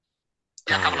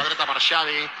I cap a la dreta per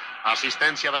Xavi.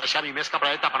 Assistència de Xavi, més cap a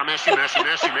la dreta per Messi. Messi.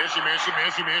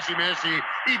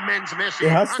 Immens Messi.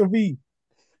 It has to be.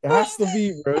 It has to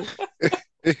be, bro.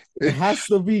 It has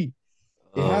to be.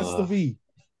 It has to be.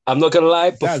 I'm not gonna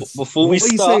lie. Before we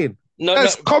start, what are you saying?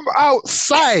 Let's come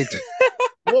outside.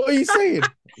 What are you saying?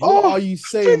 What are you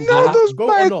saying? Ronaldo's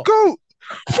my goat.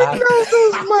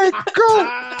 Ronaldo's my goat.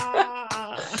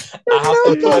 I have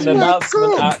to put an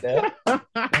announcement out there.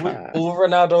 All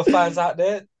Ronaldo fans out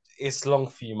there, it's long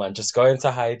for you, man. Just go into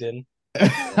hiding.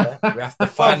 Yeah? We have to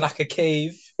find like a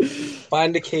cave.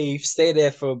 Find a cave, stay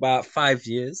there for about 5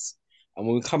 years, and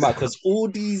when we come back, because all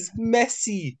these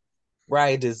Messi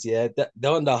riders, yeah,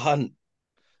 they're on the hunt.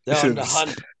 They're on the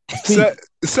hunt.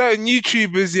 Certain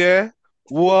YouTubers, yeah,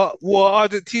 wore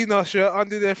Argentina shirt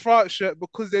under their France shirt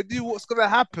because they knew what's gonna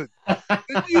happen.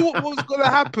 They knew what was gonna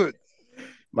happen.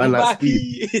 Man, that's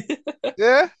deep.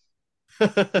 Yeah.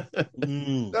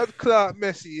 That's Clark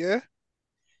Messi, yeah.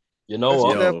 You know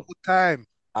what? Level time.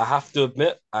 I have to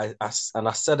admit, I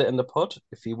said it in the pod.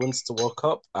 If he wins the World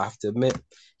Cup, I have to admit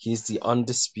he's the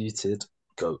undisputed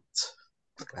GOAT.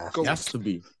 He has to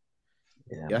be.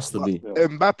 Yeah, he has to be.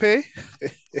 Mbappé.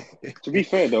 To be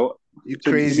fair though,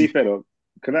 crazy. To be fair though,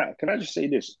 can I just say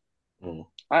this?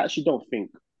 I actually don't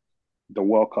think the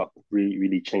World Cup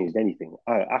really changed anything.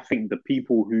 I think the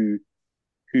people who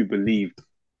believed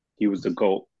he was the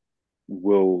GOAT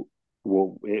will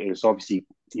it's obviously,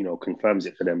 you know, confirms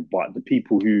it for them. But the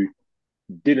people who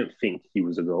didn't think he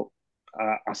was a GOAT,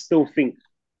 I still think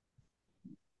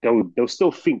they'll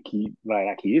still think he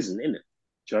like he isn't in it.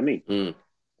 Do you know what I mean?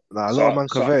 Nah, a lot of men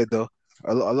converted though.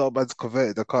 A lot of men's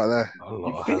converted. I can't lie.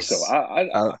 You think so? I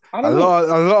a don't know.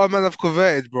 lot of men have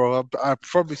converted, bro. I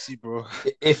promise you, bro.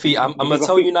 I'm gonna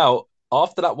tell you now.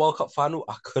 After that World Cup final,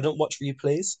 I couldn't watch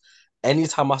replays.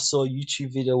 Anytime I saw a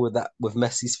YouTube video with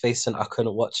Messi's face and I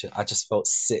couldn't watch it, I just felt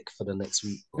sick for the next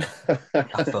week, bro.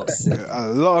 I felt sick. A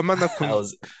lot of men have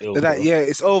converted. Yeah,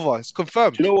 it's over. It's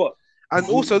confirmed. Do you know what? And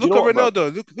also, look at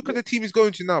Ronaldo. Look at the team he's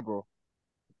going to now, bro.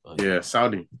 Yeah,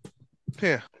 Saudi.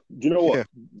 Yeah. Do you know what? Yeah.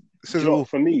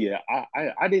 For me, yeah,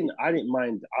 I didn't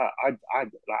mind.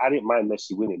 I didn't mind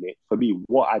Messi winning it. For me,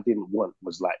 what I didn't want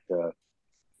was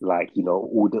you know,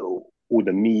 all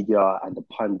the media and the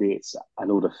pundits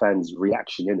and all the fans'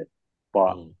 reaction in it.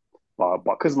 But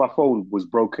because my phone was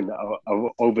broken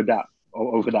over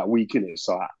that week in it,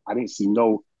 so I didn't see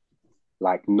no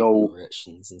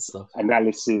reactions and stuff,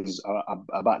 analysis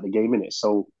about the game in it.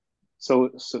 So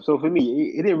for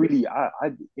me, it didn't really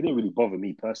it didn't really bother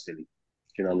me personally.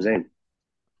 Do you know what I'm saying?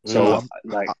 So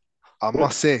I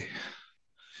must say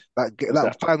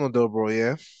that final though, bro,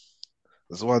 yeah,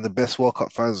 was one of the best World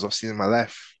Cup finals I've seen in my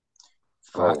life.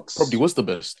 Probably was the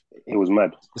best. It was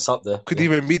mad. It's up there. Could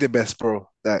even be the best, bro.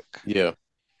 Like, yeah.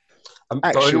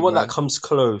 The only one that comes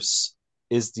close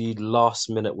is the last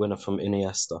minute winner from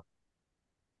Iniesta.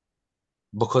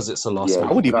 Because it's the last minute.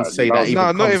 I wouldn't even say that.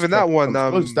 No, not even that one.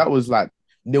 That was like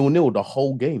 0-0 the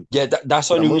whole game. Yeah, that's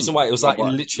the only reason why it was like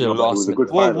literally the last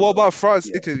minute. What about France,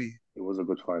 Italy? It was a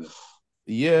good final.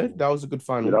 Yeah, that was a good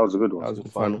final. Yeah, that was a good one. That was a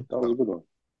good final. That was a good one.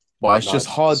 But it's just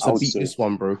hard to beat this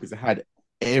one, bro, because it had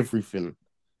everything.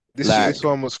 This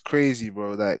one was crazy,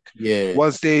 bro. Like, yeah,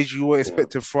 one stage you were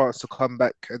expecting France to come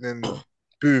back, and then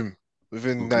boom,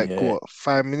 within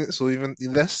 5 minutes or even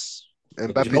less,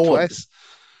 and Mbappé twice.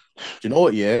 Do you know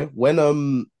what? Yeah,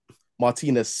 when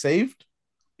Martinez saved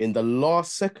in the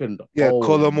last second,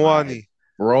 Colomwani,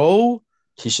 bro,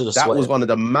 he should have. That was one of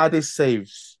the maddest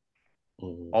saves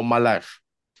on my life.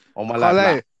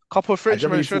 Couple of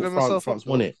Frenchmen showed themselves up.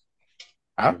 Won it.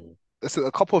 Huh?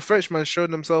 A couple of Frenchmen showed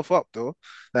themselves up though,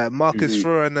 like Marcus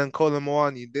Thuram and then Colin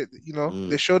Moani.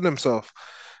 They showed themselves.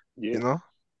 Yeah. You know,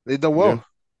 they done well.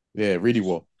 Yeah, really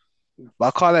well.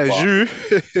 But I can't like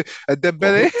Giroud and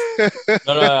Dembele.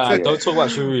 No, don't talk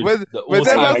about Giroud. When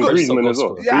them man got Griezmann as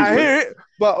well. Yeah, I hear it.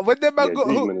 But when them man got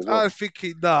hooked, I was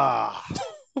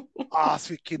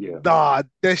thinking,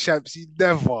 Deschamps, he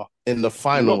never. In the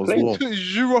final as well. Took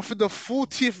Giroud off in the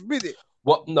 40th minute.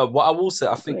 What I will say,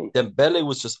 I think Dembele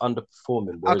was just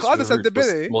underperforming. I can understand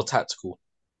Dembele, more tactical.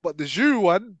 But the Giroud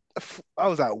one, I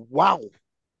was like, wow.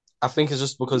 I think it's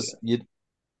just because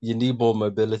you need more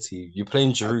mobility. You're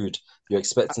playing Giroud, you're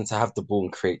expecting to have the ball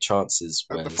and create chances.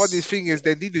 And the funniest thing is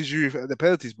they needed Giroud at the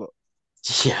penalties, but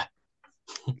yeah,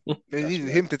 they needed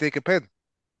him to take a pen.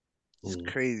 It's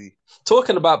crazy.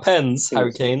 Talking about pens,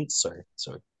 Harry Kane. Sorry.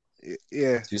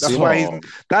 Yeah, that's why he's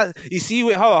that. You see,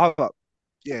 wait, hold up.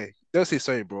 Yeah, don't say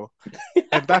sorry, bro.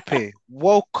 Mbappé,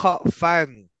 World Cup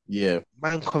final. Yeah,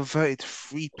 man converted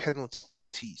 3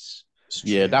 penalties.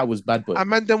 Yeah, that was bad, but and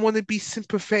man don't want to be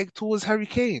sympathetic towards Harry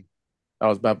Kane. That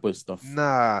was bad boy stuff. Nah, You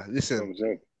know what listen, I'm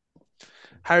saying?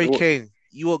 Harry What? Kane,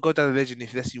 you won't go down the legend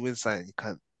if you win something. You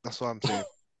can't. That's what I'm saying.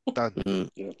 Done.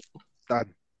 Mm.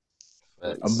 Done.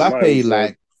 Mbappe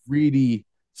Mine's, really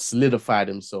solidified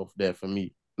himself there for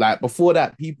me. Like before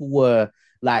that, people were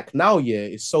like, now, yeah,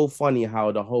 it's so funny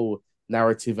how the whole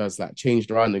narrative has like changed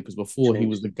around him because before he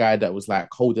was the guy that was like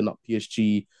holding up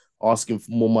PSG, asking for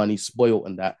more money, spoiled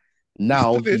and that.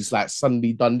 Now Still he's is. like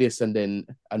suddenly done this and then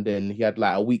he had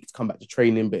like a week to come back to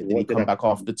training, but then he What did come I- back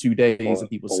after 2 days or, and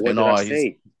people or saying, what did I "Oh, his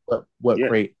say? work Yeah.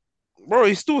 rate." Bro,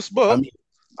 he's still spoiled.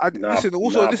 I mean, Listen,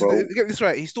 also, listen, bro. get this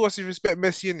right. He still has to respect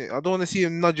Messi, innit? I don't want to see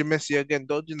him nudging Messi again.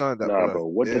 Don't you know that, Bro.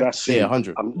 What did Yeah? I say? Yeah,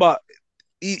 100. But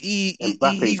he's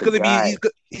Mbappe's the gonna guy.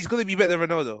 he's gonna be better than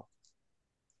Ronaldo.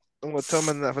 I'm gonna tell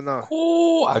man that for now.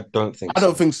 Oh, I don't think I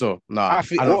don't so. think so. Nah, I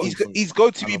think I don't he's think so. he's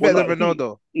going to be Well, better than like,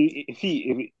 Ronaldo.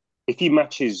 If he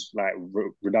matches like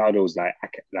Ronaldo's like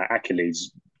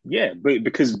accolades, yeah, but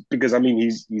because I mean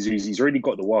he's already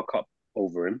got the World Cup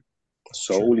over him,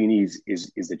 so true. all he needs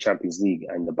is the Champions League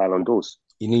and the Ballon d'Ors,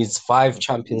 He needs 5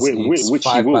 Champions which Leagues, he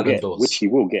 5 will Ballon get, d'Ors. which he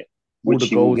will get, All which the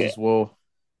he will goals get. as well.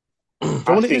 Do you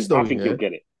know what it is though? I think Yeah? he'll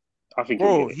get it. I think he'll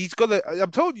Bro, get it. he's gonna.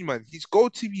 I'm telling you, man, he's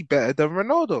going to be better than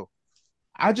Ronaldo.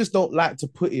 I just don't like to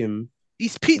put him.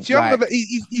 He's peaked younger. Like-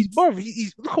 He's bro.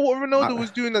 He's look at what Ronaldo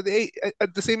was doing at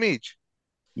the same age.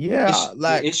 Yeah,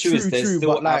 like the issue true, is there's true,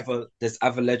 still but like there's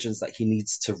other legends that he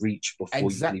needs to reach before you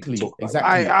can exactly, even talk about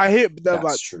exactly. it. I hear that, That's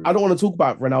but true. I don't want to talk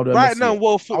about Ronaldo and right Messi now, yet.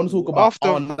 well, I want to talk about after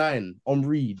R9,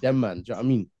 Henry, them man. Do you know what I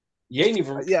mean? You ain't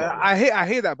even. yeah, I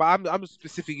hear that, but I'm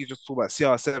specifically just talking about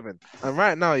CR7. And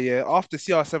right now, yeah, after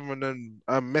CR7 and then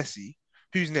Messi,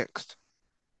 who's next?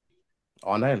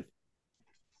 R9.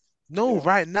 No,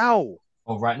 right now.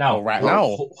 Oh, right now. Oh, right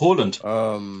now. Haaland.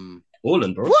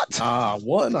 Haaland, bro. What?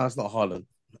 What? No, it's not Haaland.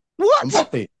 What?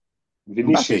 Mbappe.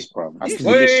 Vinicius, bro. Wait,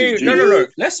 Vinicius no, Junior. no.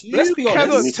 Let's be You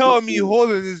cannot honest. tell me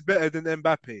Haaland is better than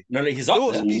Mbappe. No, he's up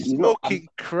You're there. He's not. smoking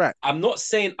crack. I'm not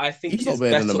saying I think He's he's not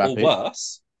better than better or Mbappe.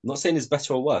 worse. I'm not saying he's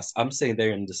better or worse. I'm saying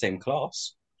they're in the same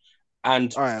class.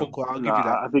 And All right, cool, I'll give you that.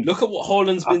 I think. look at what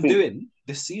Haaland's I been think- doing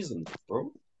this season,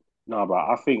 bro. No, but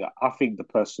I think the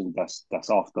person that's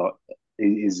after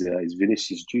is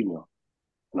Vinicius Junior.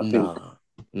 And I think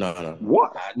No.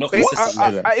 what? Not Based,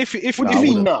 consistently. if What do Nah, you I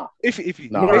mean? wouldn't. Nah,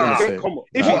 Nah, I wouldn't say. come on.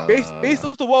 if Nah, based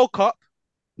off the World Cup,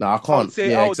 No, I I would can't. say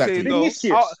Yeah, I would say exactly. no.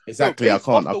 Vinicius. Exactly, I based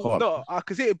can't. off I the- can't. No, I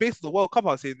can say it based on the World Cup.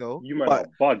 I'll say no. You man But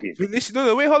are bugging. Vinicius,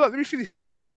 no, wait, hold on. Let me finish.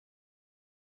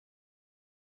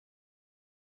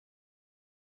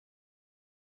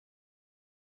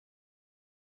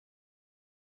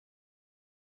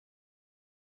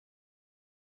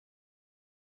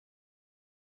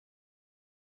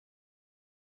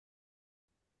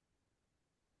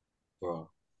 Bro,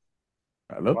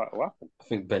 Hello? What? I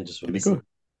think Ben just Did went he missing.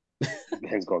 go?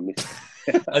 Ben's got missed.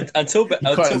 Until Ben,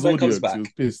 He cut until his Ben audio comes 'cause back. he was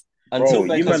pissed. Until Bro,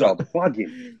 Ben you comes man are back. bugging.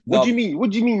 No. What do you mean?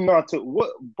 What do you mean not to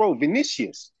what, bro?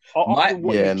 Vinicius. After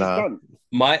what Yeah, you've just nah. done.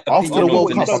 My After opinion the on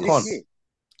World Cup, I Vinicius- can't.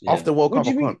 Yeah. After World What Cup, do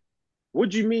I you mean? can't. What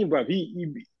do you mean, bro?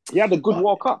 He had a good But-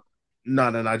 World Cup.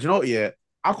 No. Do you know what? Yeah,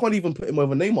 I can't even put him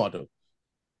over Neymar though.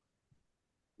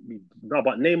 No,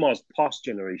 but Neymar's past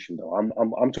generation though. I'm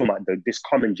talking about this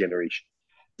coming generation.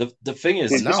 The thing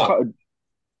is, This, now-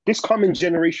 this coming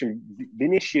generation,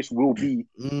 Vinicius will be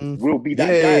that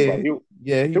Yeah, guy, bro.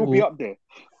 Yeah, He'll be will. up there.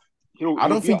 I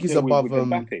don't think he's above with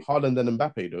Mbappe. Haaland and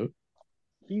Mbappe though.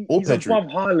 He's Pedri. above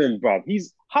Haaland, bro.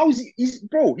 He's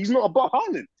bro. He's not above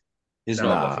Haaland. he's Nah.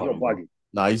 not above You're Haaland, bro. bugging.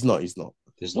 Nah, he's not. He's not.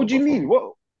 He's not What do you above mean?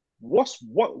 Haaland.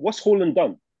 What's Haaland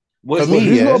done? What is For me,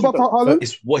 what- yeah. not above Haaland?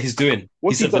 It's what he's doing.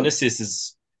 What's he he said done? Vinicius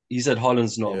is. He said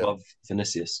Haaland's not Yeah. above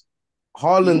Vinicius.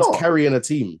 Haaland's No. carrying a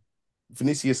team.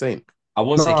 Vinicius ain't. I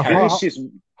won't say No, carry. Vinicius,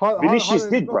 Vinicius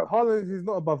did, bro. Haaland is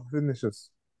not above Vinicius.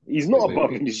 He's not Wait, above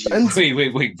wait.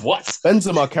 Vinicius. Wait. What?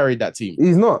 Benzema carried that team.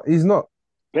 He's not. He's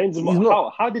Benzema,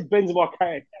 not. how did Benzema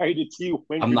carry the team?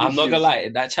 When I'm not gonna Vinicius lie.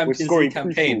 That Champions scoring League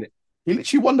campaign. He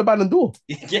literally won the Ballon d'Or.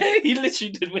 Yeah, he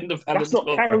literally did win the Ballon That's not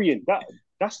d'Or. carrying.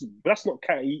 That's not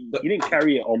carrying. He didn't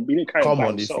carry it on. He didn't carry Come it by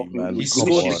on, this himself. thing, man. He Come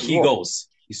scored the on. key goals.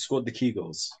 He scored the key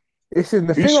goals. Listen,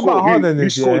 the Who thing about scored? Haaland Who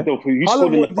is, scored yeah, though? Who Haaland scored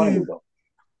in the would final do- though?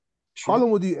 Haaland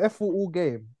would do F all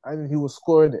game and he was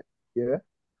scoring it. Yeah.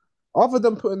 Other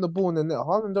than putting the ball in the net,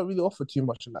 Haaland don't really offer too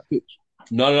much on that pitch.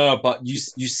 No. But you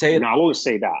say No, I won't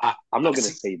say that. I- I'm not I going to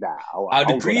see- say that. I'd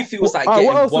I'll agree go if he was like What getting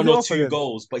else one does he or offer two then?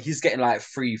 goals, but he's getting like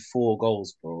 3-4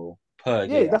 goals, bro, per Yeah,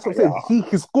 game. that's what I'm saying. Yeah. He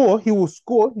can score. He will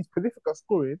score. He's prolific at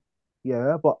scoring.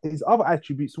 Yeah, but his other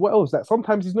attributes, what else? Like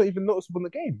sometimes he's not even noticeable in the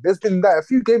game. There's been like a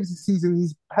few games this season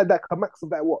he's had that max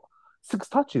of like what 6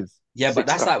 touches. Yeah, but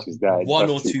Six that's like touches, that- one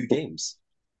or that's two games.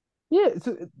 Yeah,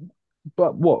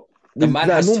 But what? The Is man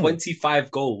that has normal?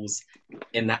 25 goals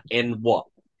in what?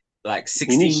 Like He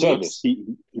 16 needs games? service.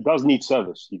 He does need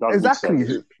service. He does need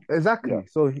service. Exactly. Yeah.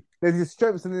 So there's his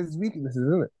strengths and his weaknesses,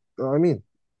 isn't it? You know what I mean?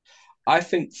 I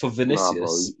think for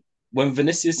Vinicius, bro. when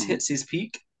Vinicius hits his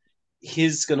peak,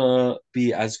 he's gonna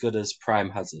be as good as Prime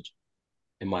Hazard,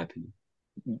 in my opinion.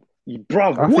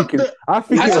 Bro, I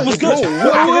think Hazard was good.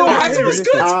 Hazard was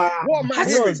good. What am I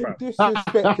hearing, bro?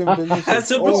 Disrespecting Vinicius.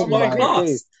 Hazard was my world class.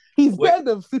 days. He's better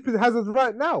than flipping Hazard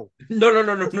right now. No.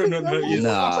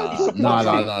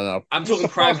 No. I'm talking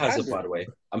Prime Hazard, by the way.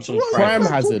 I'm talking What Prime am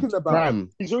I Hazard. talking about? Prime.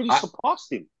 He's already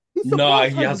surpassed him. No,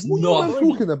 he has not. What am I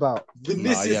talking about?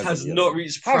 Vinicius has hasn't, not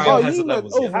reached Prime Oh, Hazard you man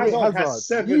levels yet. overrate Hazard has Hazard.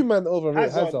 seven. You man overrate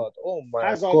Hazard- Hazard. Oh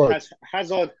my god.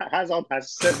 Hazard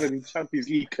has 7 Champions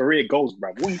League career goals,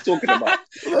 bro. What are you talking about?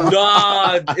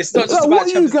 Nah, it's not just What about are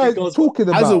you Champions guys League goals. talking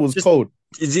about? Hazard was Just- cold.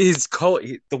 He's cold.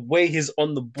 The way he's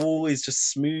on the ball is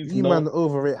just smooth. You man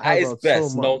overrate At his Hazard best,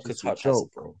 so much. no one could It's a touch joke. Hazard,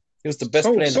 bro. He was the best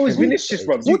So player. in the is Premier League. Vinicius,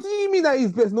 bro. What do you mean that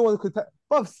he's best? No one could.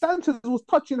 But Sanchez was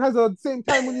touching Hazard at the same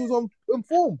time when he was on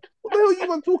form. What the hell are you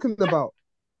man talking about?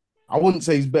 I wouldn't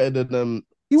say he's better than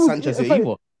He was, Sanchez in either. fact,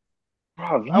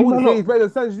 Bro, I wouldn't say he's better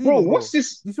than Sanchez. bro, either, what's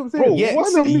this? You see what I'm saying? Bro, Yes,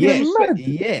 what's Man, I'm yes, even mad.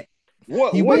 yeah.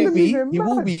 What? He what will is- be. even He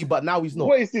will mad. be, but now he's not.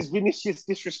 What is this Vinicius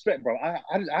disrespect, bro?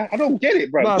 I don't get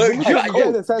it, bro. Nah, No, Vinicius you is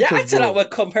better than Sanchez, acting bro. like we're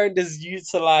comparing this you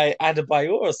to like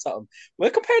Adebayor or something.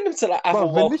 We're comparing them to like other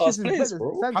Bro, world Vinicius class is players, better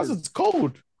bro. than Sanchez. Hazard's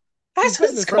cold.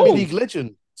 Hazard's Premier cold. League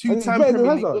legend. And he's Two-time better than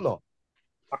Premier League Hazard. winner.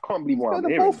 I can't believe what Better I'm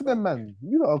than hearing. both of them, man.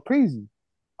 You lot are crazy.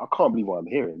 I can't believe what I'm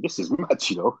hearing. This is mad,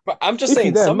 you know. But I'm just If saying,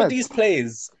 you're there, some man. of these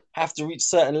players have to reach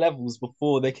certain levels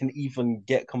before they can even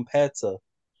get compared to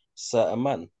certain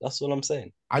man. That's what I'm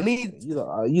saying. I need. You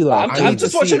lot I'm, I I'm need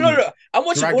just to watching. see No, I'm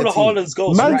watching drag all a of team. Haaland's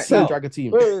goals Man right said now. drag a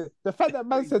team. wait, the fact that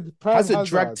man said Prime Hazard Hazard.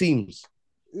 drag teams.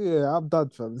 Yeah, I'm done,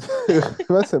 fam.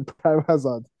 Man said Prime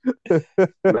Hazard.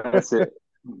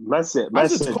 Man said,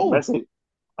 Hazard's cold.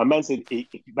 if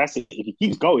he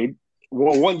keeps going,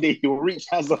 well, one day he'll reach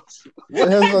Hazard.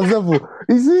 Hazard's level.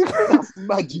 You see? That's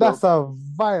mad, you know. That's a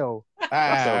vile.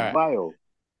 That's a vile. All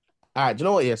right, do you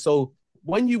know what? Yeah. So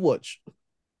when you watch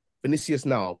Vinicius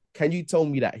now, can you tell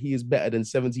me that he is better than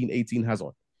 17, 18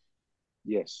 Hazard?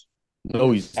 Yes.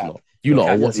 No, he's Cap. not. You You're lot are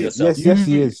capping watching. yourself. Yes,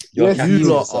 he is. You're Yes, capping he You is.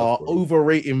 lot yourself, are bro.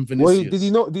 overrating Vinicius. Wait, did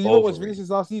you not watch Overrated. Vinicius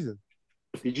last season?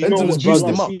 Did you know Benzema's what boosted last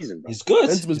him up. season, bro? He's good.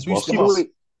 Benzema's He's boosted well him up. class.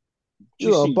 Do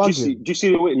you see? bugging. Do you see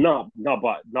the way? No,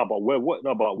 but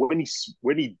when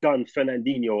he done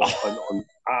Fernandinho on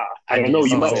I know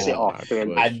you might say, Oh, my I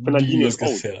Fernandinho's knew you was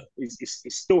gonna old. say that.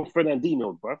 It's still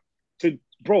Fernandinho, bro. So,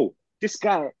 bro, this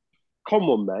guy, come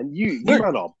on, man, you No.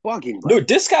 man are bugging, bro. No,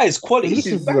 this guy is quality.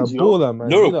 Vinicius is bad, a you know. baller,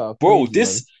 man. You lot No, are bro, crazy,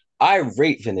 this I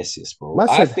rate Vinicius, bro. Man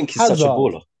I said think he's such a Hazard.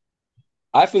 baller.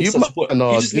 I think he's You such a baller. man He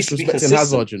are just needs to be disrespecting consistent.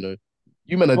 Hazard, you know.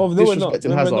 You men are man. No, we're not. disrespecting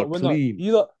We're Hazard not. We're not. clean.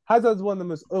 You lot, Hazard's one of the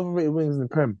most overrated wings in the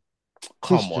Prem.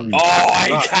 Come History. on. Oh, I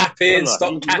Nah, capping. nah,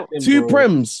 Stop he- capping. Two bro.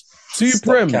 Prems. Two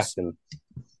Stop Prems. capping.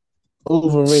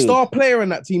 Overrated. Star player in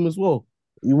that team as well.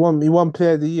 He won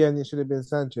player of the year and it should have been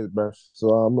Sanchez, bro. So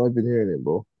I'm not even hearing it,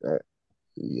 bro.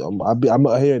 I'm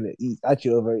not hearing it. He's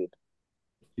actually overrated.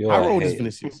 You're How a old is hater.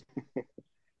 Vinicius?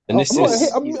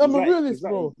 Vinicius. I'm a realist,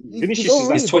 bro. Vinicius He's is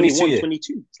like He's 22 21, years.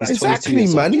 22. He's Exactly, 22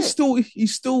 years man.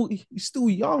 old. He's still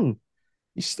young.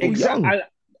 He's still Exactly, young.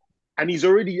 and he's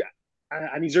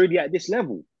already at this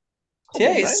level. Come Yeah,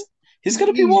 on, man. he's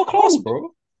gonna be He's world class, old. bro.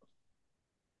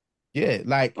 Yeah,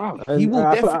 like Wow. he And will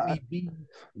I- definitely be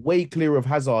way clear of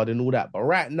Hazard and all that. But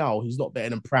right now, he's not better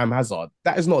than Prime Hazard.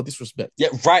 That is not a disrespect. Yeah,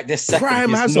 right this second, Prime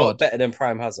he's Hazard. not better than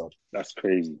Prime Hazard. That's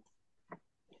crazy.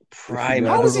 Prime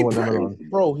Yeah, How is he Another one, another Prime? one.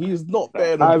 Bro, he is not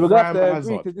better than I would have Prime to agree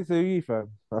Hazard. to disagree, fam.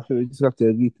 I think we just have to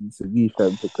agree to disagree,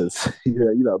 fam, because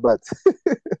you're not bad.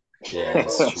 Yeah,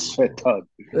 that's I true. swear to God.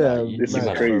 Yeah, you this is man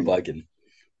are crazy. bugging.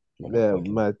 Yeah,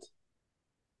 mad.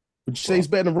 Would you say he's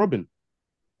better than Robin?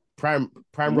 Prime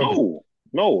Robin.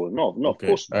 No, of Okay.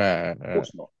 course not. Of Uh,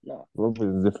 course not. No.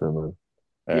 Robin's different,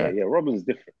 man. Yeah, Robin's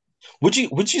different. Would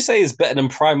you say he's better than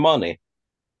Prime Mane,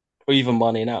 or even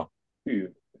Mane now? Who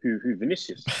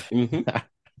Vinicius? Mm-hmm.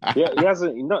 Yeah, he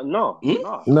hasn't. No, Nah.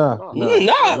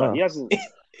 He hasn't.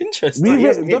 Interesting. he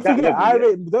hasn't hit that level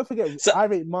yet. Don't forget, So- I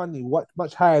rate Mane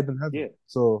much higher than Hazard. Yeah.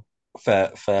 So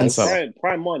Fair. And so-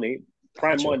 Prime Mane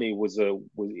was a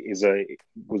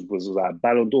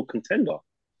Ballon d'Or contender.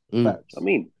 facts. I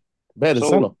mean, better than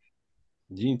So- Salah.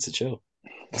 You need to chill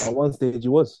At one stage, he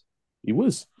was. He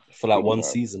was. for like one Wow.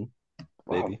 season,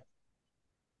 maybe.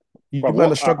 You But man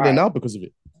what- are struggling I- now because of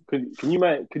it. can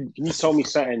you tell me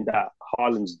something that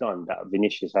Haaland's done that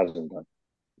Vinicius hasn't done?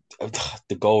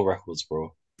 The goal records,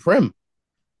 bro. Prem.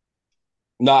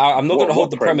 No, I'm not going to hold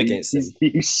What the Prem Prem? against him.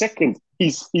 He's second.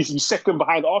 He's second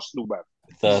behind Arsenal, man.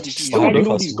 Third. He's behind bagging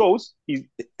all Newcastle. these goals.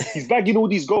 He's bagging all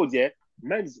these goals. Yeah,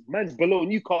 man's below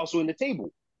Newcastle in the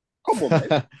table. Come on,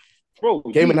 man. Bro,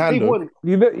 Game in hand, they though. won.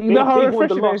 You know how they won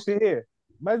the refreshing it is last- to hear.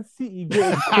 Man City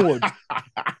getting scored.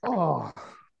 Oh,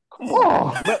 Come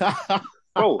on,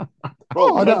 bro.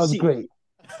 oh, that Man was City- great.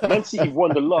 Man City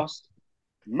won the last.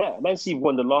 Man City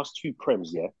won the last two Prems.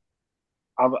 Yeah.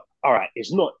 All right.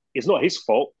 It's not his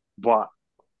fault, but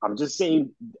I'm just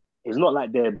saying it's not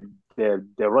like they're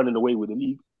running away with the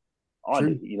league, are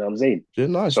True. they? You know what I'm saying? Yeah,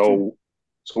 nice. So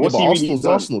what's but he really Arsenal's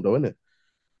done? Arsenal, though, isn't it?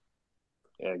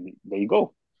 There you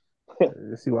go.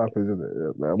 Let's see what happens. I'm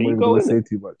There not you even go, gonna innit? say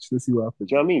too much. Let's see what happens.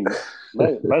 Do you know what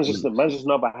I mean? Man's just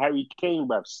not about Harry Kane,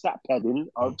 bruv. Stat padding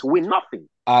to win nothing.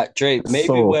 Dre, maybe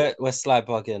So- we're sly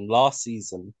bugging. Last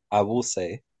season, I will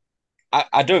say,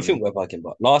 I don't think we're bugging,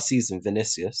 but last season,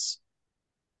 Vinicius,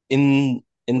 in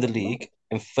the league,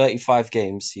 in 35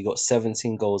 games, he got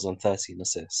 17 goals and 13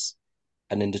 assists.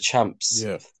 And in the champs,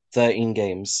 13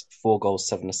 games, 4 goals,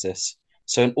 7 assists.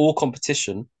 So in all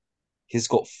competition, he's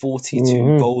got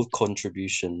 42 goal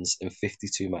contributions in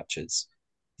 52 matches.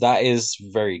 That is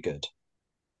very good.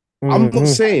 I'm not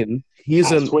saying he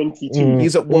That's isn't. 22.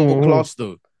 He's at world class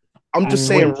though. I'm just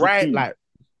saying, 22.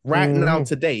 right now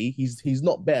today, he's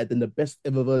not better than the best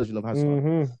ever version of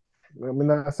Hazard. I mean,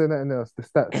 not saying nothing else. The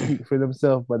stats speak for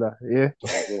themselves, brother. Yeah.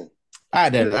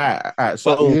 Alright then, alright.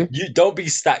 So You don't be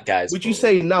stat guys. would bro. you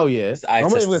say now, yeah? It's eye I'm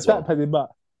not test even as well. stat padding, but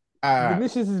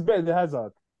Vinicius is better than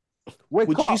Hazard. Wake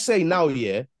Would up. you say now,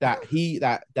 yeah, that he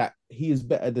is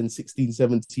better than 16,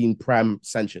 17 prime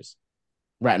Sanchez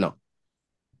right now?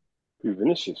 Who,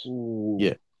 Vinicius? Ooh.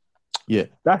 Yeah.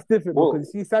 That's different Well,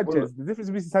 because you see Sanchez. The difference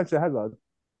between Sanchez and Hazard,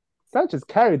 Sanchez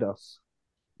carried us.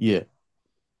 Yeah.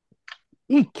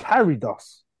 He carried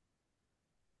us.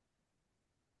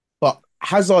 But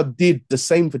Hazard did the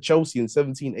same for Chelsea in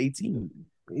 17, 18.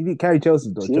 He didn't carry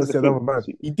Chelsea though. See, here's Chelsea the had thing. other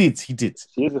man. He did.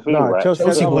 Here's the thing, Nah, right? Chelsea-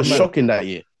 Chelsea had was other man. shocking that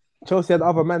year. Chelsea had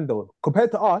other man though.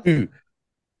 Compared to us, Who?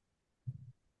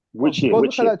 Which year? go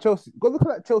Which look at year? that Chelsea. Go look at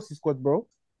that Chelsea squad, bro.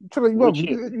 You Which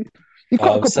year?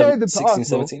 can't compare them to 16, us, bro.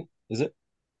 17, is it?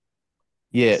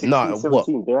 Yeah, 16, no, what?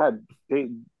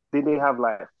 17. Did they have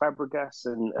like Fabregas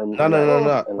and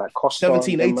No. and like Costa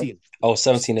 17, and them, 18. Oh,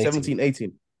 17, 18. 17,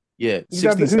 18. Yeah, Who did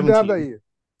 16, who did have that 17. year?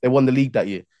 They won the league that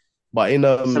year. But in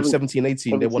 17, 17,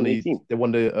 18, they won 18.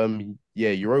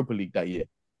 the Europa League that year.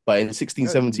 But in 16,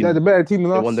 17, They're the better team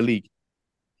than they us. won the league.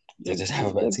 They just have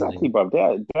a better team. Exactly, bro. They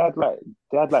had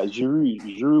like Giroud.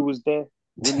 Giroud was there.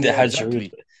 They had Exactly.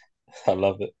 Giroud. I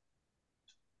love it.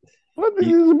 What? This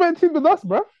is a better team than us,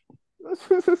 bro.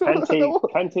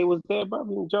 Kante was there, bro.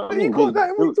 You know what I You mean? got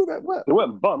that? What you talking about? They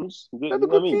weren't bums. You know That's a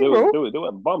what I good mean? team, bro. They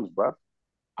weren't bums, bro.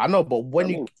 I know, but when I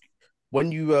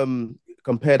mean- you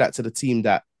compare that to the team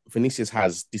that Vinicius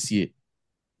has this year,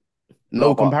 no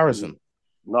No, but- comparison.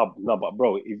 No, but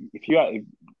bro,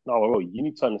 bro, you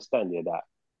need to understand here that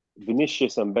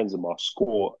Vinicius and Benzema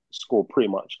score pretty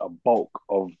much a bulk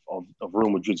of Real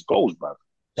Madrid's goals, bro.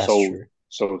 That's true.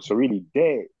 So really,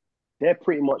 they're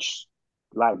pretty much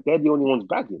like they're the only ones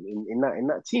bagging in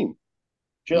that team.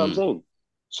 Do you know what I'm saying?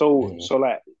 So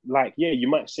like yeah, you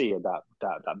might say that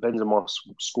Benzema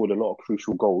scored a lot of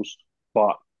crucial goals,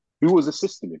 but who was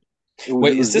assisting him?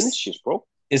 Wait, it was is this- Vinicius, bro?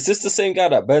 Is this the same guy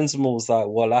that Benzema was like,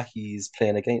 well, he's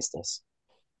playing against us?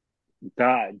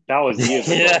 That was years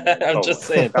ago. Yeah, I'm bro. just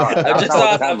saying. That I'm was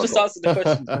time just ago. answering the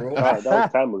question, bro. That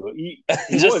was time ago. He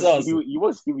Just was ask. he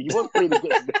was playing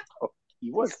against them, bro.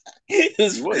 He was.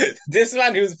 This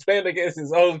man, he was playing against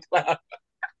his own club.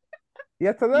 He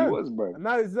had to He learn. was, bro. And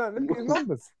now he's not. Look at his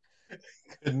numbers.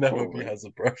 Could never be as a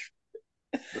brush.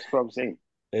 That's what I'm saying.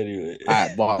 Anyway.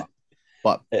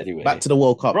 But Anyway. back to the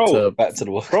World Cup. Bro, Back to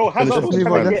the world. Bro, Hazard Finish was off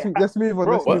trying the to Prem. get Let's move on.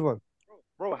 Bro, Let's move on.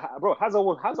 Bro, Hazard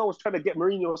was trying to get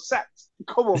Mourinho sacked.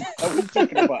 Come on, what are you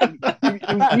talking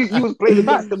about? He was playing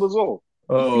against them as well.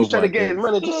 He was trying to get his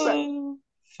manager sacked.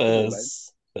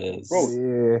 Fairs. Bro.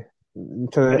 Yeah. You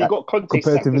trying And to he got Conte compared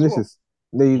sacked to as well. Vinicius.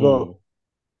 There you go.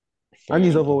 And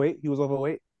he's Fair. overweight. He was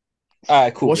overweight. All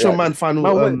right, cool. What's your man final?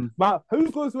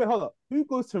 Who goes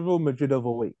to Real Madrid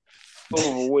overweight?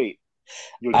 Oh, wait.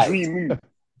 Your Aight. dream move.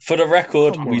 For the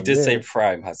record, Come we on, did say yeah.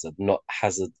 prime Hazard, not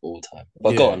Hazard all time.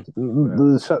 But Yeah. go on.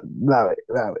 Allow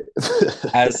it.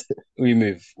 As we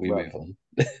move Right. on.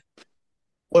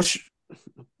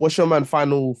 What's your man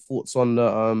final thoughts on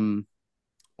the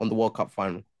World Cup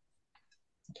final?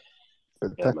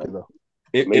 Spectacular.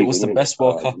 It Amazing, was the innit? best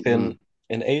World Cup in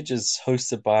ages,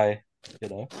 hosted by,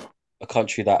 a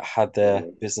country that had their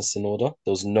business in order.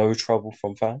 There was no trouble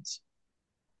from fans.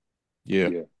 Yeah.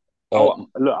 Yeah. Oh,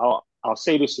 Look, I'll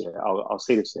say this here. I'll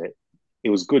say this here. It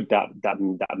was good that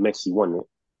Messi won it,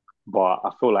 but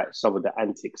I feel like some of the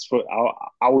antics.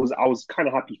 I was kind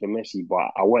of happy for Messi,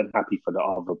 but I wasn't happy for the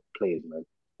other players, man,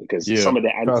 because some of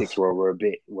the antics were a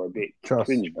bit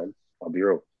cringe, man. I'll be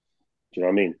real. Do you know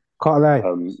what I mean? Can't lie.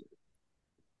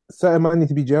 Certain man need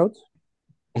to be jailed.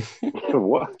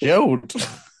 What? Jailed?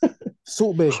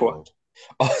 Salt Bae.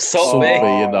 Oh, Salt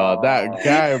Bae. You know, that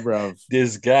guy, bro.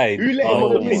 This guy. Who let him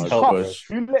on the pitch? Cuffs.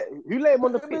 Who let him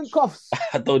on the pitch? Cuffs.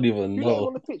 I don't even Who let him know.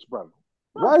 on the pitch, bro?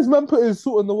 Why is man putting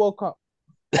salt in the World Cup?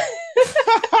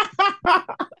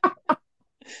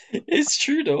 It's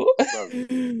true though.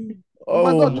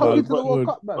 Man, not talking to the World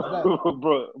Cup, man. Like,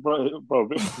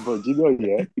 bro, do you know,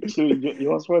 yeah? You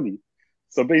know what's funny?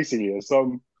 So basically,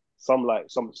 some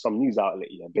news outlet,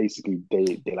 yeah, basically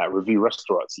they like review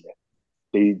restaurants, yeah.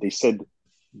 They said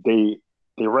they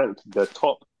ranked the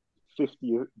top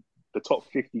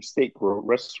 50 steak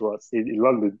restaurants in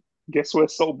London. Guess where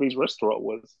Salt Bae's restaurant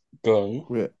was? Go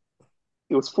on.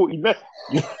 It was 49.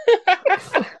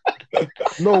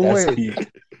 No way.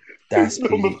 That's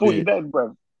number 49,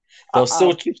 bro. They'll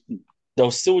still 50.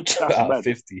 They'll still charge That's at mad.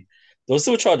 50. They'll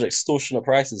still charge extortionate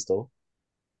prices though.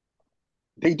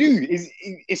 They do.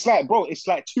 It's like, bro, it's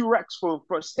like 2 racks for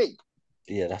a steak.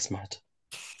 Yeah, that's mad.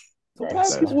 So why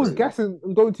are people always gassing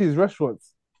and going to his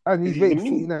restaurants and he's rated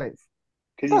 49?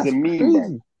 Because he's a meme,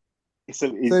 bro. It's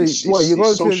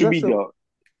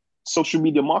social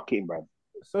media marketing, bro.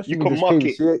 You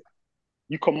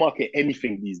can market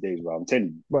anything these days, bro. I'm telling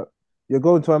you. But you're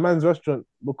going to a man's restaurant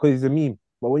because he's a meme.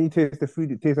 But when you taste the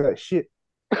food, it tastes like shit.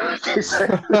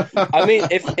 I mean,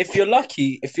 if you're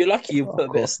lucky, you put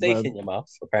a bit of steak in your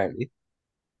mouth, apparently.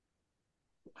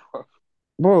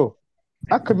 Bro,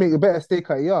 I could make a better steak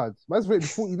at yards. Man's rated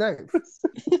 49.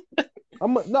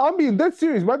 I'm being dead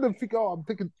serious. Man, don't think, I'm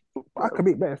thinking I can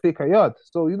make better steak at yards.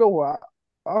 So you know what?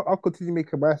 I'll continue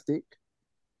making my steak.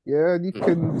 Yeah, and you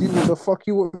can do what the fuck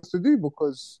he wants to do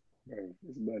because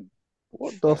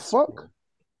what the fuck?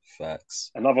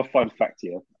 Facts. Another fun fact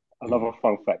here.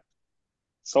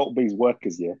 Salt Bae's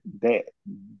workers, yeah, their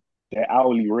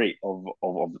hourly rate of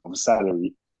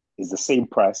salary is the same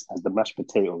price as the mashed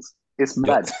potatoes. It's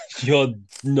mad. That's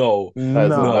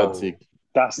nutty.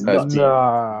 That's nutty.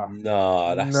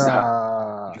 Nah, that's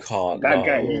nah. You can't. That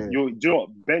guy, you know what?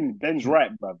 Ben's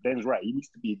right, bro. Ben's right. He needs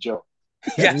to be in jail.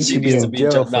 He actually needs to be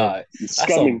in jail. Nah, he's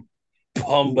scamming.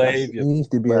 Bum behavior. He needs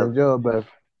to be in jail, bro.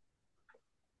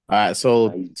 All right,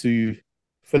 so to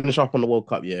finish up on the World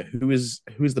Cup, yeah, who is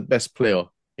the best player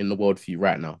in the world for you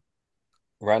right now?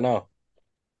 Right now?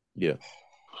 Yeah.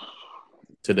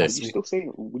 Today.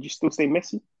 Would you still say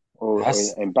Messi? Or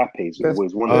Mbappé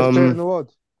was one of the in the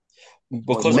world?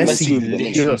 Because Messi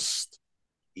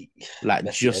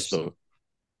just though.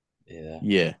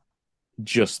 Yeah.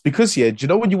 Just because, do you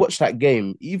know when you watch that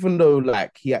game, even though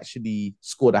like he actually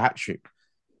scored a hat-trick,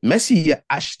 Messi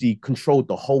actually controlled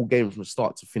the whole game from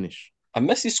start to finish. And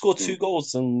Messi scored 2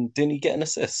 goals and didn't he get an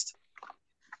assist?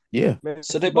 Yeah.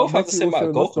 So they both have the same amount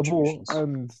of goal contributions.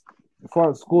 And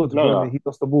France scored when he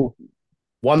lost the ball.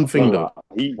 One thing.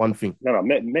 Messi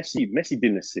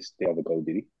didn't assist the other goal,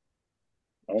 did he?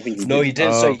 I don't think he did. He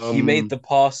didn't. So he made the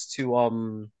pass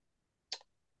to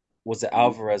was it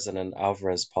Alvarez, and then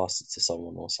Alvarez passed it to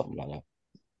someone or something like that.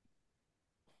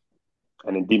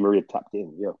 And then Di Maria tapped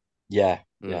in, yeah.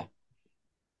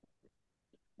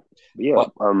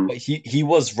 But he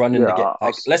was running the game.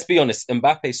 Like, let's be honest,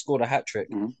 Mbappé scored a hat-trick,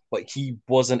 but he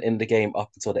wasn't in the game up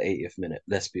until the 80th minute.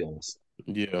 Let's be honest.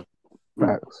 Yeah.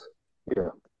 Facts. Yeah.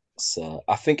 So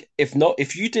I think if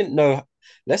you didn't know,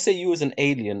 let's say you was an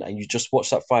alien and you just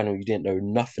watched that final, you didn't know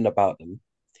nothing about them,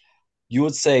 you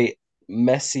would say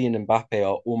Messi and Mbappe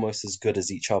are almost as good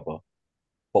as each other,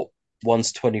 but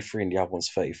one's 23 and the other one's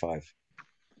 35.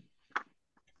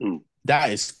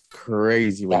 That is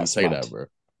crazy when you say that, bro.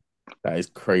 That is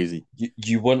crazy.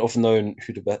 You wouldn't have known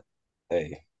who the best.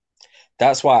 Hey,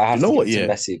 that's why I have to give it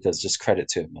to Messi, because just credit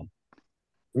to him, man.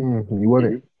 You want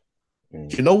it.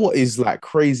 Do you know what is like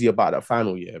crazy about that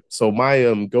final? Yeah. So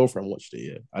my girlfriend watched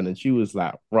it, and then she was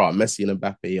like, "Right, Messi and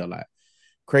Mbappe are like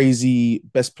crazy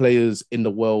best players in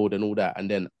the world and all that." And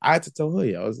then I had to tell her,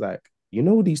 I was like, "You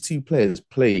know, these two players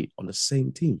play on the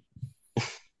same team.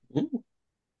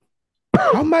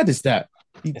 How mad is that?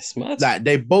 It's mad. Like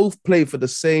they both play for the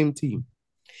same team."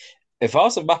 If I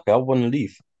was Mbappe, I want to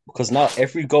leave, because now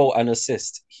every goal and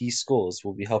assist he scores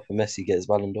will be helping Messi get his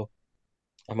Ballon d'Or.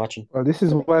 Imagine. Well, this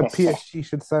is why PSG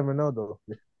should sign Ronaldo.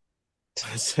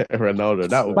 Ronaldo,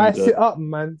 that would Spice it up,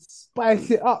 man. Spice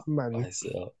it up.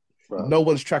 No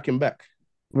one's tracking back.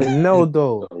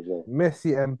 Ronaldo,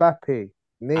 Messi, Mbappe,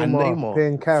 Neymar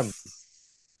playing Cam.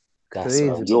 That's Crazy.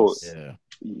 outrageous. Yeah.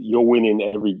 You're winning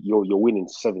you're winning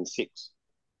 7-6.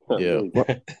 Yeah.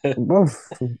 Bro,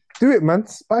 do it, man.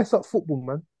 Spice up football,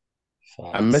 man.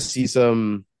 And Messi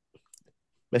signed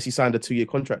a 2-year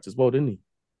contract as well, didn't he?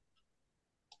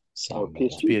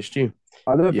 PSG. PSG.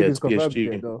 I don't Yeah, think it's it's confirmed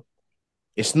PSG. yet, though.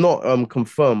 It's not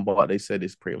confirmed, but they said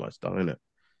it's pretty much done, innit?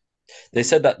 They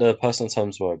said that the personal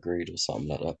terms were agreed or something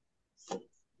like that.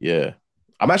 Yeah.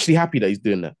 I'm actually happy that he's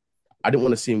doing that. I didn't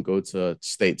want to see him go to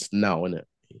States now, innit?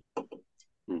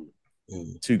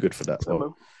 Too good for that,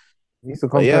 bro.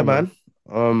 But yeah, man.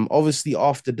 Obviously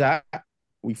after that,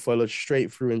 we followed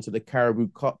straight through into the Carabao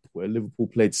Cup where Liverpool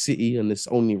played City, and it's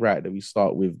only right that we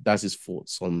start with Daz's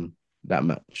thoughts on that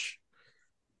match.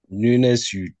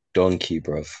 Nunes, you donkey,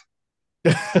 bruv.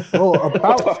 Oh,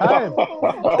 about time.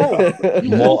 Oh,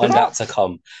 More on that to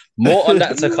come. More on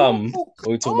that to come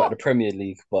when we talk about the Premier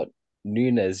League. But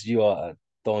Nunes, you are a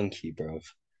donkey, bruv.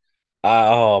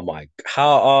 Oh my!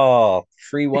 How?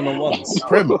 3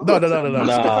 1-on-1s. No.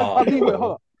 Nah, wait,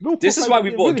 hold on. this is why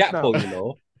we bought a Gakpo, you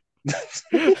know.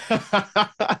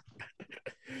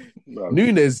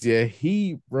 Nunes, yeah,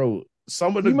 he wrote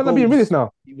some of the goals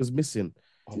now. he was missing.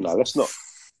 No, let's not.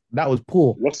 That was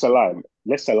poor. Let's align.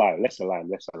 Look,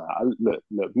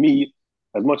 me,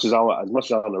 as much as I want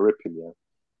to rip him, yeah.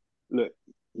 Look,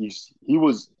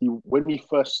 when he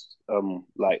first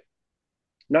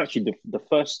actually the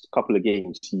first couple of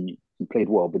games he played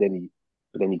well, but then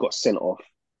he got sent off,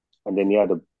 and then he had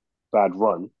a bad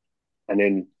run, and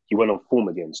then he went on form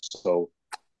again. So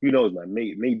who knows, man?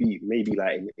 Maybe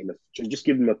like just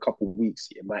give him a couple of weeks,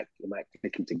 it might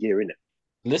click into gear, innit?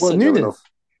 Listen, Nunes,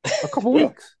 a couple of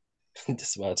weeks.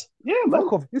 This mad. Yeah, man.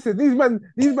 Listen, these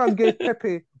man gave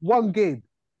Pepe 1 game.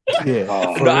 Yeah.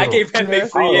 No, I gave Pepe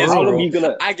 3 years. How long are you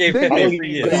gonna? I gave Pepe 3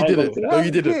 years. You did it. No,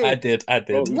 you did it. I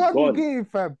did. Bro, 1 game,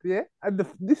 fam. Yeah, and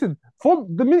listen,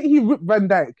 from the minute he ripped Van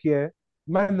Dijk, yeah,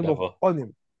 man, them were on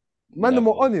him. Man, them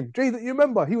were on him. Jay, you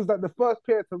remember he was like the first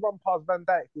player to run past Van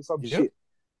Dijk or some shit.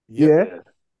 Yeah.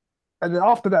 And then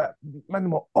after that, man,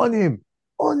 them were on him.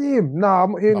 Nah,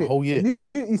 I'm not hearing the whole year.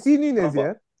 You see Nunes,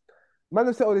 yeah. Man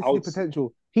has set all this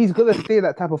potential. He's gonna stay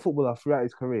that type of footballer throughout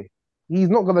his career. He's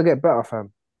not gonna get better,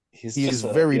 fam. He is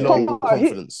very low in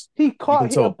confidence. He can't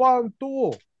hit a barn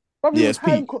door. But he was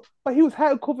high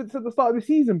confidence at the start of the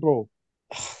season, bro.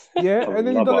 Yeah, and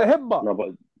then he done a headbutt.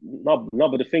 But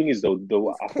the thing is, though,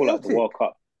 I feel like the World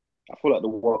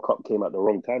Cup came at the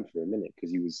wrong time for a minute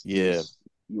because he was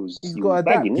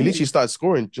bagging. He literally started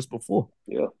scoring just before.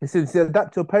 Yeah. He said,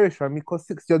 adapt to Paris, fam. He cost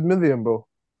 60 million, bro.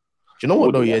 Do you know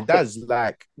what though? Yeah, that's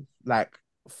like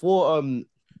for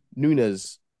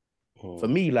Nunes, for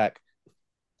me, like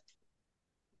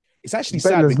it's actually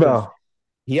sad because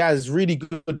he has really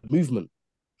good movement,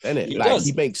 isn't it? Like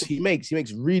he makes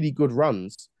really good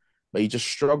runs, but he just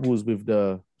struggles with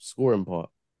the scoring part.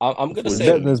 I'm gonna say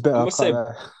a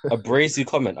brazy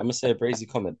comment. I'm gonna say a brazy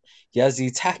comment. He has the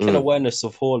attacking awareness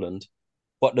of Haaland,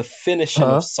 but the finishing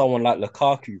of someone like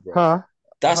Lukaku, bro.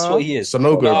 That's what he is.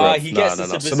 Sonogo, bro. He gets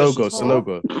into Sonogo.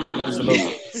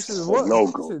 This is what?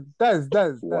 That's.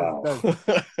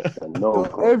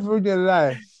 Don't ever in your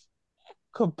life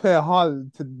compare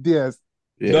Haaland to Diaz.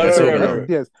 No.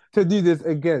 Diaz to do this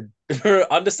again.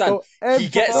 Understand? He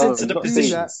gets into the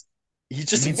positions. He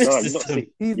just misses them.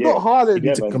 He's not Haaland. You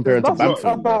need to compare him to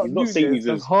Bamford. He's not saying he's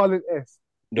as Haaland-esque.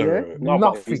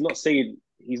 No, he's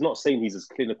not saying he's as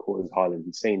clinical as Haaland.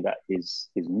 He's saying that his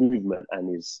movement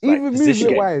and his even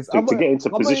movement wise to get into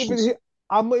positions.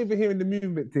 I'm not even hearing the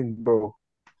movement thing, bro.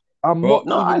 I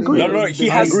agree. He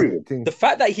has the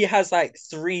fact that he has like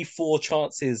 3-4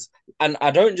 chances, and I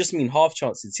don't just mean half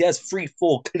chances. He has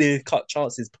 3-4 clear-cut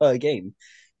chances per game.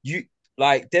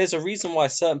 There's a reason why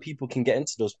certain people can get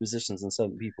into those positions and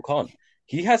certain people can't.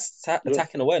 He has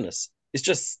attacking awareness. It's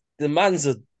just the man's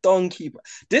a donkey.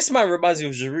 This man reminds me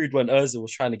of Giroud when Ozil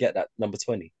was trying to get that number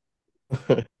 20.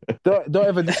 Don't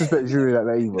ever disrespect Giroud like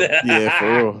that either. Yeah,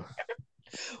 for real.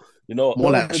 You know what?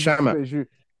 More like Shamak.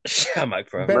 Shamak,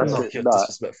 bro. You're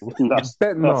disrespectful. That's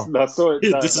Nicholas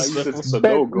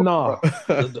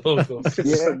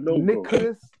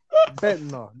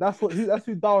Bentner. That's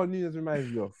who Darwin Nunes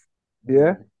reminds me of.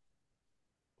 Yeah.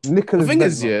 Nicholas. The thing Bentner.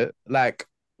 is, yeah, like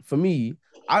for me,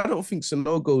 I don't think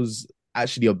Sonogo's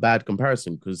actually a bad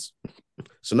comparison because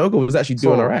Sonogo was actually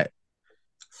doing all right.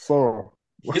 So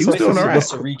he was doing all right.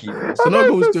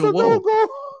 Sonogo was doing well.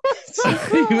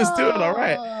 He was doing all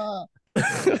right.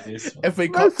 FA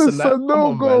Cups and that.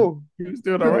 Sonogo. He was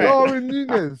doing all right. Darwin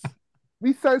Nunes.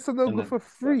 We signed Sonogo for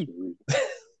free.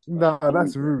 Nah,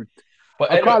 that's rude.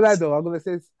 But I can't lie though. I'm gonna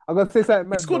say something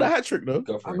mad. He scored a hat trick though.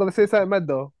 I'm gonna say something mad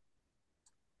though.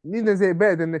 Nunes ain't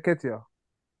better than Nketiah.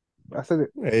 I said it.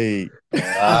 Hey,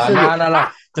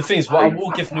 Nah. The thing is, what I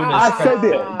will give Nunes I credit.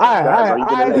 said it. I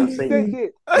say said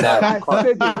it. Nah,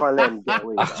 You can't let him get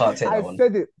away I with that. can't take that I one.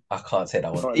 said it. I can't take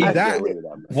that You one. can't let him that- get away with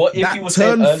that, man. What if that you were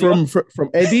saying turn earlier? from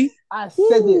Eddie. I said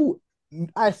it. Ooh,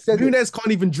 I said it. Nunes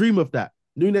can't even dream of that.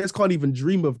 Nunes can't even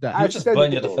dream of that. You just said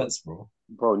burn it, your bro. defense, bro.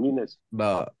 Bro, Nunes.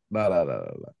 Nah. Burn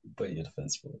your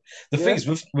defense, bro. The Yeah. thing is,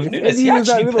 with If Nunes, he Eddie was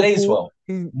at actually plays Liverpool, well.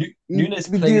 He Nunes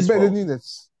be doing plays better well. than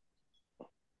Nunes.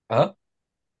 Huh?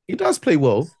 He does play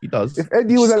well. He does. If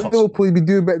Eddie was Just at cost- Liverpool, he'd be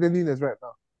doing better than Nunes right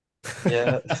now.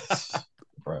 Yeah,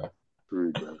 bro.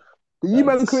 Rude, bro. You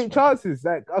man That's create right. chances.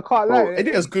 Like I can't Bro, lie.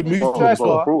 Eddie has good Any movement striker, as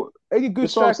well. Bro, any good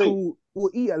That's what I'm striker saying.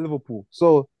 will eat at Liverpool.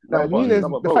 So No, like but- Nunes, no,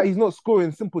 but the bro. fact he's not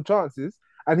scoring simple chances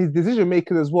and his decision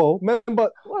making as well. Remember,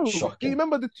 do Shocking. you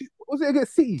remember the two? Was it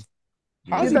against City?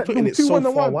 How's Did he that putting it 2-1 so and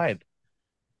far 1? wide?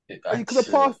 And you could have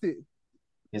passed it.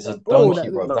 He's a Bro, donkey,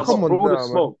 bro. that- That's come on. Throw the now, man.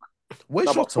 smoke. Where's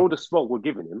No, but Shota? throw the smoke we're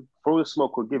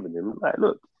giving him. Like,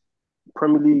 look,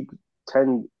 Premier League,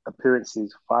 10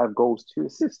 appearances, 5 goals, 2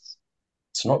 assists.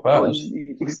 It's not Bro, bad.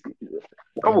 he's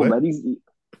come on, man. He's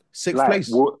Sixth like, place.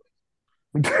 what?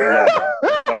 No,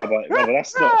 but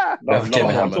that's not. No, Never came but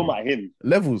in, I'm man. talking about him.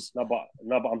 Levels. No,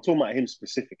 but I'm talking about him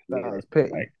specifically. That's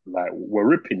petty. Like we're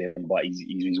ripping him, but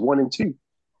he's 1 and 2. You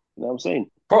know what I'm saying?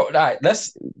 Bro, right,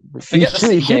 let's forget the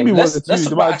City game. Let's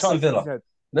talk about Aston Villa.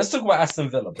 Let's talk about Aston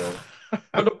Villa, bro.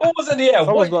 But the ball was in the air.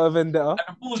 Someone's What? got a vendetta. And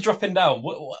the ball's dropping down.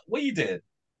 What you did?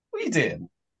 What you doing?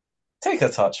 Take a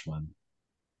touch, man.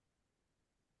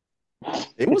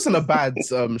 It wasn't a bad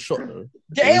shot though.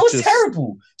 Yeah, it was was just-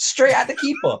 terrible. Straight at the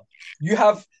keeper. You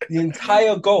have the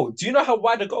entire goal. Do you know how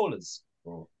wide the goal is,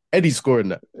 bro? Eddie scoring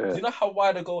that. Do you know how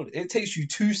wide the goal is? It takes you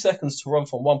 2 seconds to run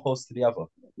from one post to the other.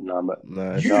 Nah, man.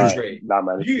 Nah, You, nah. Dre. Nah,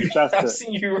 man. If he tries I've to,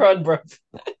 seen you run, bro.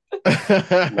 but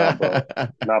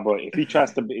if he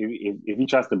tries to, if he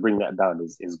tries to bring that down,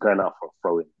 is going out for a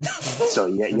throw-in. So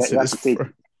yeah, you have to take.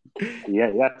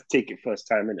 Yeah, you have to take it first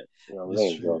time, innit? You know what I'm It's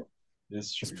saying, true. bro?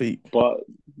 It's true. Speak. But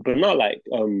not like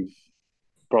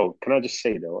bro. Can I just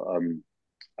say though?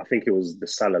 I think it was the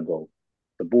Salah goal,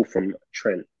 the ball from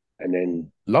Trent, and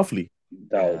then Lovely.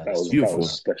 that that's was beautiful.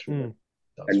 special. Mm.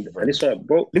 That was And very it's like,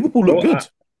 bro, Liverpool look good.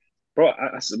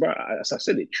 As I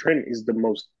said it, Trent is the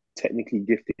most technically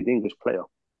gifted English player.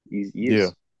 He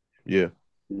is. Yeah.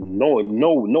 No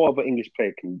other English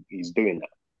player is doing that.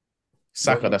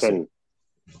 Saka, that's telling it.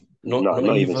 you. Not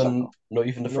not even Saka. not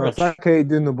even the No, fridge. Saka ain't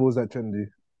doing the balls that trendy.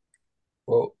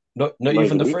 Well, not Not even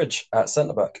even the me. fridge at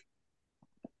centre back.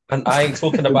 And I ain't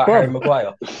talking about Bro. Harry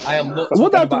Maguire. I am not talking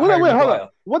What that? about What that? Harry Wait, hold Maguire. on.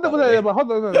 What that? By the way.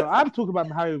 Hold on. No. I'm talking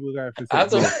about Harry Maguire for a I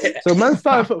second. don't- So man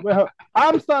starting for.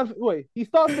 I'm starting. Wait, he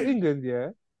starts for England, yeah.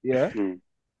 Mm.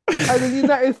 And then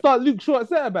United start Luke Shaw at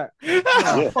centre back.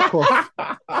 Nah, fuck off.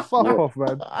 Fuck off,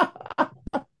 man.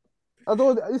 I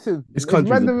don't listen. This if country's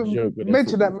man a don't joke with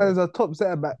mention their that man as a top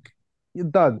centre back. You're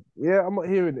done. Yeah, I'm not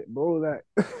hearing it, bro. Like,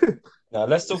 Now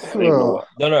let's talk about Oh.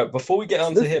 No. Before we get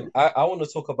onto him, I want to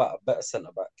talk about a better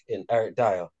centre back in Eric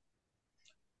Dyer.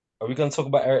 Are we going to talk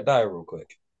about Eric Dyer real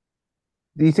quick?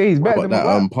 did you say he's better What than that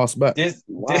Maguire? pass back?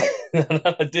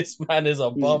 This man is a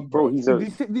bum, Bro, bro. he's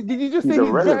Did you just he's say he's better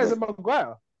irrelevant. than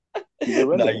Maguire?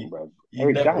 irrelevant, you- bro. You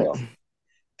Eric never- Dyer.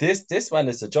 This man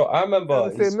is a joke. I remember.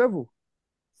 On the same level,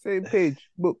 same page,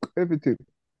 book, everything.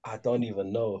 I don't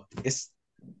even know.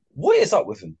 What is up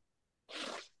with him?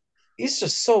 He's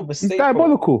just so He's mistaken.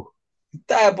 diabolical.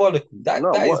 Diabolical. That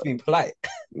No, is what? being polite.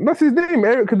 That's his name,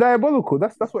 Eric Diabolical.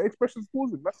 That's what expressions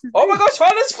calls him. That's his Oh name. my gosh,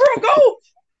 Finance for a goal!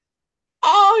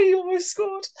 Oh, he almost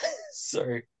scored.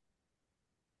 Sorry.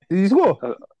 Did he score?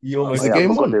 He almost the Yeah,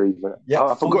 game I forgot on? they were even. Yeah,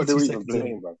 I forgot they 42 were even seconds in.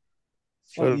 playing, bro.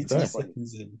 42 Sure,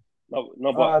 seconds in.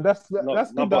 No, but That's no, good.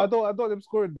 no, Though. I but- don't them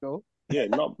scoring though. yeah,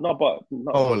 no,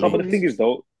 Oh, but the thing is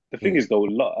though,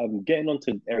 getting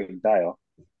onto Eric Dyer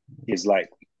is like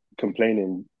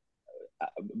complaining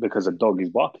because a dog is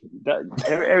barking. That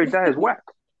Eric Dyer is whack.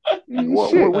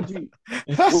 What would you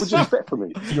expect from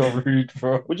him? You're rude,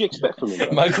 bro. What do you expect from him?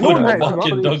 Bro? Man No called one him a hypes him up.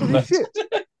 barking dog, man. Shit.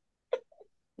 I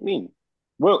mean,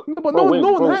 well, No, but bro,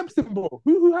 no one bro, hypes him, bro.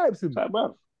 Who hypes him? like,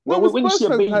 bro, No, when you see a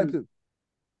Spurs fans hype baby, him.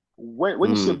 when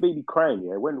you see a baby crying,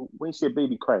 yeah, when you see a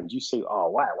baby crying, do you say, "Oh,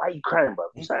 why are you crying, bro?"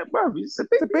 It's like, bro, it's a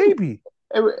It's a baby.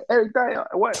 Eric Dyer,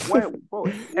 why, bro?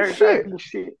 Eric Dyer doing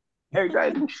shit. Eric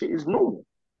Dyer doing shit is normal.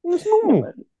 It's normal.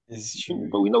 Man. It's true.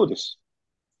 But we know this.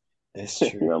 It's You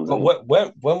true. know what I'm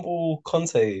But when will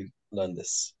Conte learn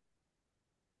this?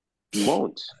 He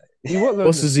won't. He won't learn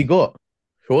What this. has he got?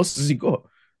 What has he got?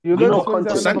 You You learn know this when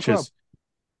he's at another club. Sanchez.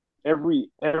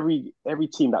 Every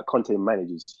team that Conte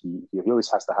manages, he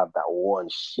always has to have that one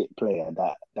shit player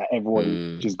that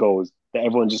everyone just goes.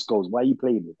 Why you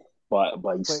playing him? but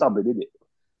he's stubborn, isn't it?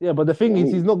 Yeah, but the thing Yeah,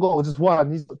 is, he's not got just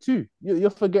one. He's got two.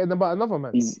 You're forgetting about another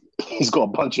man. He's got a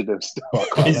bunch of them still. I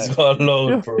can't He's lie. got a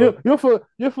load, bro.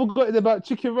 You're forgetting about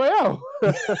Chicken Royale.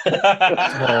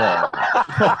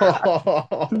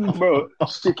 Bro,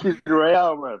 Chicken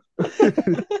Royale, man.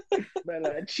 Man,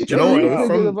 like, Do you know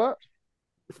Royale. what?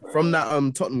 From that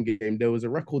Tottenham game, there was a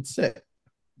record set,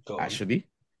 actually.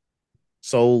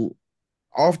 So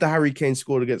after Harry Kane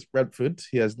scored against Brentford,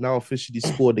 he has now officially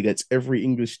scored against every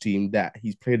English team that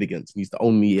he's played against. He's the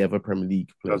only ever Premier League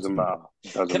player. Doesn't matter.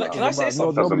 Can I say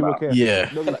something? Doesn't matter.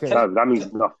 Yeah. That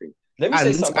means nothing. Let me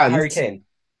say something about Harry Kane.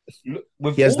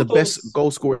 He has the best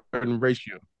goal scoring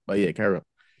ratio. But yeah, carry on.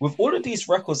 With all of these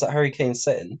records that Harry Kane's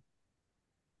setting,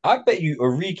 I bet you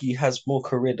Origi has more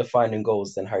career-defining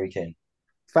goals than Harry Kane.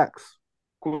 Facts.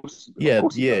 Of course. Yeah.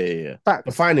 Facts.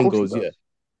 Defining goals, yeah.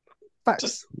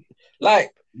 Facts.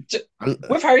 Just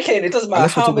with Harry Kane, it doesn't matter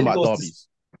how many goals. Derbies.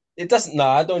 It doesn't.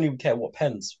 Nah, I don't even care what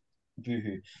pens.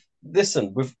 Boohoo.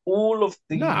 Listen, with all of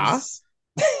these. I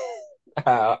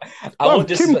will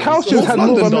just. Kim Kallström had more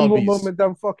London of a memorable derbies. moment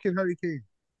than fucking Harry Kane.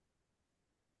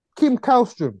 Kim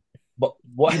Kallström. But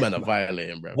what? You man are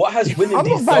violating, bro. What has winning I'm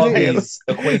these not violating. derbies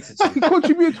equated to? He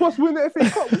contributed to us winning the FA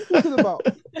Cup. What are you talking about?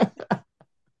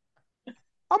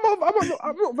 I'm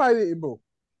not violating, bro.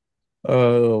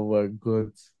 Oh my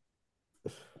god.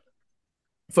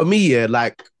 For me, yeah,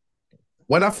 like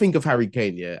when I think of Harry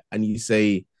Kane, yeah, and you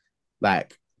say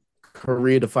like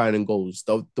career-defining goals,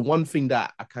 the one thing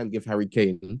that I can't give Harry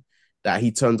Kane that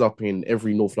he turns up in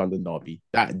every North London derby.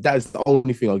 That is the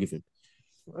only thing I'll give him.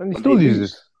 And he still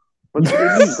loses. But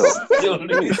they lose,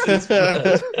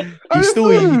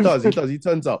 though. He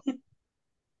turns up.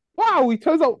 Wow, he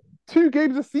turns out 2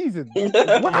 games a season.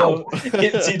 Wow.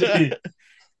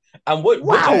 And what do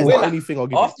you That is win the only thing I'll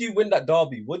give him. after you win that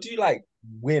derby? What do you like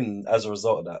win as a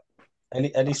result of that?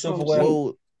 Any silverware?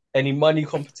 Well, Any money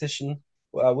competition?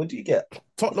 What do you get?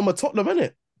 Tottenham,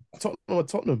 innit?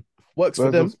 Tottenham. Works for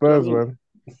Spurs, them. Spurs, man.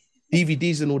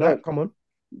 DVDs and all that. Come on.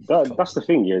 That's the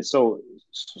thing, yeah. So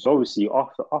obviously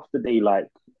after they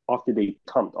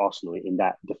thumped Arsenal in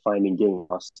that defining game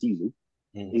last season,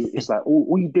 it's like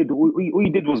all you did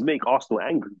was make Arsenal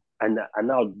angry, and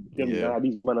now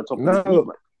these men are top of the league,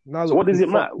 man. So what does it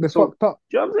matter? They fucked up.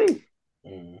 Do you know what I'm saying?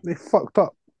 They fucked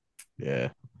up. Yeah.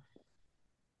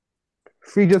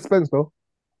 Free just Spence though.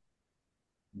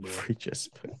 Free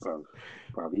just. Bro,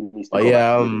 he needs to Oh go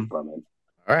yeah. back to it, bro, man.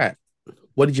 All right.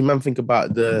 What did you man think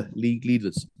about the league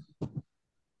leaders?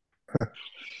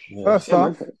 First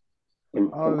off,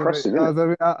 Impressive,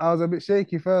 I was a bit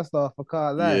shaky first off. I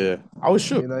can't lie. Yeah, I was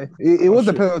shook. You know, it was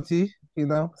a penalty. You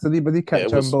know, Saliba did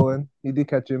catch Bowen. He did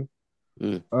catch him. But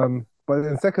in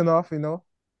the second half, you know,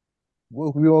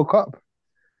 we woke up,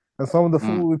 and some of the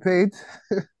football we played,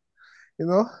 you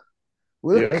know,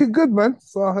 we're looking good, man.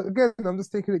 So again, I'm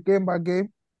just taking it game by game,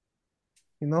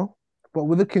 you know. But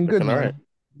we're looking good, man. Right.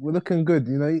 We're looking good,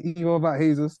 you know. Even without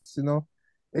Jesus, you know,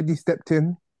 Eddie stepped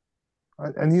in,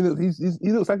 and he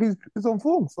looks like he's on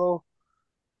form. So,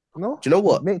 you know, do you know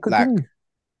what? Continue.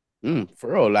 Like,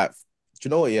 for real, like, do you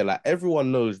know what? Yeah, like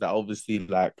everyone knows that obviously,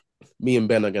 like, me and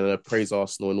Ben are gonna praise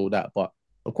Arsenal and all that, but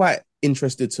I'm quite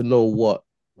interested to know what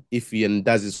Iffy and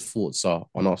Daz's thoughts are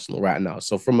on Arsenal right now.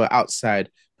 So, from an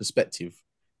outside perspective,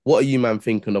 what are you, man,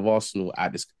 thinking of Arsenal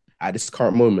at this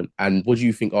current moment, and what do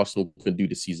you think Arsenal can do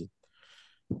this season?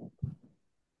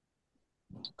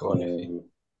 Go on,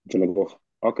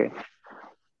 okay.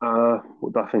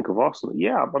 What do I think of Arsenal?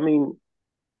 Yeah, I mean,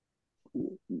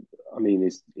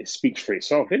 it speaks for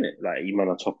itself, isn't it? Like, you man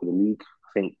on top of the league.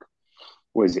 I think,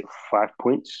 what is it, 5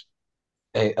 points?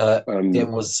 It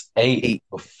was 8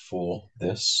 before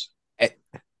this. 8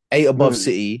 above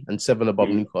City and 7 above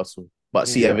Newcastle. But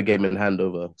City have a game in hand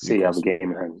over. City have a game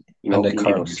in hand.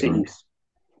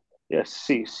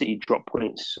 City dropped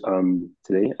points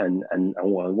today, and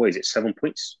what is it, 7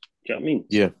 points? Do you know what I mean?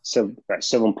 Yeah. 7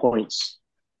 points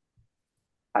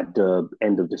at the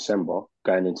end of December,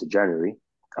 going into January.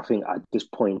 I think at this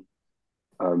point,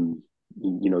 you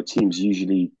know, teams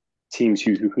who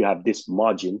have this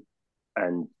margin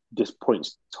and this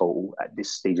points total at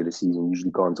this stage of the season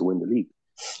usually go on to win the league.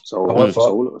 So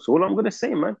all I'm gonna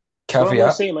say, man.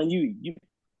 Caveat. You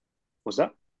what's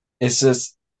that? It's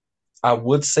just, I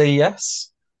would say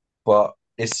yes, but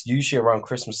it's usually around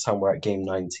Christmas time we're at game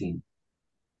 19.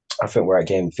 I think we're at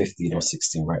game 15 or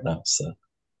 16 right now. So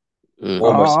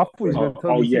almost. I thought you were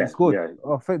going to scored. Yeah.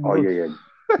 Yeah.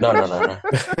 No.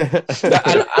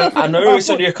 I know it's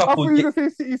only a couple. I thought you were going to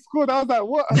say City scored. I was like,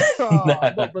 what?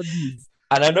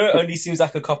 And I know it only seems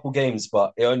like a couple games,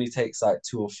 but it only takes like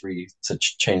 2 or 3 to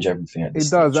change everything at this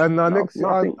It does, stage. and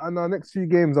Nothing. our next few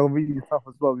games are really tough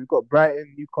as well. We've got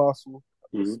Brighton, Newcastle,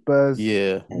 Spurs,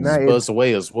 Yeah, United. Spurs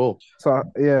away as well. So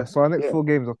our next 4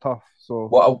 games are tough. So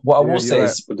What I will you're say right.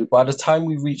 is, by the time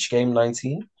we reach game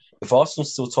 19, if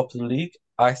Arsenal's still top of the league,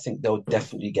 I think they'll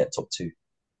definitely get top 2.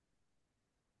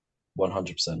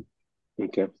 100%.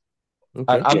 Okay. And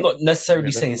I'm not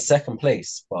necessarily saying second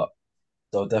place, but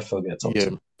they'll definitely get top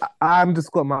 2. I'm just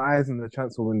got my eyes on the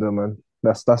transfer window, man.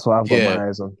 That's what I've got my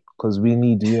eyes on, because we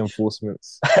need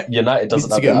reinforcements. United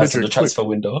doesn't have their eyes on the transfer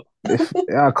window. I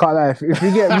can't lie. If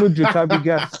we get Mudryk, I'll be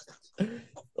gassed.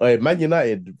 Hey, Man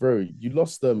United, bro, you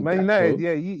lost them. Man United,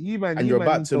 yeah, you man, and you're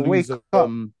about to lose.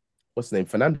 What's the name?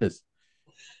 Fernandez.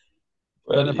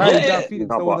 Felix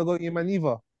don't want to go in man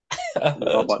either.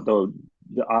 No, but though,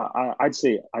 I'd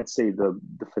say the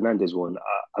Fernandez one.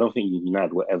 I don't think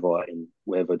United were ever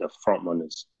the front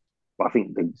runners, but I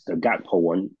think the Gakpo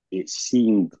one, it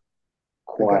seemed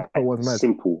quite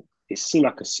simple. It seemed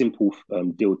like a simple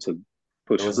deal to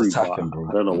push through. Attacking,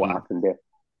 I don't know what happened there.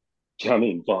 Do you know what I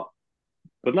mean?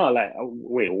 But no, like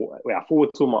wait. I thought we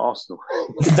were talking about Arsenal.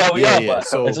 No, but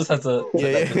so I just had to.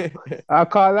 I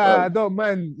can't lie. I don't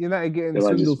mind United getting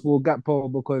swindled for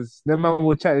Gakpo, because them man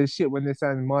will chat his shit when they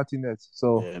sign Martinez.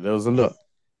 So there was a lot.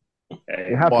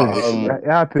 It happens. It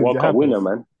happens. World Cup winner,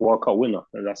 man. World Cup winner.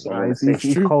 That's what I'm saying.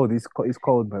 He's cold. He's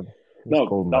cold, man.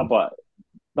 But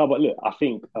look, I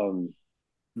think man.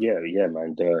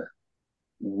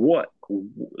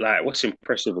 What's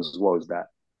impressive as well is that.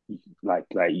 Like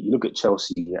you look at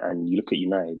Chelsea and you look at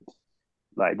United,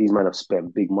 like these men have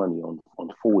spent big money on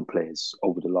forward players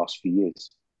over the last few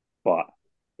years. But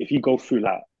if you go through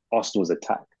like Arsenal's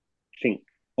attack, think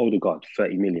Odegaard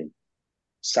 30 million,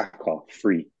 Saka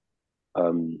free,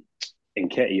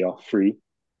 Nketiah free,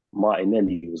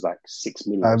 Martinelli was like 6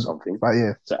 million or something. But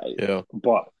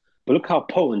look how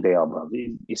potent they are, bro.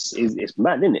 It's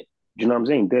mad, isn't it? Do you know what I'm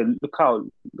saying? Look how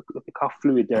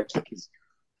fluid their attack is.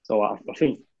 So I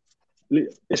think.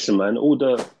 Listen, man. All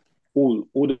the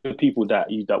people that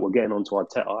were getting onto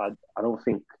Arteta, I don't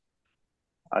think.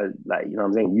 You know what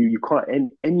I'm saying. You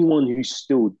can't. Anyone who's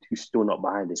still not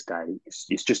behind this guy,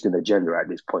 it's just an agenda at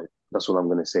this point. That's what I'm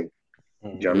gonna say.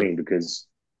 Do you know what I mean? Because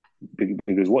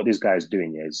what this guy's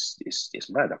doing is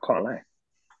mad. I can't lie.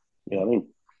 You know what I mean?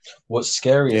 What's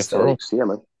scary is man.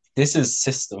 This is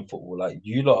system football. Like,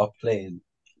 you lot are playing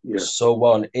so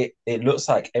well, and it looks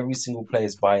like every single player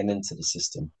is buying into the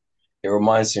system. It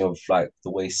reminds me of like the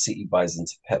way City buys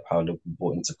into Pep, how Liverpool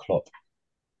bought into Klopp.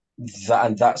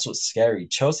 That's what's scary.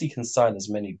 Chelsea can sign as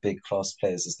many big class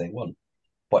players as they want,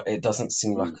 but it doesn't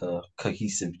seem like a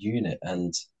cohesive unit,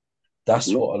 and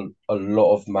that's what a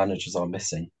lot of managers are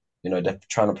missing. You know, they're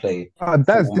trying to play. Did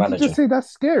you just say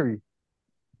that's scary?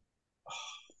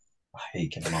 I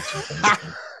hate giving out to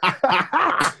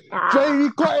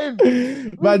Jamie got him.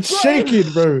 Man,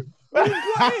 shaking, bro. We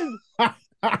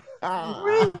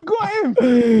got him.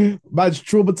 Man's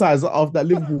traumatized after that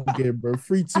Liverpool game, bro.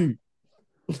 3-2.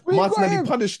 Martinelli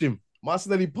punished him,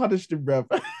 bro.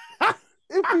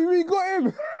 We got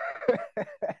him.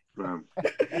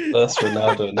 That's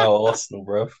Ronaldo, now Arsenal,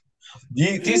 bro.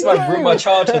 These man ruined my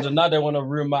childhood, and now they want to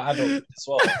ruin my adulthood as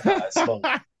well.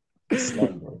 It's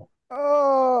long, bro.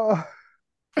 Oh.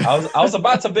 I was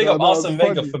about to big up Arsene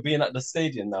Wenger for being at the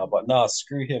stadium now, but nah,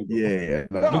 screw him. Bro. Yeah.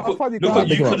 Look what you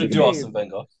couldn't do, Arsene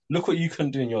Wenger. Look what you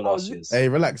couldn't do in your last years. Hey,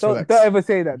 relax. Don't ever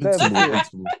say that.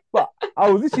 But I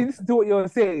was literally listening to what you were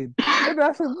saying, and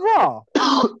I said, "Wow."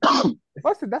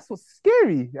 I said, "That's what's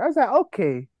scary." I was like,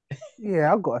 "Okay,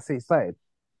 yeah, I've got to say something.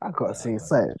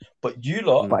 But you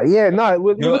lot,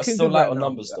 we're looking still light on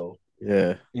numbers though.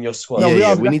 Yeah, in your squad.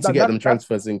 We need to get them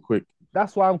transfers in quick.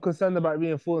 That's why I'm concerned about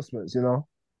reinforcements. You know.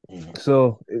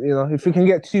 So, if we can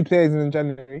get 2 players in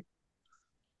January,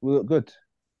 we look good.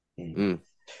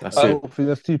 That's it. Hopefully,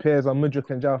 there's 2 players on Mudryk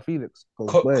and Felix.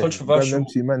 Controversial. Them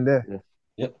 2 men there.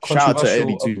 Yep. Shout out to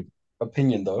Eddie too.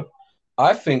 Opinion though,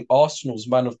 I think Arsenal's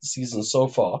man of the season so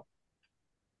far,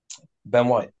 Ben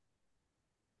White.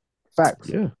 Facts.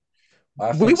 Yeah.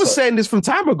 We were saying this from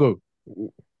time ago.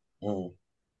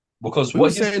 Because we were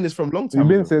saying this from long time.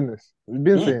 We've been saying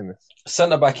this.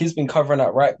 Centre back, he's been covering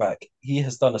at right back. He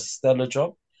has done a stellar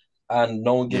job, and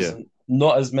no one gives him,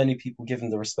 not as many people give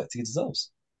him the respect he deserves.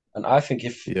 And I think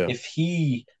if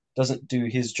he doesn't do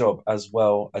his job as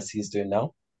well as he's doing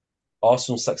now,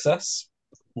 Arsenal's success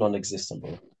non-existent,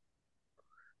 bro.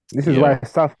 This is why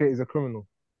Southgate is a criminal.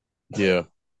 Yeah.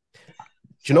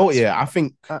 Do you know what? Yeah, I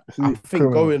think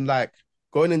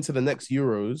going into the next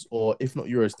Euros, or if not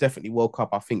Euros, definitely World Cup,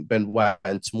 I think Ben White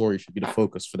and Tomori should be the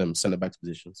focus for them centre-back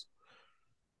positions.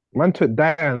 Man took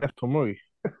Diane and left Tomori.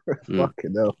 Mm.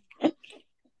 Fucking hell.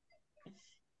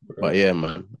 But yeah,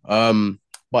 man.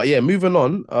 But yeah, moving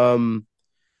on.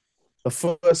 The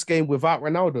first game without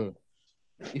Ronaldo.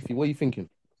 Ify, what are you thinking?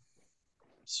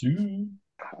 It's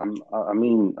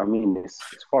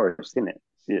Forrest, isn't it?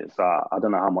 Yeah, so I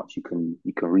don't know how much you can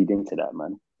read into that,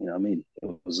 man. You know what I mean?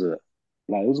 It was a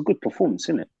good performance,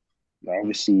 isn't it? Like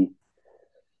obviously,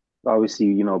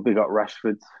 big up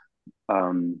Rashford.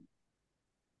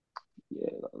 Yeah,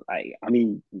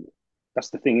 that's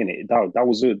the thing, innit? That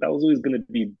was always going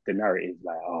to be the narrative.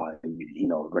 Like,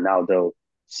 Ronaldo,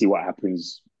 see what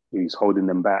happens. Who's holding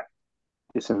them back?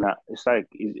 This and that. It's like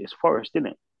it's Forest,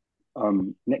 innit?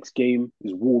 Next game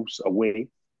is Wolves away.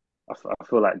 I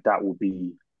feel like that will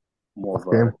be more of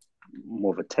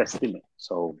a test, innit?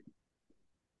 So,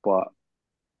 but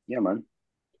yeah, man,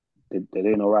 they're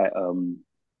doing all right.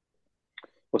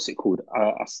 What's it called?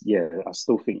 I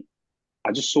still think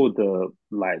I just saw the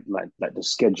the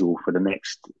schedule for the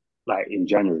next in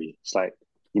January. It's like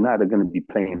United are going to be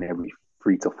playing every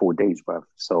 3 to 4 days, bruv.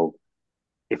 So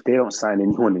if they don't sign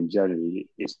anyone in January,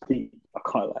 it's peak. I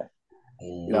can't lie.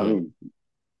 You know what I mean?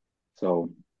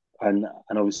 So and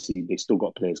obviously they still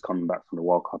got players coming back from the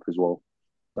World Cup as well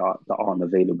that aren't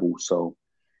available. So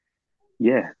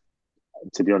yeah,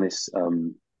 to be honest,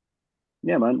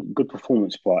 yeah, man, good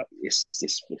performance, but it's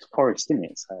Forest, isn't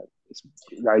it? It's like,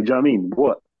 do you know what I mean?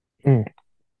 What? And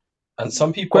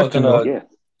some people are gonna,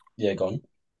 go on.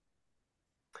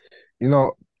 You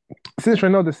know, since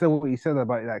Ronaldo said what he said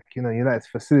about United's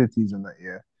facilities and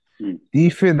that, do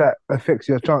you feel that affects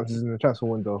your chances in the transfer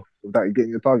window without you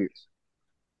getting your targets?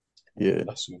 Yeah,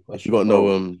 you got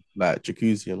no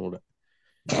jacuzzi and all that.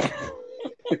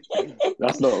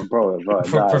 That's not, bro.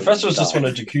 Professionals just want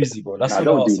a jacuzzi, bro. That's what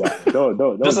don't do that.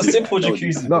 Don't just a simple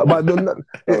jacuzzi. No, but don't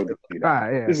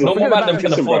no more man them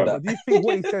can afford that. Do you think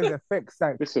what he says affects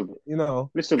listen,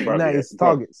 bro, United's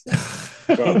targets?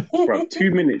 Bro,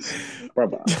 2 minutes, bro.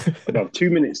 2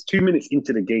 minutes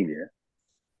into the game,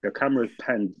 the camera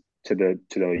panned to the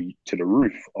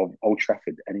roof of Old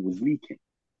Trafford, and it was leaking.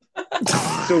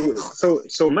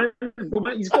 So man,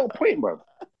 he's got a point, bro.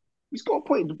 He's got a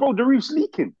point, bro. The roof's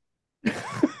leaking.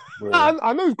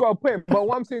 I know he's got a point, but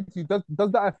what I'm saying to you, is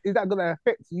that going to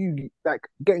affect you, like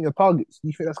getting your targets? Do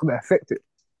you think that's going to affect it?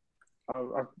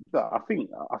 I think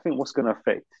what's going to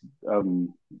affect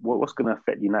what's going to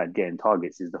affect United getting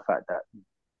targets is the fact that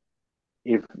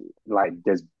if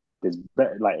there's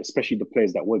better, especially the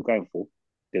players that we're going for,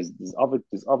 there's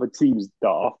other teams that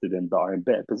are after them that are in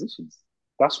better positions.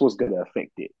 That's what's going to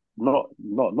affect it. Not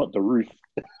the roof,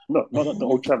 not the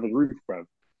Old Trafford roof, bro.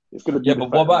 It's gonna be. Yeah,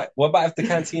 but what about if the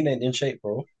canteen ain't in shape,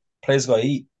 bro? Players gotta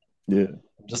eat. Yeah,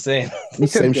 I'm just saying. He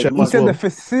said the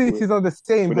facilities are the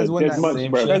same as when that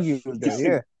Shaggy was there.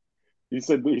 Yeah. He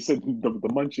said the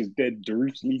munch is dead. The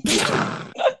roof's leaking.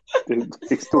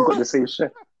 they still got the same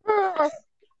chef.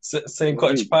 Same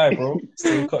cottage pie, bro.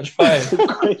 Same cottage pie.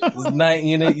 It was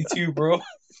 1982, bro.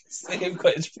 Same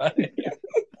cottage pie.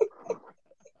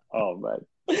 Oh man,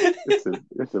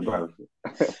 it's embarrassing.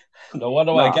 No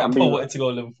wonder why Gakpo wanted to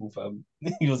go to Liverpool, fam.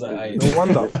 He was like, "Aye." No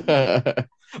wonder.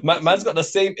 Man's got the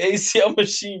same ACL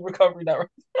machine recovery that.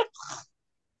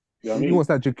 He wants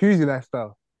that jacuzzi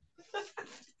lifestyle.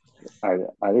 I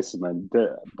listen, man,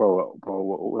 bro.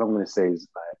 What I'm gonna say is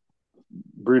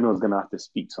Bruno's gonna have to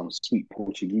speak some sweet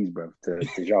Portuguese, bro, to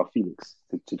João Felix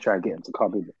to try and get him to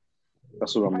come in.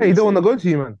 That's what I'm. Hey, he don't want to go to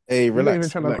you, man. Hey, relax.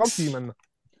 He's not even trying to come to you, man.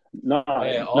 No.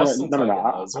 I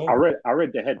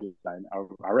read the headline.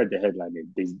 I read the headline.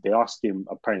 They asked him.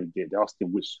 Apparently, they asked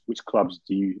him which clubs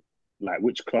do you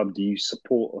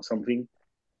support or something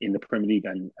in the Premier League,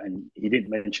 and he didn't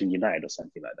mention United or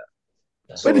something like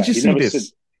that. So, where did you see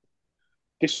this?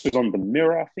 This was on the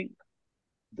Mirror, I think.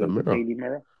 The Mirror? Daily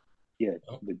Mirror. Yeah,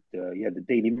 the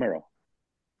Daily Mirror.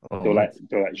 Oh, they were like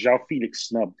João Felix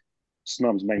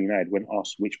snubs Man United when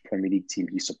asked which Premier League team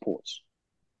he supports.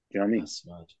 Do you know what I mean? That's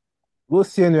mad. We'll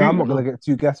see anyway. I'm not going to get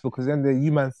too gassed because then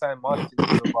the man signed Martin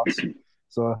with us.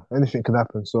 So anything can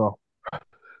happen. So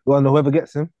we don't know whoever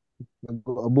gets him.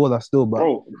 Got a baller still, but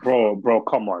bro,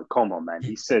 come on, man.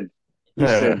 He said,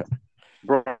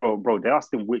 bro. They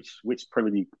asked him which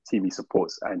Premier League team he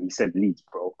supports, and he said Leeds,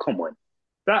 bro. Come on,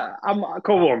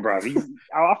 come on, bro. I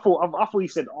thought he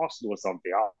said Arsenal or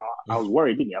something. I was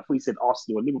worried, didn't he? I thought he said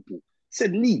Arsenal or Liverpool. He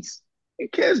said Leeds. Who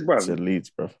cares, bro? He said Leeds,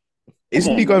 bro.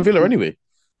 Isn't he going Villa anyway?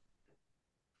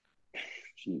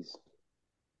 Jeez,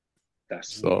 if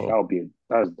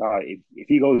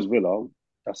he goes Villa,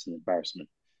 that's an embarrassment.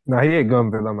 Nah, he ain't going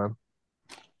Villa, man.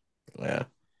 Yeah.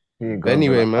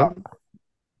 Anyway, man.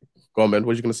 Go on, man.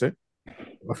 What you gonna say?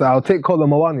 I said I'll take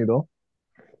Colin Mawani though.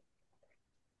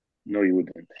 No, you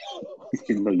wouldn't.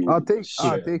 No, you I'll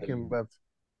wouldn't. take him, bruv.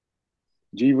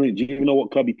 Do you even know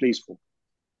what club he plays for?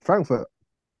 Frankfurt.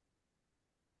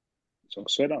 So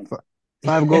swear down.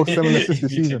 5 goals, 7 assists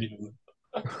this You season. didn't even-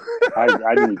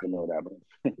 I didn't even know that, bro.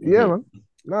 Yeah, man.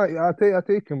 No, I'll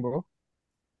take him, bro.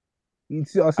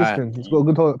 He's our assistant. He's got a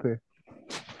good hold up here.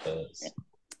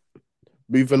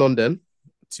 Moving on then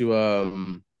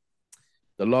to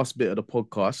the last bit of the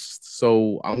podcast.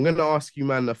 So I'm gonna ask you,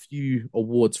 man, a few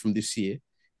awards from this year,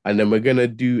 and then we're gonna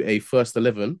do a first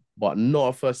 11, but not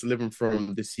a first 11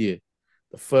 from this year.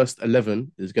 The first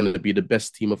 11 is gonna be the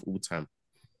best team of all time,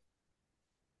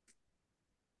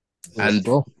 and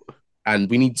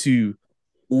we need to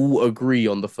all agree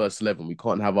on the first 11. We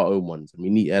can't have our own ones.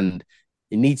 And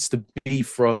it needs to be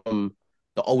from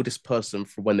the oldest person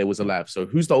from when they was alive. So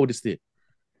who's the oldest here?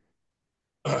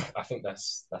 I think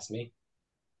that's me.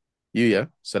 You, yeah.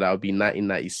 So that would be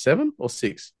 1997 or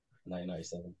 6?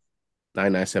 1997.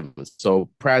 1997. So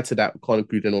prior to that, we can't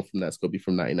include anyone from that. It's got to be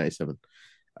from 1997.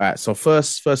 All right. So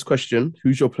first question: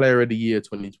 who's your player of the year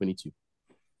 2022?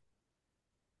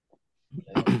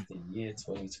 The year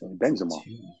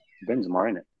 2022. Benzema,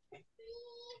 innit?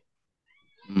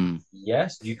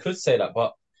 Yes, you could say that,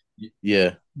 but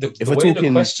yeah, the if we're way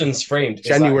talking the question's framed,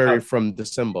 January from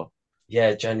December.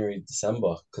 Yeah, January,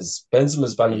 December, because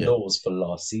Benzema's Ballon d'Or was for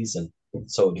last season,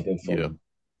 so it would have been from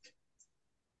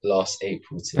last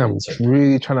April to. I'm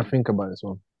really trying to think about this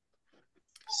one.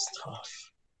 It's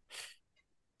tough.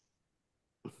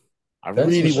 I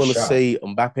really want to say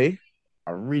Mbappé.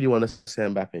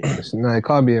 No, it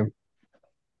can't be him.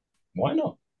 Why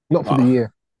not? Not for the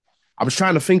year. I was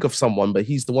trying to think of someone, but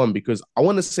he's the one because I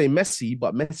want to say Messi,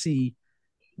 but Messi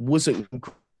wasn't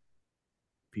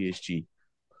PSG.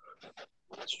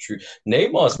 It's true.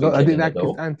 Neymar's been I think that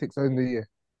though. his antics in the year.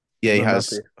 Yeah, he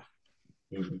has.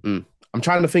 I'm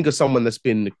trying to think of someone that's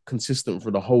been consistent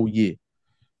for the whole year.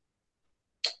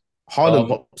 Haaland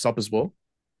pops up as well.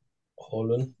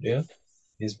 Haaland, yeah.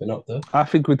 He's been up there. I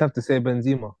think we'd have to say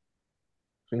Benzema.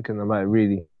 Thinking about it,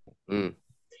 really.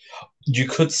 You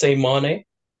could say Mane.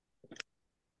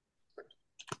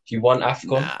 He won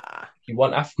AFCON. He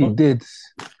won AFCON. He did.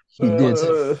 He did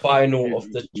the final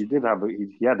of the. He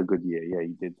had a good year. Yeah,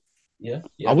 he did. Yeah.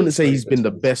 I wouldn't say he's been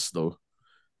the best though.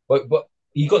 But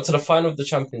he got to the final of the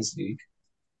Champions League.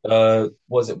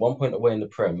 Was it 1 point away in the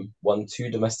Prem? Won 2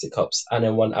 domestic cups and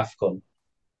then won AFCON.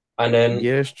 And then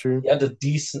it's true. He had a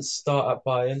decent start at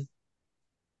Bayern,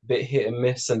 bit hit and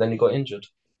miss, and then he got injured.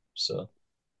 So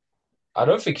I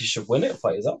don't think he should win it,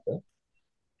 but he's up there.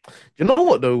 You know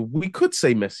what though? We could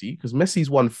say Messi because Messi's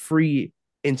won 3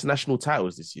 international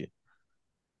titles this year.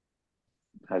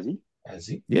 Has he?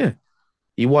 Yeah,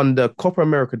 he won the Copa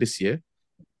America this year.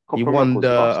 He won the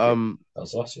That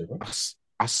was last year, bro.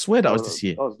 I swear that was this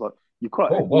year. I was like, you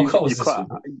can't.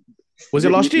 Was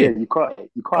it last year? Yeah, you can't have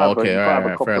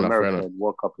a Copa America and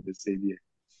World Cup in the same year.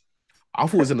 I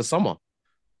thought it was in the summer.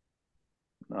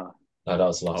 No, that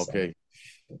was last. Okay.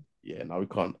 Yeah, no, we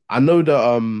can't. I know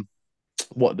the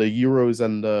the Euros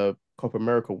and the Copa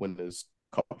America winners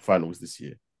cup finals this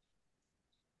year.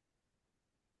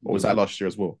 Or was that last year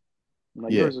as well? No,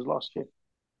 Euros was last year.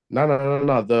 No.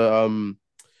 The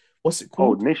what's it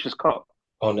called? Oh, Nations Cup.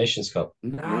 Oh, Nations Cup.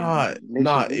 Nah.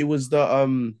 It was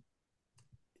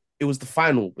the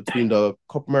final between the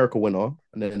Copa America winner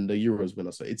and then the Euros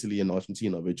winner. So Italy and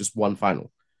Argentina, but just one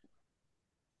final.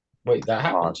 Wait, that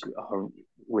happened.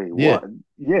 Wait, yeah. What?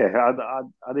 Yeah,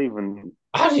 I didn't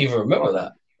even remember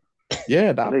that.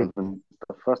 Yeah, that happened.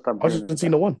 The first time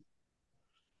Argentina won.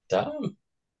 Damn.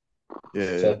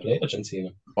 Yeah. Fair play, Argentina.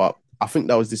 But I think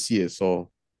that was this year.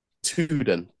 So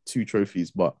 2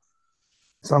 trophies. But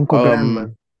it's Uncle Ben,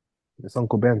 man. It's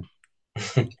Uncle Ben.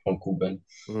 Uncle Ben.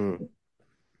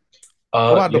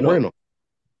 What about De Bruyne?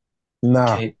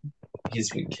 Nah. He's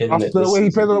been killing it. After the way he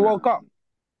played in the World Cup.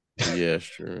 Yeah, it's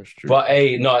true. But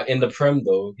in the Prem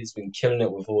though, he's been killing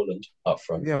it with Haaland up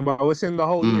front. Yeah, but I was saying the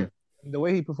whole year. The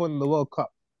way he performed in the World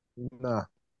Cup, nah.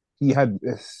 He had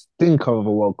a stinker of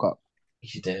a World Cup.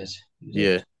 He did.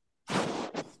 Yeah.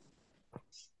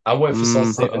 I went for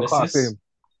Vinicius.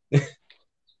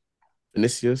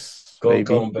 Vinicius. Go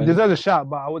on, Ben. He deserves a shout,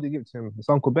 but I wouldn't give it to him. It's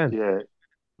Uncle Ben. Yeah.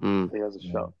 He has a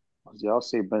shout. Yeah, I'll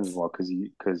say Benzema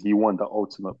because he won the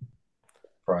ultimate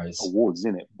prize awards,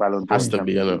 innit? Ballon d'Or. Has to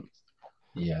be, innit?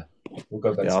 Yeah. We'll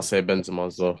go Benzema. Yeah, I'll say Benzema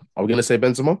as well. Are we going to say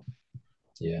Benzema?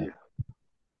 Yeah.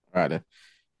 All right, then.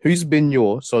 Who's been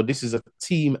so this is a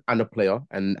team and a player,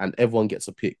 and everyone gets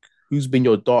a pick. Who's been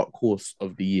your dark horse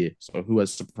of the year? So who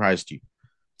has surprised you?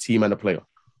 Team and a player.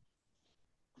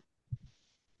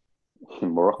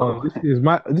 Morocco.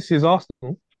 This is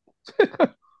Arsenal.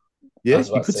 I Yeah, was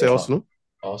you about to could say Arsenal.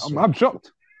 Arsenal. I'm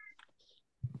shocked.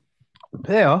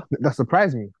 Player that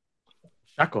surprised me.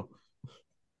 Xhaka.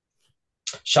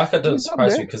 Xhaka doesn't He's up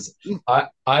surprise there. me because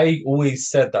I always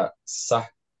said that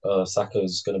Saka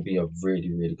is going to be a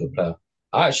really, really good player.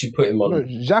 I actually put him on. No, Oh,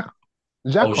 Xhaka.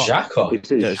 Xhaka.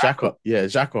 It is Yeah, Xhaka. Xhaka. Yeah,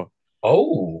 Xhaka.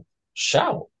 Oh,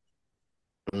 shout.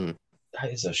 Mm.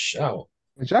 That is a shout.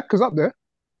 Xhaka's up there.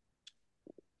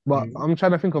 But Mm. I'm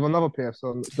trying to think of another player,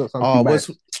 so don't sound Oh, too bad. what's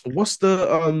the what's his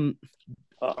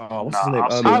name?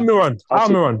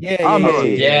 Almiron. Yeah. Yeah,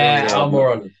 yeah.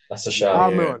 Almiron. That's a shout.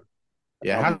 Almiron.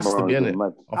 Yeah, it has to be in it.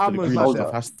 After the Almiron's Grealish up stuff,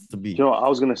 there. has to be. Do you know what I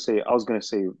was gonna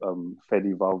say?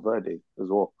 Fede Valverde as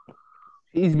well.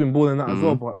 He's been balling that as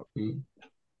well, Mhm. but Mm.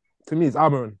 to me, it's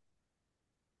Almiron.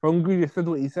 From Grealish said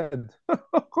what he said.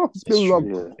 It's Still true. love.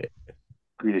 Yeah,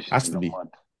 Grealish Has is to in the be. mud.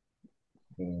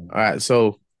 Mm. All right,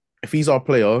 so if he's our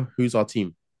player, who's our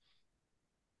team?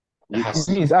 It has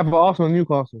To me, it's either Arsenal or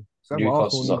Newcastle. It's either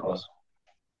Newcastle's Arsenal up or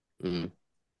there. Newcastle. Mm.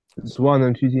 It's one of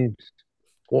them two teams.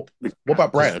 What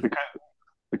about Brighton?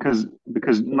 Because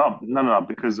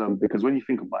when you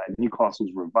think about it,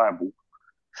 Newcastle's revival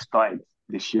started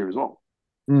this year as well.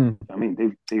 Mm. I mean,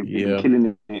 they've Yeah. been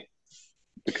killing it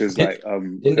because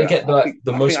Didn't they get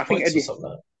the most points or something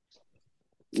like that?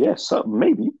 Yeah, so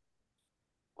maybe,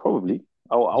 probably.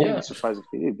 I wouldn't Yeah. be surprised if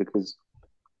they did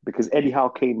because Eddie Howe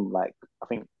came like I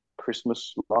think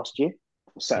Christmas last year,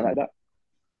 or something like that.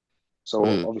 So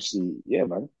obviously, yeah,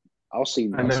 man. I'll see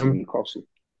Newcastle.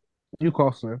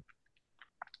 Newcastle, man.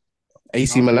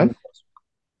 AC Milan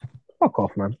Fuck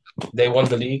off, man. They won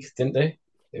the league, didn't they?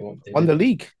 They won the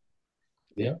league.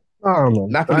 Oh, man.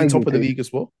 Napoli top of the league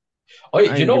as well. Oh, I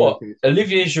you ain't know what? giving a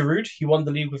Olivier Giroud, he won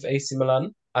the league with AC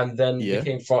Milan and then Yeah.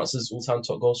 became France's all-time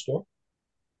top goal scorer.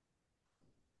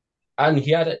 And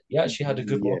he actually had a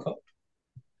good World Cup.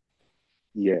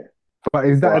 Yeah, But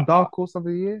is that But- a dark horse of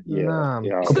the year? yeah, Nah.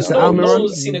 yeah. It's Compared because to no Almiron?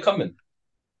 one's seen it coming.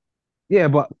 Yeah,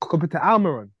 but compared to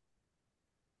Almiron.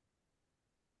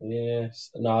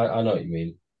 Yes. No, I know what you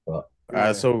mean. But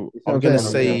So It's I'm okay. gonna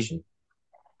Honorable say mention.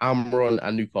 Almiron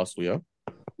and Newcastle. Yeah.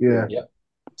 Yeah.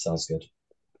 Sounds good.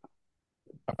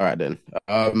 All right then.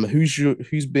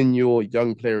 Who's been your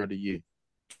young player of the year?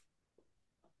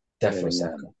 Definitely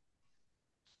Yeah. Saka.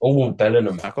 Oh,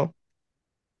 Bellingham. Saka?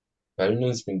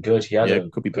 Bellingham's been good. He had Yeah, a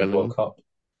could be good Bellingham. World Cup.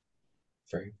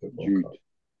 Very good World Jude. Cup.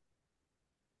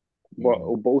 But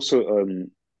also,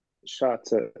 shout out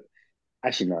to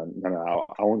actually no,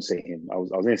 I won't say him. I was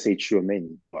gonna say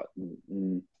Tchouaméni, but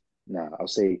I'll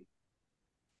say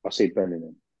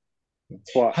Bellingham.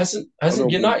 But Hasn't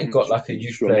Honorable United got mention like a to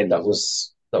youth player that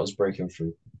Tchouaméni was breaking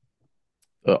through?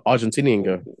 Argentinian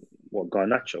guy. What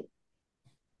Garnacho?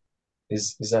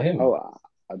 Is that him?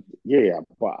 Yeah,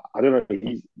 but I don't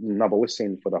know. But we're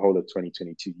saying for the whole of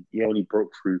 2022, he only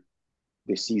broke through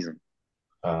this season.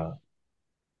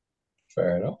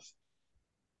 Fair enough.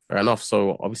 Fair enough.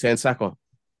 So I'll be saying Saka.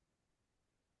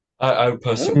 I would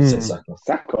personally say Saka.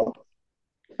 Saka.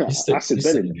 He's still, I said he's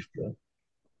still a Bellingham. youth player.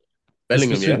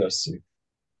 Bellingham, It's between yeah. those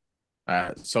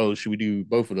two. So should we do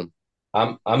both of them?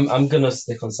 I'm gonna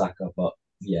stick on Saka, but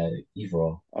yeah, either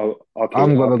or. Okay,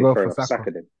 I'm gonna okay, go fair for enough. Saka.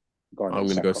 Saka then. I'm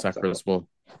gonna go Saka as well.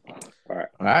 All right.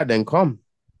 All right, then come.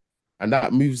 And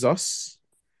that moves us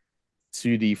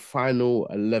to the final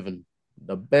 11,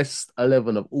 the best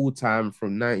 11 of all time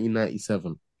from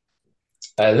 1997.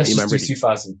 Let's Hey, man, just do ready?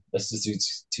 2000. Let's just do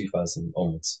 2000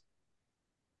 onwards.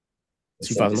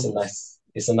 2000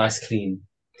 It's a nice clean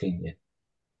year.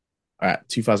 All right,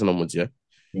 2000 onwards, yeah.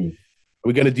 Mm. Are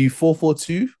we gonna do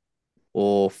 4-4-2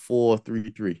 or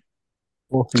 4-3-3?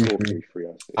 4-3-3.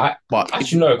 4-3-3. But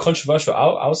Actually, no, controversial.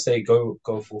 I'll say go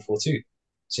 4-4-2.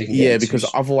 So you can get because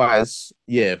otherwise,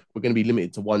 we're gonna be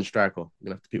limited to one striker. We're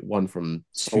gonna have to pick one from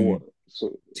two.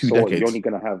 So decades. You're only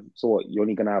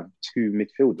gonna have two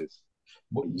midfielders.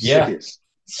 Yeah. Serious?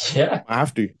 Yeah. I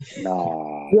have to.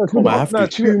 Nah. Yeah, Come on, I have to.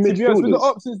 to be honest, with the midfielders.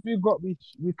 options we've got, we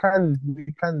can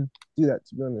do that.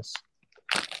 To be honest,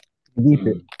 deep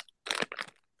it.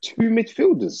 Two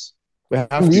midfielders. We have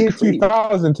From the year to.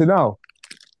 2000 to now.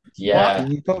 Yeah.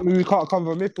 But you told me we can't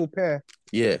cover a midfield pair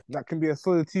Yeah, that can be a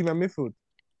solid team and midfield.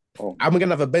 Oh. and we're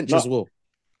gonna have a bench No. as well.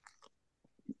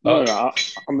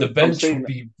 The bench saying would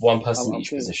be one person I'm each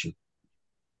saying- position.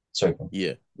 Sorry, bro.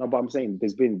 Yeah, No, but I'm saying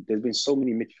there's been so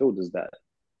many midfielders that.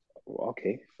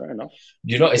 Okay, fair enough.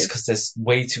 You know, it's because there's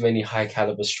way too many high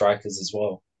caliber strikers as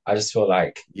well. I just feel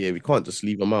like, we can't just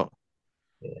leave them out.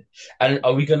 and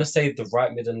are we gonna say the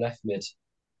right mid and left mid,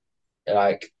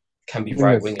 like, can be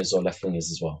right wingers or left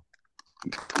wingers as well?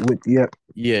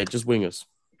 Yeah, just wingers.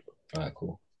 All right,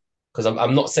 cool. Because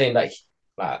I'm not saying that,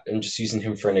 like, I'm just using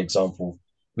him for an example.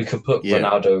 We could put Yeah.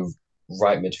 Ronaldo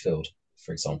right midfield,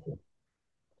 for example.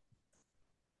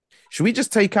 Should we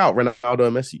just take out Ronaldo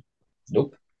and Messi?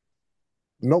 Nope.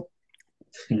 Nope.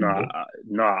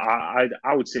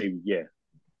 I would say yeah.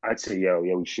 I'd say yeah,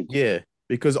 we should. Yeah,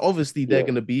 because obviously they're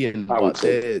going to be in, but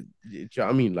they're, do you know what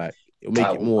I mean? Like, it'll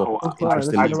make it more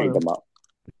interesting. I'd take them out.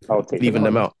 I would take leaving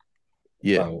them out.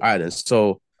 Yeah, Oh. all right then.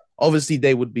 So obviously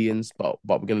they would be in, but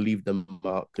we're going to leave them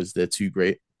out because they're too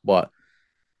great. But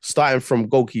starting from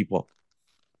goalkeeper,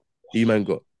 who you man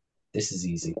got? This is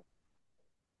easy.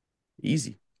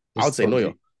 Easy. This I would is say probably-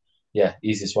 Neuer. Yeah,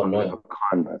 easiest one, Neuer.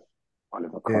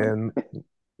 Oliver Kahn.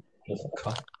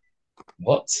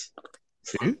 What?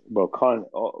 Well, Kahn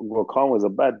was a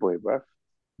bad boy, bro.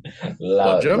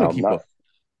 Loud. German no, keeper.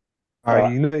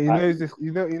 not- He knows this.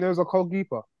 He knows a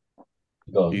goalkeeper.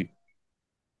 Go on. Who?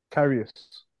 Karius.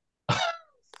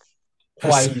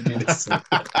 Why you do this to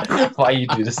me? Why you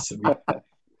do this to me?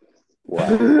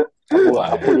 Wow.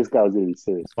 I thought this guy was really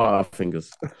serious.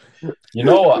 Fingers. You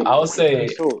know what? I'll say,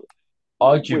 So,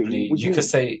 arguably, would you you- could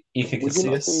say Iker would you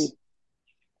not Casillas. say-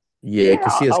 Yeah, I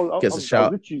Casillas gets a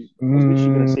shout. I was literally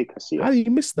going to say Casillas. How do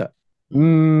you miss that?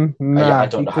 Nah, I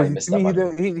don't know how he because missed to me,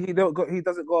 that, he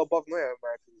doesn't go above Neuer, in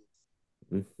my opinion.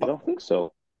 I don't think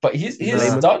so. But he's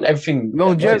Nah. done everything.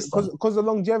 Longevity, Neuer's done. because of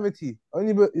longevity.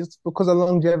 It's because of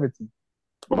longevity.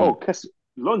 Bro,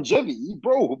 longevity,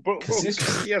 bro. Casillas-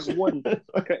 Casillas won.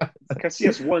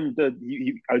 Casillas won did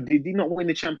he not win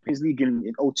the Champions League in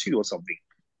 2002 or something?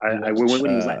 When he was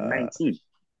like 19.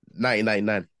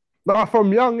 1999. Nah,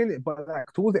 from young, innit? But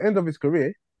like towards the end of his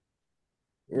career.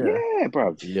 Yeah,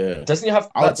 bro. Yeah. Doesn't he have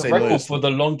I would like, the say record Neuer. for the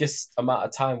longest amount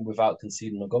of time without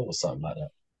conceding a goal or something like that?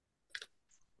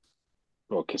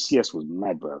 Bro, Casillas was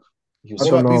mad, bro. He I was,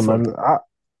 don't know, Buffon?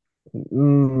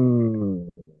 man.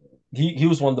 he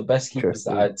was one of the best keepers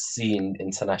that Interesting. I'd seen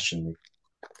internationally.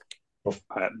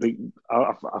 I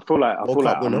feel like World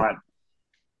Cup winner.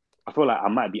 I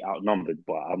might be outnumbered,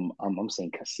 but I'm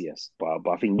saying Casillas. But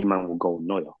I think Neiman will go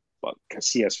Neuer. But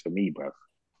Casillas for me, bro.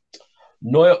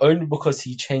 Neuer only because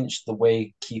he changed the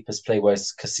way keepers play,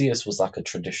 whereas Casillas was like a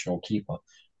traditional keeper,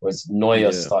 whereas Neuer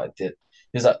Yeah. started it.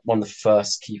 He was like one of the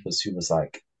first keepers who was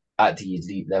like at the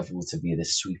elite level to be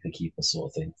this sweeper keeper sort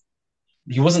of thing.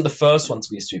 He wasn't the first one to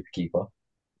be a sweeper keeper,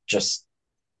 just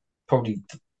probably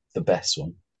the best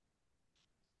one.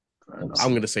 I'm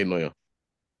going to say Neuer.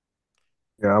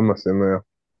 Yeah, I'm not saying Neuer.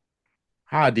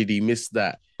 How did he miss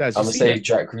that? I'm gonna say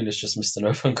Jack Grealish just missed an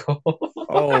open goal.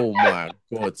 Oh my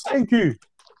God. Thank you.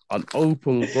 An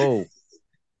open goal.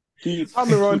 Keep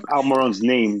Almiron. Almiron's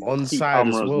name. Onside Keep as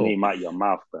Almiron's well. name out your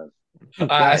mouth, bro. I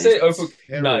That say is open.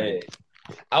 terrible. No, yeah.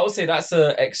 I would say that's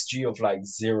a XG of like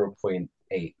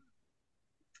 0.8.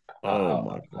 Oh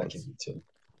my I'll God. give it to him.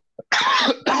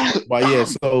 But yeah,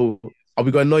 so are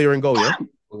we going Neuer in goal, yeah?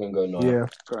 We're gonna go Neuer. Yeah.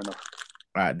 Fair enough.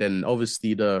 Right, then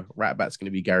obviously the right back's going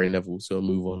to be Gary Neville, so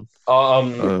move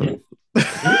on. Man.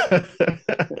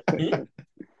 Man.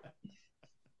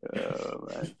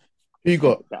 Who you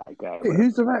got? That guy, Wait, bro.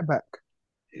 who's the right back?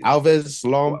 Alves,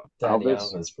 Lam. Danny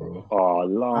Alves. Alves, bro. Oh,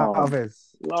 Lam.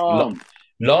 Alves. Lam.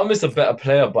 Lam is a better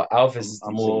player, but Alves is the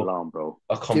I'm saying more Lam, bro.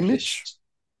 accomplished.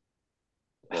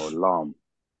 Bro, Lam.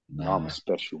 Nah, Lam is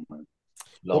special, man.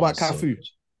 Lam What about is so Cafu? good.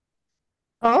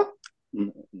 Huh?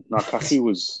 No, Cafu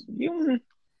was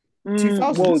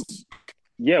 2000s.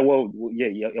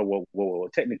 Well,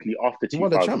 technically after He won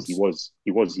the 2000s, champs. he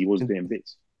was doing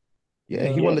bits. Yeah,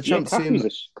 he won the champs in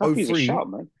Cafu's a 03 shout,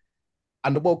 man,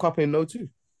 and the World Cup in 02.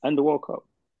 and the World Cup.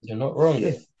 You're not wrong.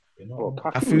 Yeah. You're not Bro,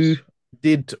 wrong. Cafu,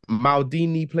 did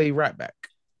Maldini play right back?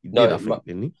 He No, did, I think,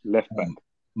 didn't he? left back.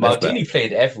 Left Maldini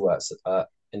played everywhere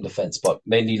in defence, but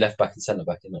mainly left back and centre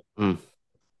back, innit?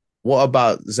 What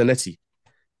about Zanetti?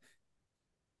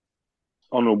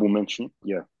 Honorable mention,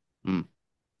 yeah. Mm.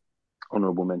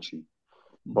 Honorable mention.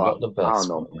 But Not the best, I don't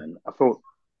know, but- man. I thought,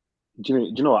 do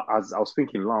you know what? I was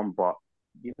thinking Lam, but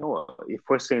you know what? If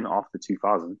we're saying after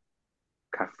 2000,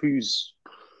 Cafu's,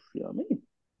 you know what I mean?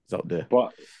 He's up there.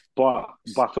 But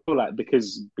I feel like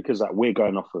because like we're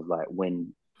going off of like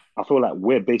when I feel like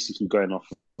we're basically going off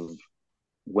of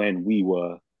when we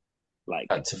were like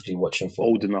Actively watching football.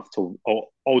 old enough to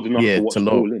Yeah, watch to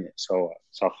know. football in it. So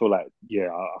I feel like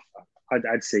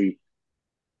I'd say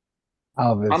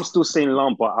Alves. I'm still saying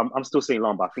Lam, but I'm still saying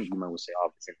Lam, but I think you might will say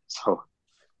Alves in it. So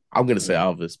I'm going to say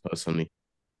Alves, personally.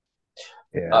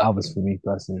 Yeah, Uh, Alves for me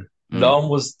personally. Lam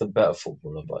was the better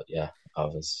footballer, but yeah,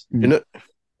 Alves.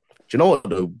 Do you know what,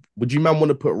 though? Would you, man, want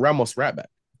to put Ramos right back?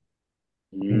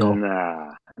 No.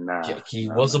 nah. He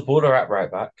was a baller at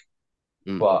right back,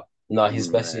 Mm. but no, his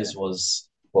Mm, best yeah. years was,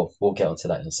 well, we'll get onto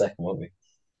that in a second, won't we?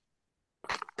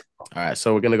 All right,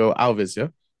 so we're going to go Alves, yeah?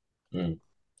 Mm.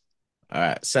 All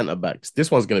right, centre backs.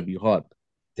 This one's gonna be hard.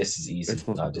 This is easy. This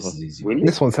one's No, this is easy. Really?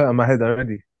 This one's hurt in my head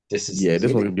already. This is Yeah, easy.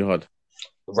 this one's gonna be hard.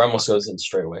 Ramos goes in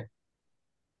straight away.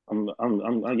 I'm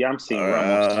seeing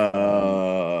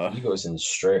Ramos. He goes in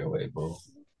straight away, bro.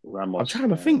 Ramos. I'm trying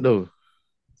to think though.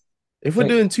 If we're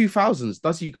doing 2000s,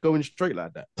 does he go in straight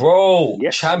like that? Bro,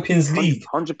 Yes. Champions League.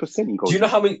 100%. He goes. Do you know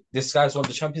how many this guy's won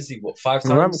the Champions League? What, 5 Of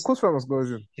times? course, Ramos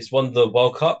goes in. He's won the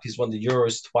World Cup. He's won the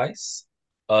Euros twice.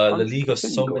 La Liga 100%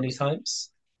 so he many goes. times.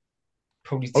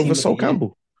 Probably team Over of Sol the year.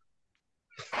 Campbell.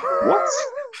 What?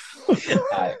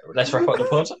 Alright, let's wrap up the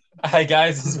pod. Hi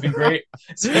guys, this has been great.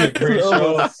 It's been a great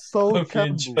show. So Hope you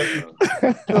enjoyed.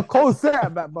 The cold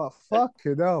set back, but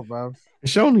fucking hell, man.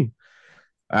 Show me.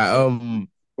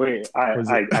 Wait, I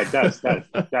dare you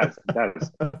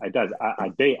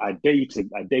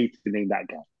to name that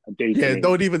guy. I dare you to Yeah, name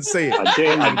don't even say it. I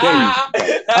dare you.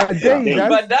 I dare you, Van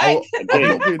guys. Dijk. I dare I'm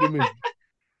not you. putting him in.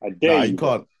 I dare Nah, you. you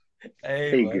can't. Hey,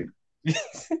 Hey, man. good.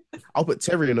 I'll put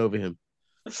Terry in over him.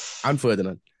 And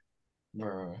Ferdinand.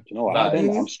 Bro. You know what? Nah,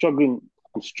 I'm struggling.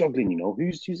 You know,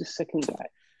 who's the second guy?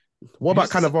 What about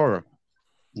Cannavaro?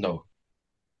 No.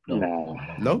 No?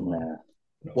 Nah.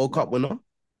 World Cup winner?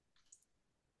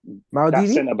 That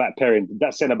Maldini? centre back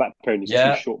pairing. Is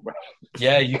Yeah. too short, bro.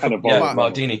 Yeah, you Kind could. of Yeah,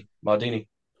 ball. Maldini.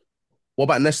 What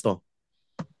about Nestor?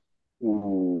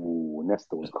 Ooh,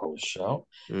 Nestor was cold. Shout.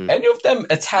 Mm. Any of them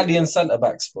Italian centre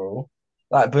backs, bro?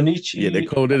 Like Bonucci. Yeah, they're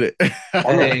cold, innit?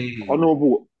 Hey.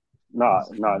 Honorable. Nah.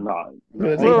 Yeah,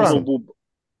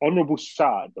 Honorable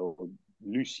shout though.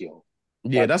 Lucio.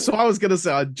 Yeah, that's what I was gonna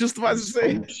say. I just about to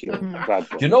say. Lucio. Bad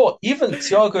boy. You know what? Even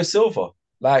Thiago Silva,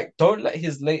 like, don't let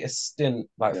his latest stint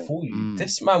Yeah. fool you. Mm.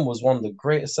 This man was one of the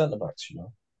greatest centre backs,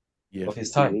 Yeah. of his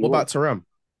time. What about Thuram?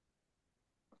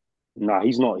 Nah,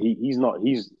 he's not. He's not.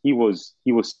 He was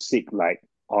sick like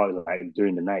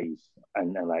during the 90s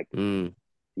and like Mm,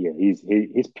 yeah,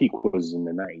 his peak was in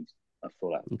the 90s. I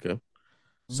feel like. okay.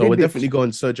 So we're Vidic. definitely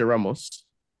going Sergio Ramos.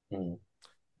 Mm.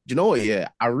 Do you know what? Yeah,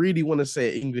 I really want to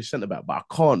say English centre back, but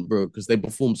I can't, bro, because they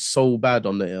perform so bad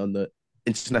on the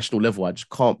international level. I just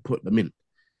can't put them in.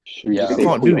 Should we Yeah, just I say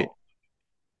can't do Puyol? it.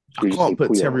 Should we I just can't say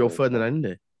put Puyol? Terry or Ferdinand in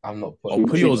there. I'm not Oh, putting.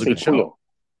 Should we Puyol's just a say good shout. Puyol?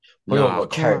 Puyol Nah,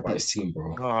 got carried by can't. his team,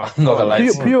 bro. Nah, I'm not gonna lie to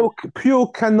you.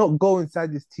 Puyol cannot go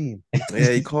inside this team Yeah,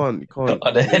 you can't. You can't.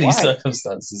 Under any Why?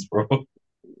 circumstances, bro.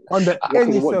 under Because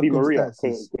any of what Di Maria?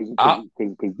 circumstances.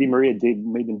 Because Di Maria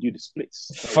made them do the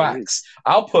splits. Facts.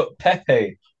 I'll put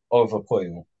Pepe over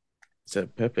Puyol. So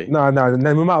Pepe. No,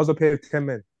 we might as well pay 10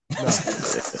 men. No,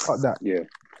 fuck that. Yeah.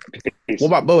 What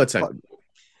about Boateng?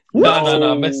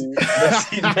 No.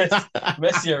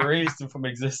 Messi erased him from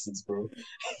existence, bro.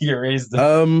 He erased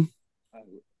him.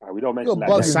 We don't mention You're that.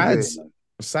 bugging, Besides, man.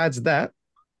 besides that,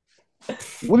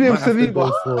 William might have to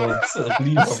go Saliba.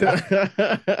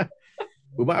 for.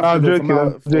 We might I'm have to go joking,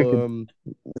 I'm for joking.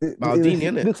 Maldini,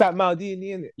 innit? Looks like Maldini,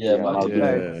 innit? Yeah, Yeah, Maldini. Yeah.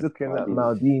 Like, it's looking at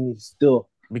Maldini still.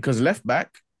 Because left back,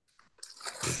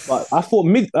 But I thought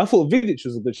Vidic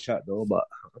was a good shot though. But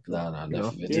Nah, You know?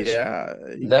 left Vidic. yeah,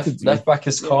 he could Left be. left back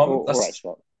is Yeah, calm. all right,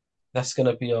 shot. That's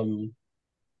gonna be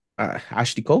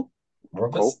Ashley Cole.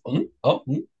 Roberts.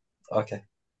 Okay.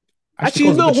 Actually,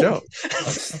 Cole's a no. good shout.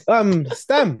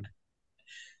 Stam.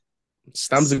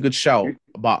 Stam's a good shout,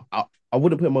 but I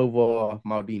wouldn't put him over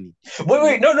Maldini.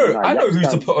 Wait, no. Nah, I know yeah, who to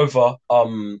Stam. put over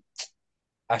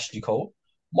Ashley Cole.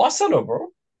 Marcelo, bro.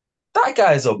 That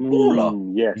guy is a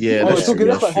baller. Yes. Yeah, Oh, that's we're talking true,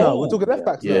 left that's back now. true. We're talking left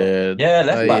backs now. Yeah, Yeah,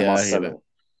 left back. I hear that.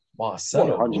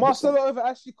 Marcelo. What, Marcelo over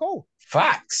Ashley Cole.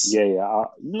 Facts. Yeah.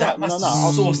 That must be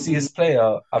the No. sauciest player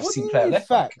I've What do seen you play at mean left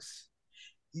back. facts?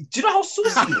 Do you know how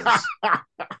saucy he is?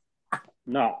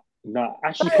 Nah.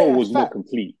 Ashley Hey, Cole was more fact.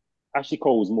 complete. Ashley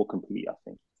Cole was more complete, I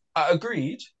think. I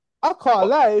agreed. I can't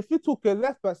lie. If you're talking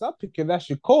left backs, I'm picking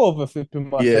Ashley Cole over flipping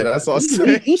Marcelo. Yeah, that's what I'm He-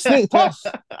 saying. He snaked us.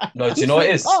 No, do you know what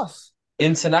it is? Us.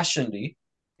 Internationally,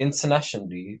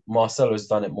 Marcelo's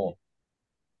done it more.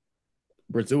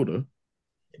 Brazil though.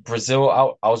 Brazil,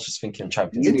 I was just thinking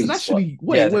Champions League. Internationally,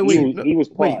 Yeah, wait. He was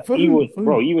part. Wait, for he who? was, For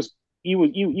bro. who?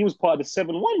 He was part of the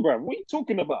 7-1, bro. What are you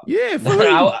talking about? Yeah, for No,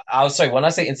 real. I was sorry, when I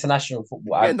say international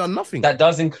football, He ain't done nothing. that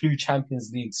does include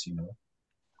Champions Leagues, you know.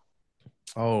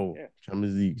 Oh, Yeah.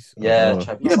 Champions League. Yeah,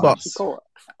 Champions yeah, but League.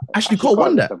 Ashley Cole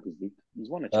won that. He's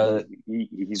won a Champions League.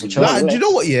 He's which won one? Like, do you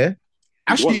know what? Yeah, He's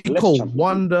Ashley won less Cole Champions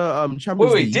won the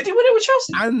Champions Wait, League, did he win it with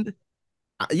Chelsea? and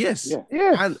yes, Yeah.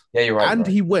 Yeah. and Yeah, you're right. and right.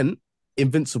 he went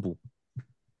invincible.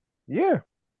 Yeah.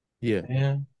 Yeah,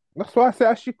 Yeah. That's why I said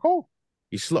Ashley Cole.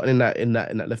 he's slotting in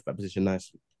that left back position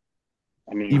nicely.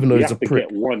 I mean, Even though we he's have a to prick.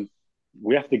 get one.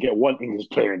 We have to get one English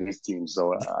player in this team.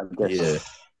 So I guess Yeah,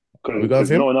 we got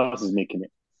because him? no one else is making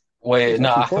it. Wait, It's no,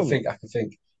 actually I can fun.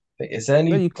 think. Is there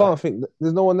any No, you can't think.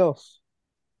 There's no one else.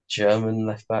 German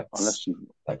left backs Unless you,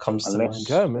 that comes to unless- mind?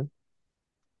 German?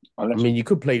 I unless mean, you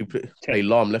could play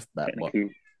Lahm left back, but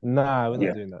technically, Nah, we're Yeah.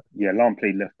 not doing that. yeah, Lam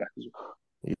played left back as well.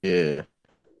 yeah.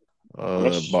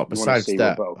 Unless But you wanna besides say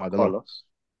that, Roberto I don't know. Carlos.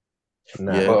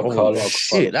 Nah. Yeah. Roberto Oh, Carlos.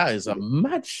 shit, that is a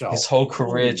mad shout. His whole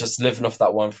career just living off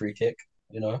that one free kick,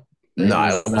 you know? Nah,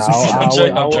 it was Nah, I'm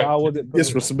joking, I'm joking. I wouldn't put.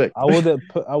 disrespect. I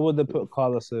wouldn't put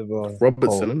Carlos over Robertson,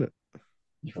 Cole. isn't it?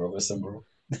 Robertson, bro.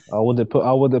 I wouldn't put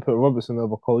Robertson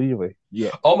over Cole either.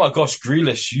 Yeah. Oh my gosh,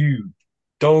 Grealish, you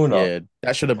donut. Yeah,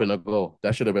 that should have been a goal.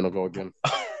 That should have been a goal again.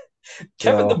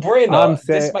 Kevin Well, De Bruyne, I'm this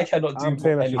saying- man cannot do I'm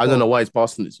saying I anything. I don't know why he's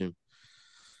passing it to him.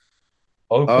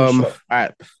 Open All shot.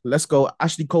 right, let's go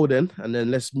Ashley Cole then, and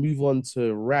then let's move on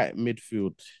to right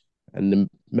midfield. And then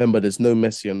remember, there's no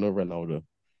Messi and no Ronaldo.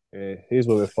 Yeah, here's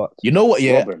where we're fucked. You know what?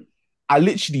 Yeah, Robin. I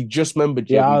literally just remembered.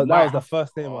 Yeah, we that might was the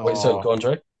first name. Wait, so go on,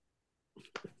 Dre.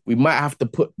 we might have to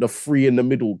put the three in the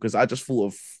middle because I just thought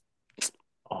of.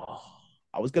 Oh,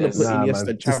 I was gonna Yes. put Nah, Iniesta man.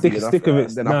 and Just Xavi, and stick with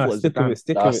it. then I Nah, thought stick with it.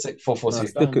 Stick Nah, with it. 4-4-2. Nah,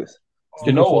 stick it.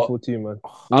 You know what? 4-4-2, man.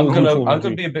 I'm We'll gonna go I'm 4-4-2.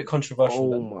 gonna be a bit controversial.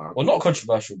 Oh then. my! Well, not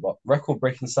controversial, but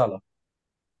record-breaking Salah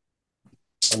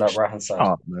on that right-hand side.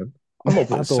 God, man. I'm not I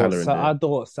putting Salah in I there.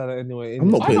 don't want Salah anyway. I'm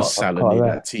not Why putting not? Salah in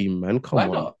Can't that team, man. Come Why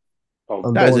on, not?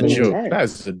 Of that is a Don't all joke. time. That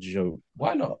is a joke.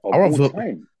 Why not? Of I'd all rather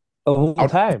time. Of all I'll-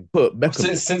 time. put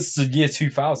Beckham. Since the year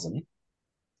 2000,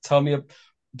 tell me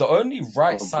the only Of all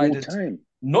right-sided, time.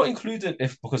 not including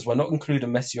because we're not including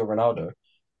Messi or Ronaldo.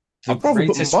 The I'd probably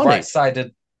put greatest Mane.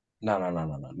 right-sided, no,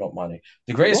 not Mane.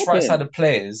 The greatest Robin. right-sided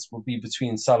players would be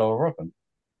between Salah or Robin.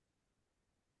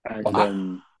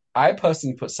 And I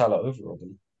personally put Salah over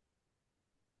Robin.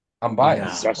 I'm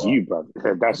biased. that's but- you, bro.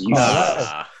 That's you.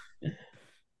 Nah.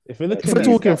 If we're looking If we're at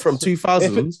talking stats- from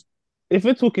 2000s, if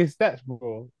we're talking stats,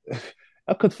 bro,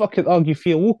 I could fucking argue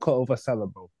Theo Walker over Salah,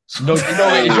 bro. No, if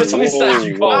you're talking stats,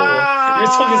 you can't. Bro. If you're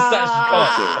talking stats, you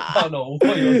Ah. can't. I don't know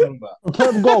what you're talking about. For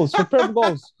Prem goals, for Prem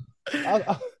goals.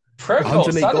 Prem goals,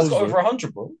 108 Salah's goals, got bro. over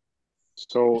 100, bro.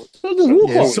 So, So does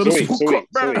Walker. yeah, so does wait, Walker,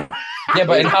 so wait. Yeah,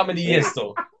 but in how many years,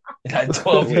 though? In like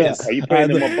 12 Yeah. years. Are you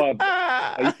putting him above?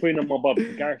 Are you putting him above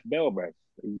Gareth Bale, bro?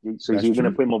 So That's you're going to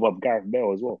true. put him above Gareth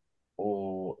Bale as well?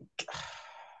 Or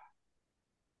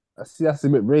I see that's a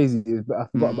bit crazy, but I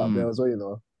forgot about Mm. Bale as well, you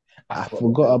know. I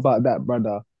forgot about that,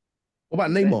 brother. what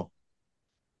about Neymar?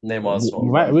 Neymar's on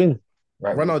Right wing.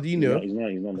 right wing. Ronaldinho? He's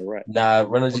not on the right. Nah,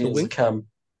 On the Ronaldinho's a wing? cam.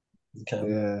 He's a cam.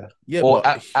 Yeah. Yeah, Or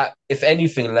but, if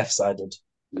anything, left-sided.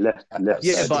 Left.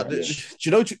 yeah, but Yeah.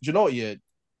 do you know what? Yeah,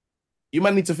 you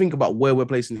might need to think about where we're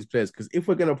placing these players because if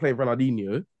we're gonna play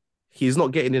Ronaldinho, he's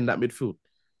not getting in that midfield.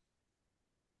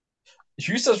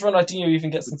 Who says Ronaldinho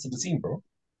even gets into the team, bro?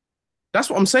 That's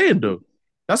what I'm saying, though.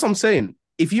 That's what I'm saying.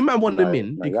 If you man want No, him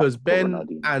in, no, you because have to put Ben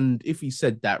Ronaldinho. and if he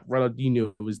said that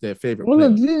Ronaldinho was their favorite Well, player.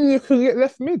 you could get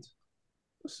left mid.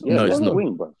 Yeah, No, he's it's on the not.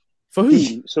 wing, bro. For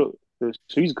who? So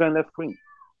he's going left wing.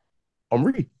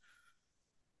 Henri.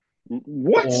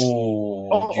 What?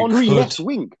 Oh, you Henri could. left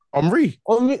wing. Henri.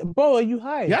 Bro, are you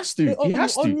high? He has to. He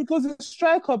has to. Only goes a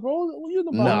striker, bro. What are you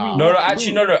about? Nah. No,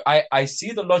 actually, no. I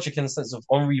see the logic in the sense of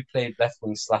Henri played left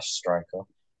wing / striker.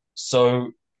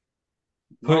 So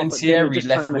putting but then Thierry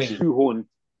left wing.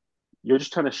 You're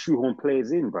just trying to shoehorn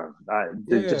players in, bro.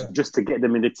 Yeah. Just to get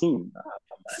them in the team.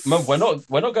 Man, we're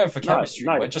not going for chemistry.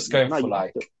 No, we're just going no, for you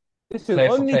like have to. Listen, Play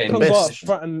for only play in can the go up position.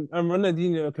 front and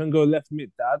Ronaldinho can go left mid.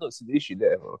 I don't see the issue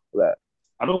there, bro. Like,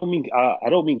 I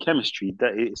don't mean chemistry.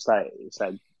 That it's like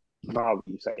no,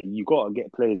 it's like you gotta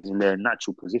get players in their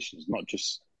natural positions, not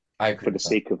just I agree for the with that.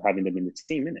 sake of having them in the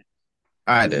team, innit?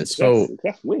 All right, then. So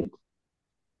That's weird.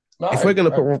 No, if I we're gonna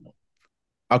agree. put,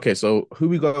 okay, so who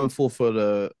we going for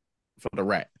the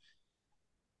right?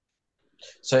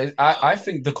 So I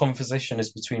think the conversation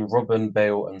is between Robin,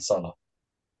 Bale, and Salah.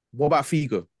 What about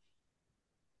Figo?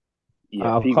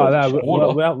 Yeah, I Figo's can't a lie.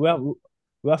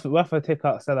 shot. We have to take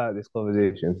out Salah out of this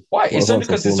conversation. Why? It's Well, only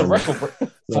because it's a performance.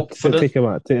 record No, for take the him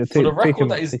out. Take for the record him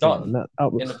that out, he's take him done out.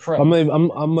 That- in the Prem.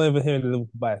 I'm not even hearing the Liverpool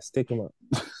bias. Take him out.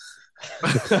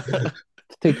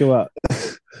 Take him out.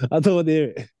 I don't want to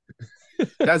hear it.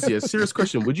 That's a serious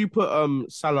question. Would you put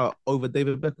Salah over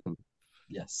David Beckham?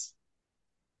 Yes.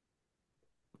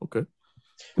 Okay.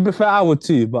 To be fair, I would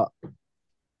too, but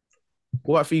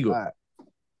What about Figo? Alright.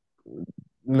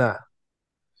 nah.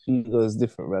 Figo's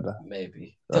different, brother.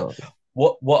 Maybe. Oh.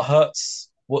 What hurts?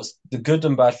 What's the good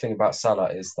and bad thing about Salah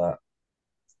is that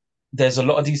there's a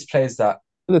lot of these players that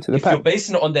Look to the if you're pack.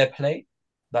 basing it on their play,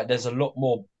 like there's a lot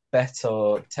more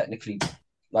better technically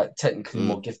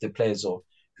more gifted players or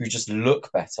who just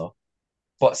look better.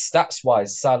 But stats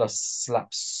wise, Salah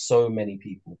slaps so many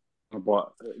people.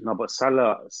 But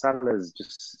Salah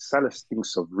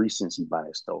stinks of recency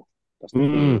bias though. That's the thing.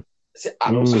 Mm. See,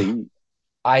 You know, so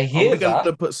I Are hear we going that,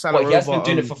 to put Salah but he has been over?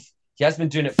 doing it he has been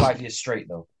doing it 5 years straight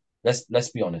though. Let's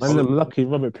be honest. Man, I'm lucky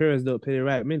Robert Perez don't play the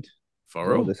right mid. For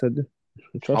Oh, real? they said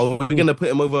trust. Are we going to put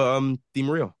him over Di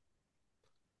Maria?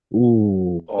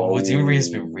 Ooh. Di Maria's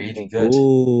been really good.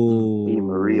 Ooh. Di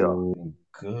Maria.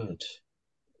 Good.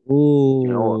 Ooh.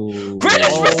 You know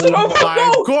Richarlison over the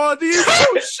my goal! God, he's so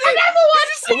shit. Did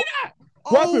you see that?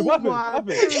 What happened?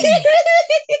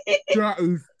 That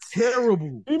is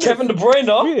terrible. Kevin De Bruyne,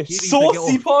 Grealish.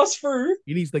 saucy pass through.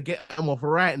 He needs to get him off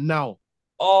right now.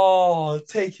 Oh,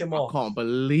 take him I off. can't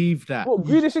believe that. What,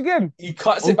 Grealish again? He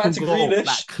cuts it back Open to goal, Grealish.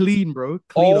 like clean, bro.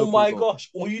 Clean Oh open my goal. gosh.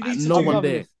 All you need to No do one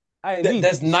there.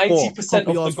 there's 90% of Copy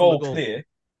the yards goal from the goal. clear,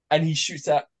 and he shoots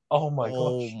at. Oh my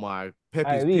Oh gosh. my. Hey,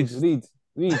 Pepe's pissed.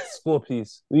 Leeds, score,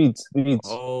 please. Leeds.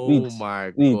 Oh Leeds.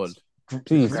 my Leeds. God.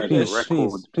 Please,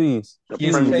 Grealish. please. the He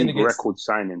is Premier playing League against- record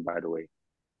signing, by the way.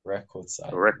 Record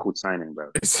side. A record signing, bro.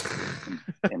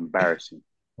 Embarrassing.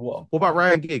 What? What about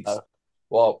Ryan Giggs?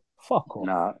 Well, Fuck off.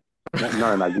 Nah,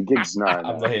 the Giggs.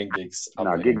 I'm not hitting gigs.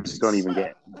 Giggs don't even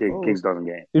get. Giggs doesn't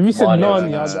get. If you said Mane,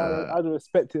 Nani, I'd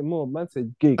respect it more. Man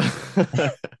said gig.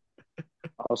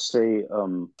 I'll say.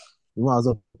 You might as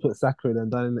well put Saka in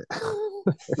and done it.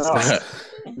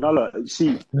 No, look.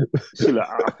 See. Look,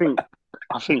 I think.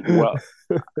 Well,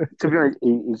 to be honest,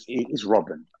 it's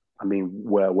Robin. I mean,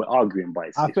 we're arguing, but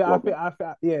I feel,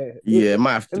 yeah. Yeah, it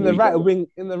might have to In the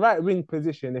be. right wing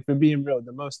position, if we're being real,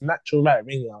 the most natural right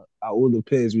winger out all the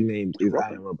players we named is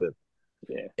Ian Robin.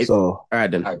 Yeah. So, All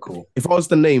right, then. Alright, cool. If I was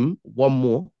to name one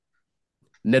more,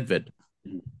 Nedved.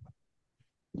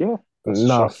 Yeah.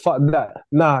 nah, fuck that.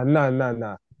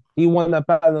 Nah. He won that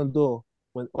Ballon d'Or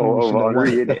when Henry should have won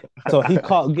Henry, it. innit? So he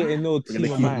can't get in no We're team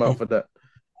gonna of keep him out mine. for that.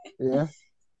 Yeah.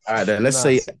 All right, then. Let's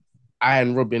say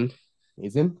Ian Robin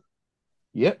is in.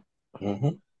 Yep. Mm-hmm.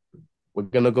 We're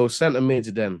gonna go centre mid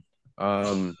then.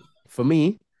 For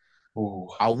me,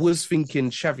 I was thinking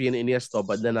Xavi and Iniesta,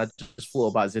 but then I just thought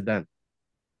about Zidane.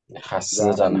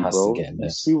 Zidane has to get in there.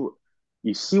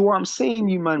 You see what I'm saying,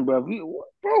 you man, bro? You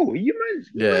man.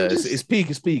 Yeah, it's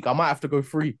peak. I might have to go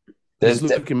free. There's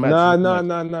looking mad.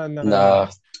 Nah,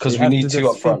 because we need two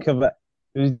up front.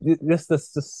 Let's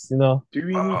just Do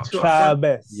we need two try up our front?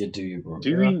 best. You do, bro.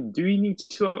 Do we need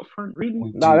two up front?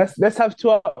 Really? Nah, let's have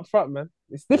two up front, man.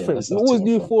 It's different. let's We have always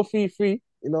two do up 4-3-3.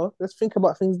 Let's think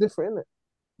about things different,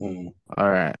 innit? All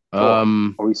right. Are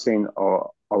we saying? Are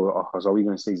we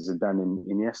going to say Zidane and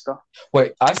Iniesta?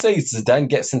 Wait, I say Zidane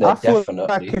gets in there I feel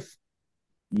definitely.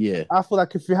 I feel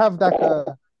like if you have like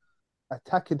a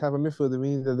attacking type of midfielder,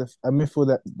 we need a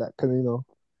midfielder that can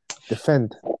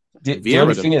defend. The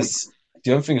only thing is,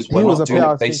 we're not doing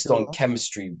it based on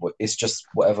chemistry. It's just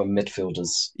whatever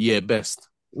midfielders. Yeah, best.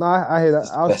 No, I hear that.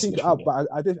 I was best thinking midfielder. but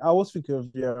I was thinking of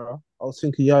Vieira. I was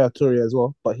thinking Yaya Toure as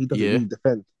well, but he doesn't really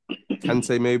defend.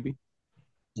 Kante maybe.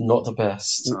 Not the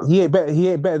best. He ain't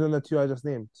better than the two I just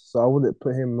named, so I wouldn't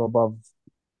put him above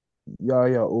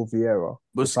Yaya or Vieira.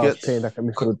 Busquets. Playing like a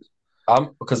midfield.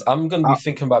 Because I'm going to be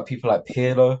thinking about people like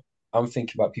Pirlo. I'm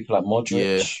thinking about people like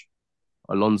Modric. Yeah.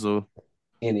 Alonso.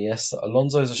 Iniesta.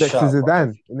 Alonso is a Next shout. to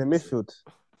Zidane in the midfield.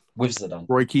 With Zidane.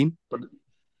 Roy Keane. But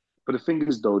the thing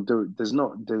is, though,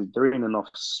 there ain't enough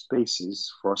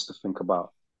spaces for us to think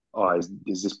about. Oh, is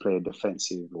this player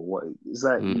defensive or what? It's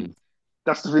like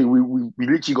that's the thing. We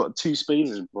literally got two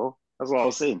spaces, bro. That's what I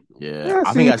was saying. Yeah,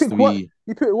 I think it has to be.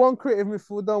 You put one creative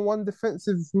midfielder, one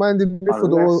defensive-minded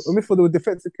midfielder, or a midfielder with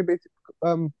defensive capability.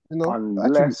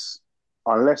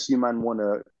 Unless you man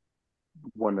wanna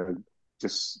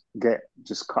just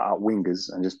cut out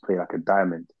wingers and just play like a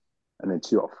diamond, and then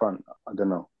two up front. I don't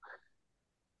know.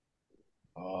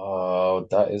 Oh,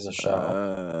 that is a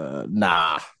shout.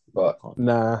 Nah.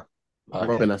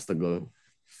 Robin has to go.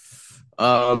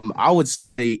 I would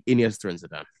say Iniesta and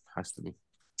Zidane has to be.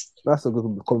 That's a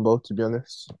good combo, to be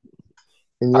honest.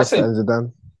 Iniesta and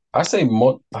Zidane. I say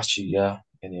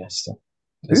Iniesta.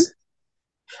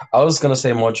 I was gonna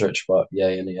say Modric, but yeah,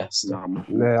 Iniesta. I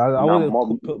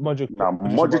wouldn't put Modric.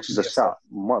 Modric is a shout.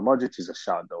 Modric is a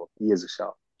shout, though. He is a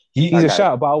shout. He's a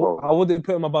shout, but I wouldn't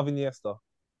put him above Iniesta.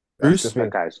 That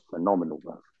guy's phenomenal,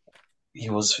 bro. He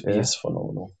is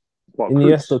phenomenal.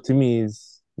 Iniesta to me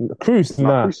is Cruz.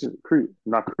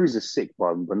 Cruz is sick,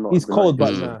 but not. He's cold,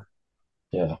 but nah.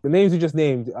 Yeah. The names you just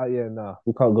named, we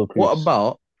can't go Cruz.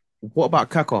 What about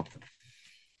Kaka?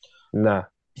 Nah.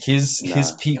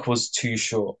 His peak was too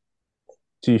short.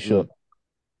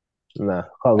 Nah.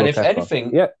 And if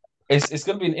anything, it's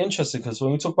going to be interesting because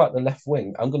when we talk about the left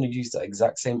wing, I'm going to use that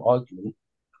exact same argument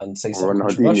and say something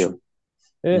controversial.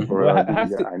 Yeah, For well,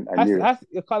 Ronaldinho, I knew it.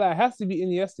 it has to be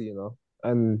Iniesta, you know,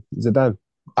 and Zidane.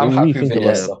 I'm What do happy you with think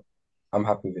about Iniesta. I'm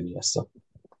happy with Iniesta.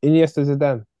 Iniesta,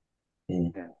 Zidane?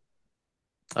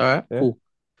 All right, Yeah. cool.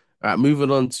 All right, moving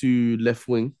on to left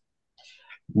wing.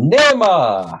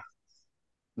 Neymar.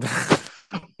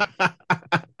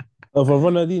 Over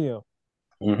Ronaldinho,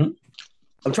 I'm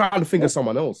trying to think of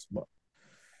someone else, but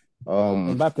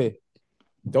Mbappe.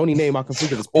 the only name I can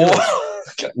think of is Or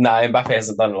Pires. nah, Mbappe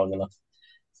hasn't done it long enough.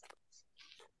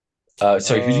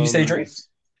 Sorry, who did you say, Drake?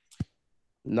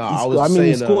 No, He I scored- was I mean,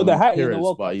 he saying scored a hat in the Pires,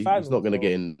 World but Cup he's final, not going to so-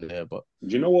 get in there. But Do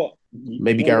you know what?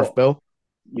 maybe You know Gareth what? Bale.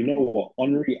 You know what?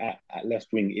 Henry at left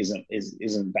wing isn't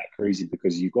that crazy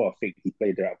because you got to think he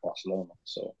played there at Barcelona.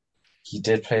 So He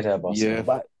did play there, Barcelona. Yeah.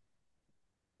 But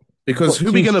Because we've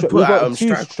who we got going to two put we've got at two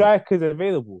striker? strikers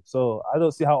available, so I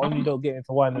don't see how Henry don't get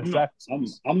into one of the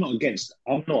strikers. I'm not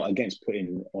against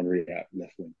putting Henry at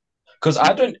left wing. Because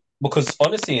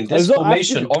honestly, in this As long-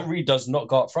 formation, I- Henry does not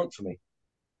go up front for me.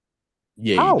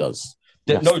 Yeah, How? he does.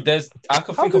 I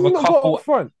can How think does of he a not go couple. up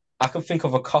front? I can think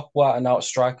of a couple out and out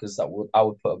strikers that I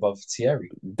would put above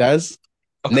Thierry. Daz,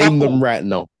 A name couple. them right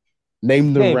now.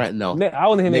 Name them right now. I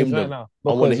want to hear Name names right them. now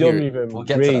I wanna because you're hear it. moving We'll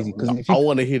get to that. crazy. Because I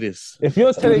want to hear this. if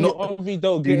you're telling me not- Henry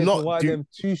don't do get into not one of do- them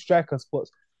two striker spots,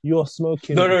 you're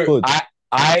smoking No. good. Do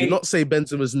I not say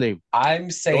Benzema's name. I'm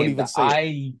Don't saying even that say it.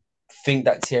 I think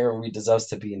that Thierry Henry deserves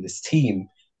to be in this team.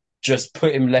 Just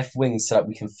put him left wing so that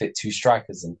we can fit two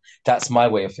strikers in. That's my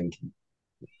way of thinking.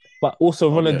 But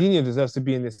also Okay. Ronaldinho deserves to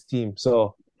be in this team.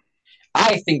 So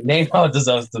I think Neymar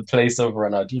deserves the place over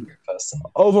Ronaldinho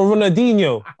personally. over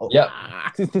Ronaldinho, Yep.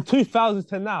 since the 2000s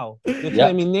to now, you're Yep.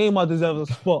 telling me Neymar deserves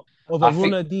a spot over I think-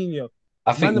 Ronaldinho.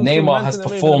 I think Man, I'm still Neymar has ranting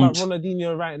and raving performed about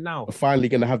Ronaldinho right now. We're finally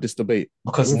going to have this debate.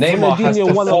 because If Neymar has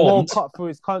Ronaldinho won a World performed. Cup for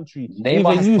his country.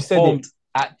 Neymar Even you has said it. performed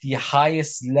at the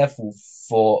highest level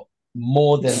for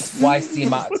more than twice the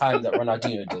amount of time that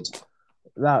Ronaldinho did.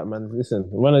 Nah, man, listen.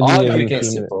 Ronaldinho Argue is in the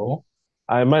against team, it, bro.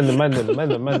 Alright, man.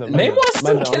 Neymar's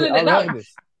still killing it now.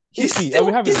 He's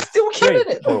still killing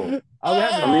it, bro. Are we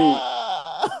having I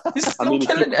mean, He's I still mean, if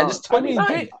you killing it, and it's can't-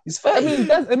 29. He's 30. I mean,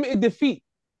 that's admitted defeat.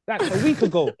 Like a week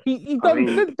ago, he I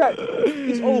mean- said that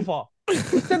it's over. He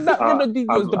said that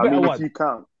Ronaldinho is the better one.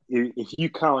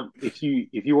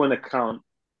 if you want to count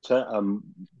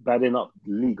batting up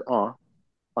League R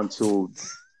until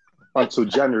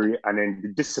January and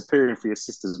then disappearing for your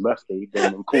sister's birthday,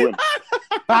 then call him.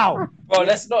 Wow. Bro,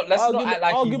 let's not act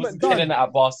like he Argument wasn't done. killing it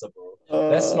at Barca, bro.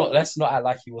 Let's not act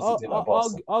like he wasn't doing it at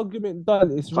Barca. Argument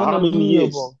done. It's For how many Ronaldinho,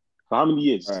 years? bro. For how many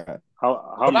years? All right.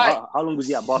 How long was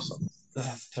he at Barca?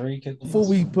 3 good. Before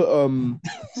we put Henry,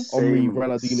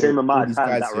 Ronaldinho, Same all amount these of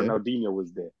time guys that here, Ronaldinho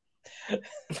was there.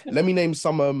 let me name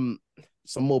some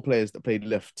more players that played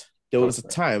left. There was a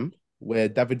time where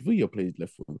David Villa played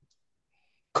left wing.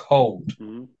 Cold.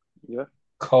 Mhm. Yeah.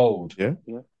 Cold. Yeah.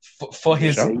 Yeah. For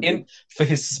his Yeah. for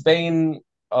his Spain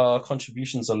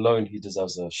contributions alone, he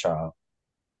deserves a shout out.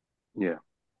 Yeah.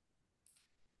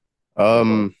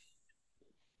 And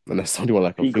that's the only one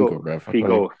I can think of, bro.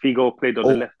 Figo played on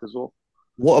the left as well.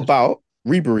 What about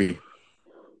Ribery?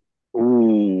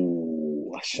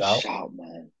 Ooh, that's a Shout. shout,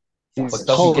 man. He's But does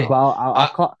he cold, get- but I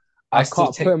can't. I still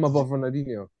can't take put him above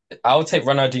Ronaldinho. I would take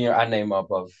Ronaldinho and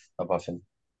Neymar above him.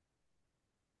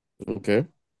 Okay.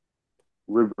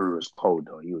 Ribery was cold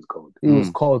though. He was cold. He was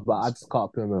cold, but I just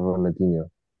can't put him above Ronaldinho.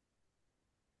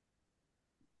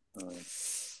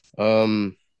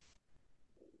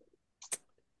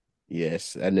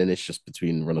 Yes, and then it's just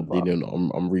between Ronaldinho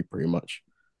and Henry pretty much,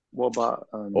 What about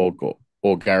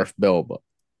or Gareth Bale, but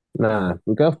Nah,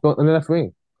 we go on the left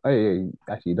wing. Oh yeah,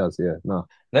 actually he does. Yeah, no.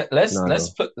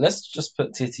 Let's just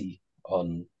put Titi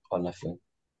on left wing.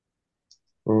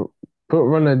 Put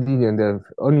Ronaldinho in there.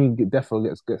 Only definitely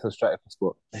gets a striker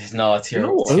spot. No, You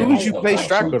know what? who would Thierry's you not play bad.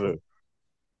 striker though?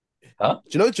 Huh?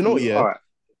 Do you know what? Yeah,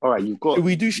 All right. You've got. do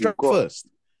we do striker first?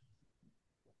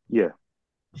 Yeah,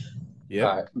 Yeah,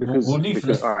 All right. because We'll leave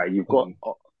all right. You've got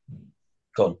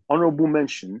Go on. honorable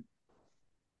mention.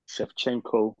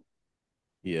 Shevchenko,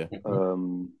 yeah.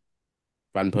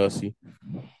 Van Persie,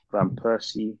 Van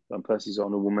Persie's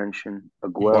honorable mention.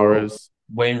 Aguero, Suarez.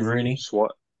 Wayne Rooney,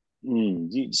 Suarez.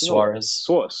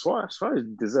 Suarez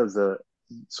deserves a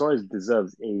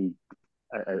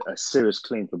serious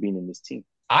claim for being in this team.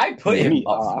 I put Yeah, him me,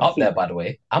 up there, by the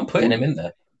way. I'm putting him in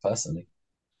there, personally.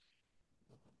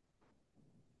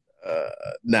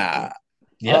 Nah.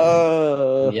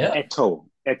 Yeah.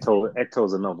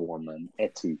 Eto's another one, man.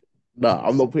 Eti. Nah,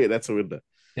 I'm not putting that in there.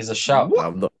 He's a shout. Nah,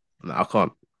 I'm not. Nah, I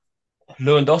can't.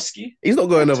 Lewandowski. He's not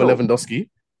going over Eto. Lewandowski.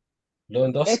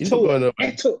 Lewandowski. He's not going over.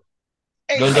 Eto.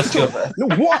 Lewandowski over.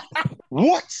 No, what?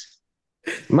 What?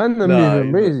 Man, they're Nah,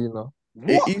 moving crazy, you know.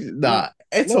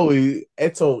 Eto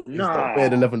is not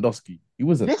better than Lewandowski. He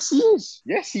wasn't. Yes, he is.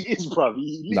 Yes, he is, bruv.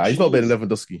 Nah, he's not better than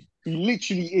Lewandowski. He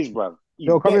literally is, bruv.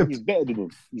 Yo, come in. He's better than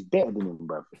him. He's better than him,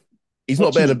 bruv. He's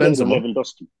not better than Benzema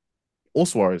Lewandowski or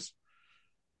Suarez.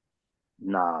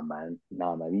 Nah, man.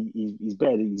 He's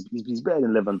better. He's better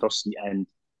than Lewandowski. And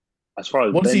as far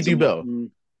as what does he do better?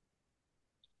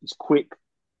 He's quick.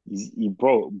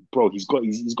 Bro. He's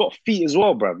got feet as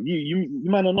well, bruv. You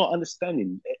man are not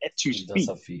understanding Eto's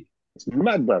feet. It's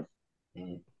mad, bruv.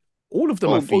 All of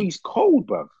them are feet. Bro, he's cold,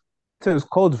 bruv. It's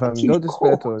cold, fam. Don't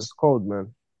despair to it. It's cold,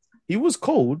 man. He was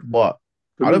cold, but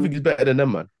I don't think he's better than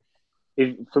them, man.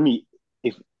 For me,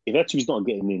 if Eto's not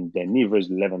getting in, then neither is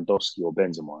Lewandowski or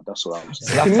Benzema. That's what I'm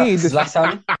saying.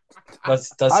 Zlatan,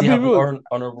 does he have an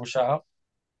honourable shout out?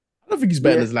 I don't think he's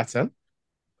better than Zlatan.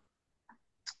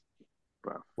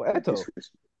 What Eto?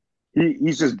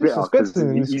 He's just bitter because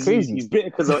he's crazy. He's bitter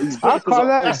because of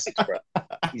Essex, bro.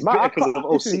 He's bitter because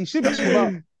of 06. He should be,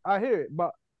 but I hear it.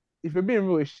 But if you're being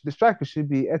real, the striker should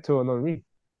be Eto and Henry.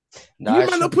 Nah, you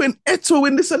man are putting Eto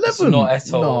in this 11. It's not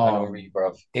Eto and Henry,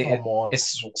 bro.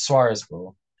 It's Suarez,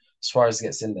 bro. Suarez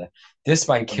gets in there. This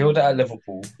man killed it at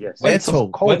Liverpool. Yes. Went to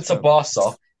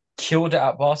Barca. Killed it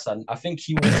at Barca. And I think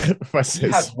he had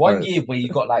 1 year where he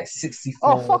got like 64.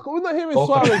 Oh, fuck. We're not hearing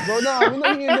Suarez, bro. Nah, we're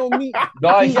not hearing no meat.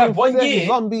 No, he had 1 year.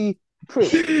 Zombie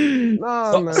prick.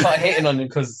 Nah, start hating on him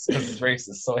because he's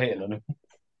racist. Stop hating on him.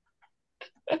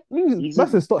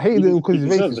 Stop hating him because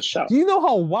he's racist. Do you know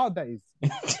how wild that is?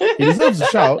 He deserves a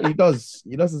shout. He does.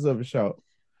 He does deserve a shout.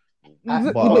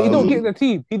 But he don't get in the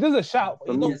team. He does a shout.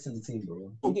 But he don't get in the team, bro.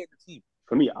 He don't get in the team.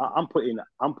 For me, I'm putting.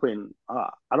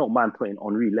 I don't mind putting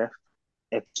Henry left,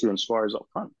 F2 and Suarez up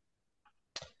front.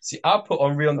 See, I'll put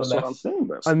Henry on the left. What I'm saying,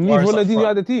 bro. And leave Ronaldinho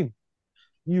out of the team.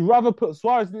 You rather put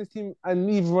Suarez in this team and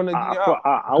leave Ronaldinho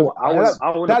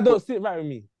out. That don't sit right with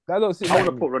me. I want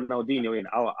to put Ronaldinho in.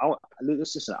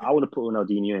 Listen, I want to put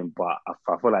Ronaldinho in, but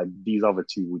I feel like these other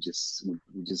two will just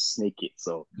snake it.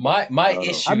 So my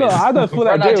issue I don't feel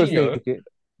like they will snake it.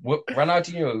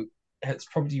 Ronaldinho has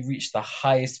probably reached the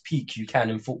highest peak you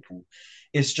can in football.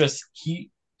 It's just the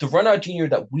Ronaldinho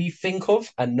that we think of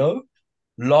and know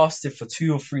lasted for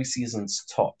 2 or 3 seasons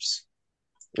tops.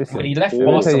 Listen, when he left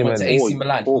Barca and went to AC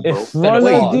Milan, if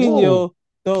Ronaldinho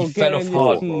don't get in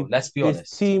hard, this team, let's be honest.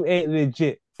 This team ain't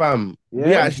legit. Fam, yeah?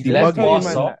 We actually left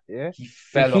Barca. He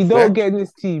fell off. If he don't get in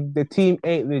this team, the team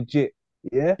ain't legit.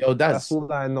 Yeah, yo, that's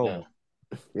all I know.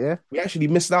 Yeah, we actually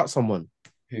missed out someone.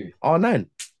 Who? R9.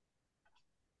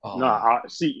 Oh. No,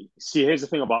 see. Here's the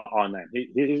thing about R9.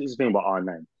 Here's the thing about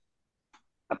R9.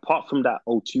 Apart from that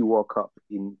 02 World Cup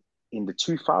in the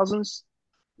 2000s,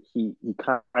 he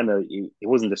kind of it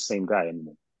wasn't the same guy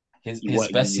anymore. His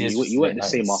best years. He weren't the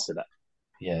same after that.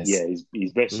 Yes. Yeah,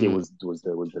 his best year was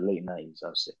the late 90s.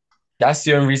 I'd say. That's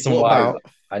the only reason why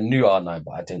I knew R9,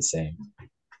 but I didn't say him.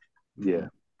 Yeah,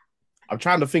 I'm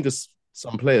trying to think of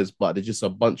some players, but there's just a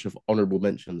bunch of honorable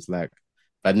mentions like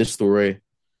Van Nistelrooy,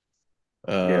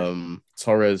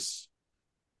 Torres.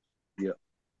 Yeah.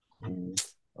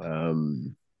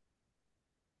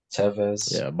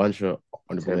 Tevez. Yeah, a bunch of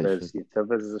honorable mentions. Yeah,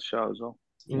 Tevez is a shout as well.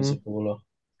 He's a baller.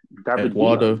 David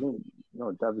Eduardo. Villa.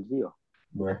 No, David Villa.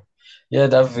 Yeah,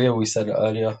 David Villa, we said it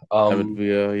earlier. David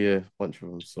Villa, yeah, a bunch of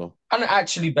them. So. And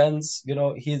actually, Benz,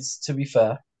 he's, to be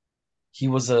fair, he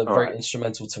was very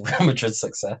instrumental to Real Madrid's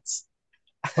success.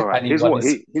 All right,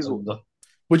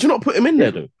 would you not put him in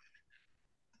there, though?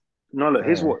 No, look,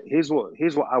 here's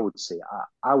what I would say.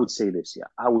 I would say this, yeah.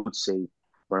 I would say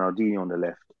Ronaldinho on the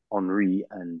left, Henry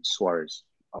and Suarez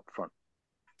up front.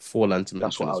 Forlan to mention.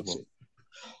 That's what I would say.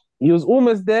 He was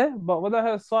almost there, but when I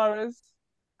heard Suarez,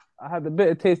 I had a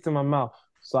bitter taste in my mouth.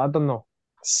 So I don't know.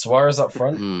 Suarez up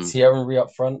front, Thierry Henry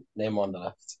up front, Neymar on the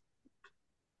left.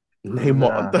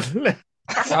 Neymar on the left.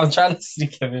 I'm trying to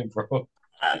sneak him in, bro.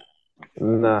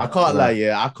 I can't lie,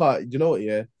 yeah. I can't. You know what,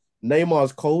 yeah?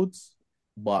 Neymar's cold,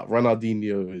 but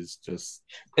Ronaldinho is just.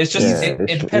 It's just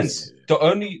it depends. The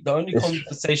only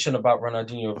conversation about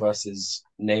Ronaldinho versus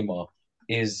Neymar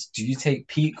is: do you take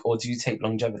peak or do you take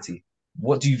longevity?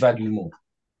 What do you value more?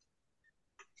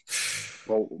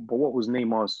 Well, but what was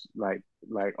Neymar's like?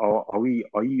 Are you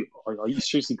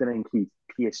seriously going to include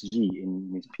PSG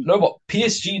in his peak? No, but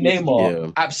PSG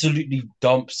Neymar absolutely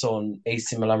dumps on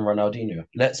AC Milan Ronaldinho.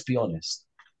 Let's be honest.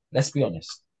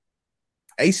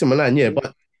 AC Milan, yeah,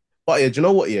 but yeah, do you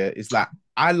know what? Yeah, it's like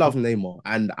I love Neymar,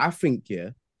 and I think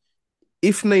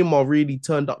if Neymar really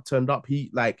turned up,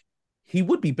 he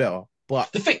would be better.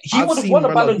 But the thing, he would have won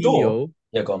a Ballon d'Or.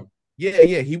 Yeah, gone.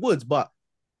 Yeah, he would. But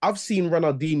I've seen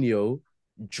Ronaldinho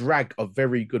drag a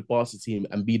very good Barca team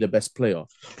and be the best player.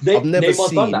 Ne- I've never Neymar's done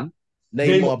seen that.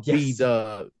 Neymar be yes.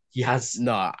 the. He has.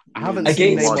 Nah, I haven't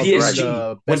Against seen Neymar PSG, be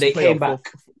the when best they player came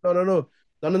back.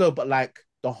 No. But like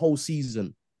the whole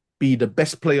season, be the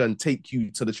best player and take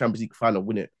you to the Champions League final,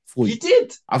 win it for He you.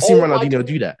 did. I've seen my Ronaldinho God.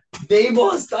 do that.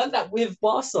 Neymar's done that with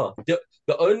Barca.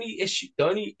 The only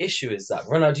issue is that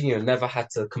Ronaldinho never had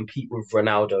to compete with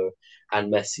Ronaldo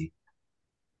and Messi.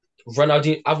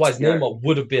 Ronaldinho, otherwise Neymar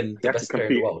would have been the best player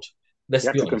in the world. Let's be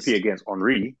honest. He had to compete against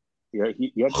Henry. Yeah,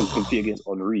 he had to compete against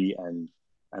Henry and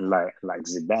like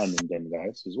Zidane and them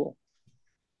guys as well.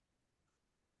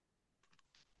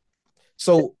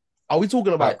 So, are we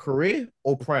talking about career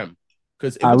or prime?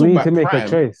 Because if we we're need talking to about make a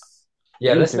choice.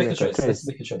 Yeah, We let's need make a to choice. Let's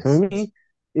make a choice. To me,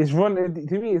 it's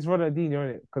Ronaldinho,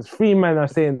 innit? Because three men are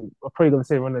probably going to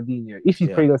say Ronaldinho. If you're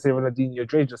probably going to say Ronaldinho,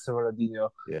 Dre just say Ronaldinho.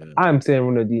 Yeah. I'm saying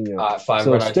Ronaldinho. All right, fine.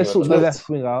 So Ronaldinho let's sort on the the left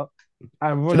wing out,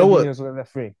 and you know what? Ronaldinho's on the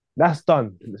left wing. That's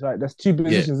done. That's right. There's two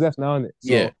positions left now, innit?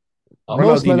 So Yeah.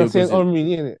 most men are Ronaldinho saying goes in. Henry,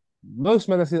 innit? Most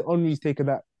men are saying Henry's taking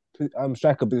that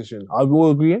striker position. Are we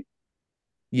all agreeing?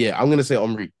 Yeah, I'm gonna say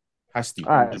Henry. Has to.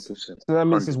 All right. 100%. So that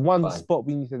means there's one Fine. spot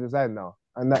we need to design now,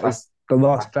 and that is the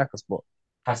last striker spot.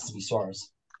 Has to be Suarez.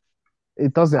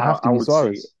 It doesn't have to I be would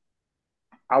Suarez.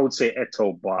 I would say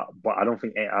Eto'o, but I don't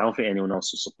think anyone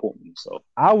else will support me. So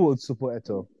I would support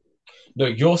Eto'o. No,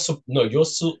 you're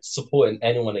supporting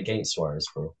anyone against Suarez,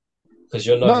 bro. Because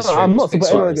you're not. No, I'm not supporting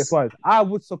anyone Suarez. against Suarez. I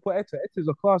would support Eto'o. Eto'o's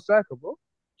a class striker, bro.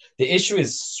 The issue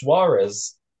is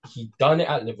Suarez. He done it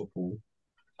at Liverpool,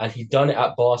 and he done it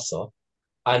at Barca,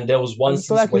 and there was one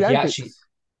season where he actually.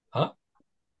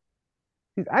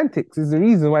 His antics is the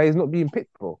reason why he's not being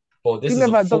picked, bro. Bro, this He is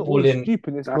never a done all footballing. this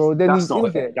stupidness, bro. Then that's he's not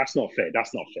in fair. there. That's not fair.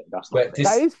 But this-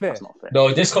 That is fair. That's not fair.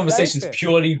 No, this conversation is fair.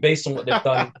 purely based on what they've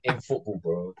done in football,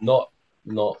 bro. Not.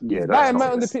 Yeah, That that's man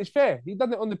not on the fair. pitch fair. He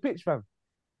done it on the pitch, fam.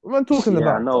 What am I talking Yeah,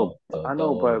 about? I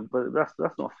know, but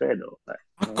that's not fair though. Like,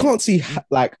 I can't see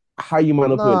how you might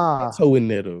have put Eto'o in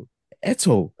there though.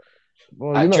 Eto'o.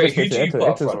 Bro, you're not Drake, who listening do to you Eto'o. put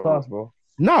up Eto'o's front? class, bro.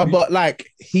 No, but like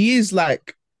he is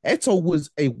like Eto'o was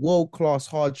a world-class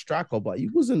hard striker, but he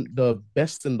wasn't the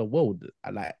best in the world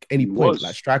at like any He point, was.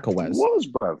 like striker-wise. He was,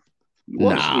 bruv. He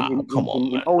was. Nah, come on,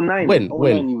 in man. 09, When?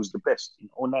 09 he was the best. In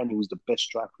 09 he was the best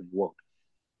striker in the world.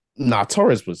 Nah,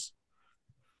 Torres was.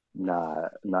 Nah,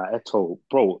 Eto'o,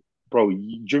 bro. Do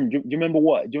you remember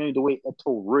what? Do you remember the way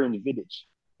Eto'o ruined Vidic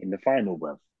in the final,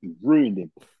 bruv? He ruined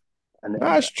him. And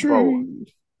That's true. Bro,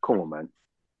 come on, man.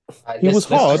 He was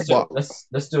hard, but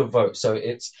let's do a vote. So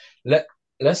it's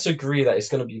let's agree that it's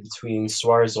going to be between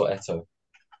Suarez or Eto'o.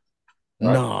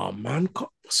 Right. nah, man.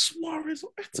 Suarez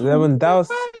or Eto'o.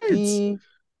 Lewandowski.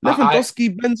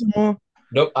 Lewandowski, Benzema.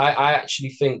 Nope, I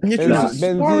actually think And you're Benzema.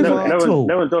 choosing Suarez or Eto'o.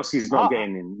 Lewandowski's not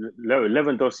getting in.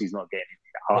 Lewandowski's not getting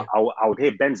in. I would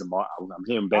hear Benzema. I'm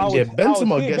hearing Benzema. Yeah,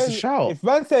 Benzema gets a shout. If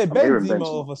man said I'm hearing Benzema Benzema.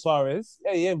 over Suarez,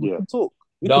 we can talk.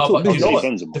 no, but you business. know what?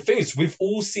 Benzema. The thing is, we've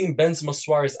all seen Benzema,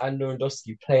 Suarez, and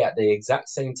Lewandowski play at the exact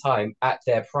same time at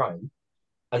their prime,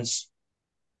 and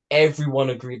everyone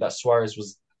agreed that Suarez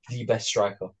was the best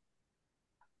striker.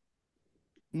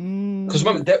 Because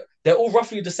remember, they're all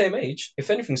roughly the same age. If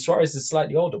anything, Suarez is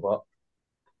slightly older, but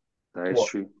That is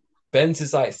true. Benz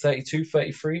is like 32,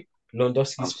 33.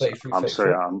 Lewandowski's 33, I'm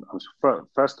 34. sorry.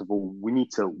 First of all, we need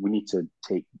to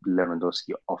take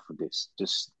Lewandowski off of this.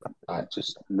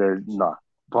 Nah.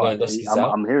 But Lewandowski's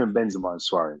out. I'm hearing Benzema and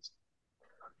Suarez.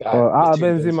 Out of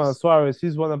Between Benzema and Benzes. Suarez,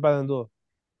 who's won a Ballon d'Or?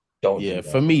 Don't do Yeah, that.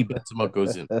 for me, Benzema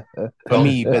goes in. For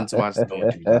me, Benzema has to go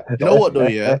in. You know what though,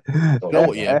 yeah? You know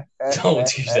what, yeah? Don't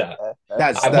do that.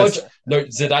 That's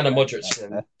Zidane and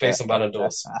Modric based on Ballon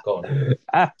d'Ors. Go on.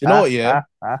 you know what, yeah?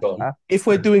 Go on. If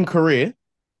we're doing career,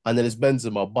 and then it's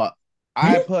Benzema, but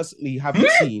I personally haven't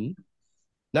seen.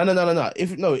 No.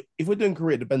 If we're doing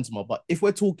career, the Benzema, but if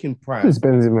we're talking prime, Who's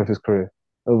Benzema for his career?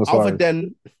 Over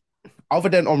Suarez. other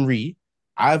than Henry,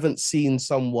 I haven't seen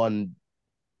someone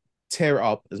tear it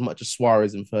up as much as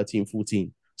Suarez in 13,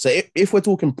 14. So if we're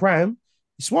talking prime,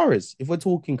 it's Suarez. If we're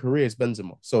talking career, it's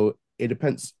Benzema. So it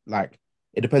depends.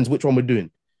 It depends which one we're doing.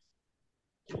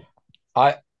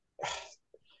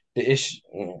 The issue.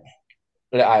 All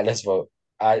right, let's vote.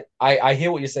 I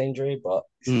hear what you're saying, Dre, but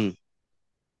the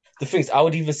thing is, I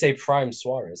would even say prime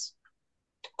Suarez,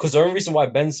 because the only reason why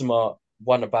Benzema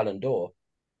won a Ballon d'Or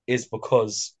is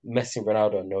because Messi and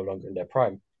Ronaldo are no longer in their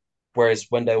prime. Whereas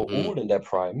when they were all in their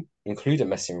prime, including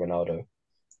Messi and Ronaldo,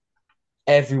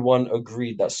 everyone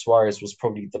agreed that Suarez was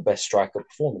probably the best striker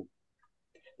performing.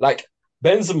 Like,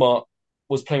 Benzema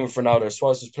was playing with Ronaldo,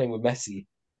 Suarez was playing with Messi,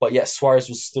 but yet Suarez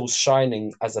was still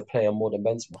shining as a player more than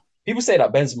Benzema. People say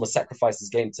that Benzema sacrificed his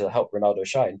game to help Ronaldo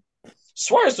shine,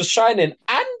 Suarez was shining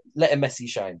and letting Messi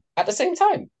shine at the same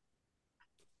time.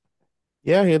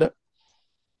 Yeah, I hear that.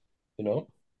 You know,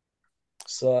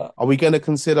 so Are we going to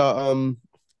consider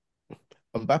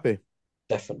Mbappe?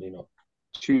 definitely not.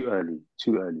 Too early.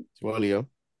 Too early. Too early, yeah?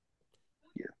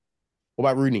 Yeah. What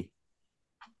about Rooney?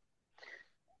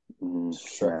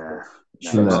 Sure.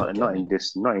 Not in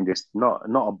this. Not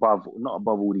above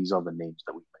all these other names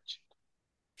that we mentioned.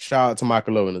 Shout out to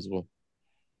Michael Owen as well.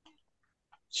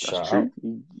 That's true.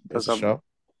 That's a shout.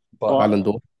 But Ballon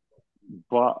d'Or.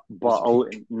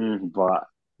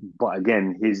 But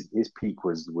again, his peak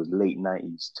was late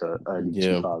 90s to early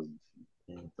 2000s.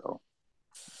 So.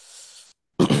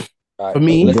 Right, for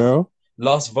me, girl.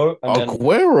 Last vote. And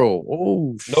Aguero.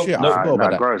 Oh shit! I forgot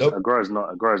about that. Aguero's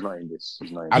not in this.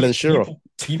 He's not in Alan this. Shearer.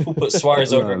 People put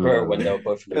Suarez over Aguero when they were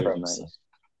both in the Prem.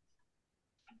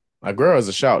 Aguero is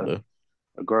a shout though.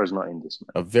 Aguero's not in this,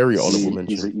 man. A very honourable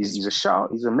mention. He's a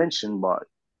shout. He's a mention, but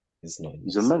He's not.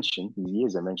 he's a mention. He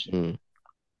is a mention. Mm.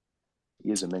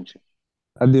 He is a mention.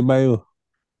 Adebayo.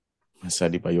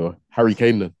 Adebayo. Harry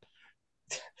Kane then.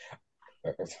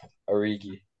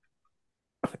 Origi.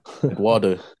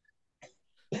 Eduardo.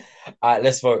 All right,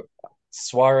 let's vote.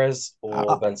 Suarez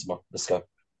or Benzema? Let's go.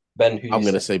 Ben, who I'm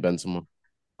going to say Benzema.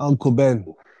 Uncle Ben.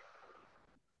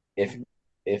 If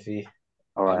he,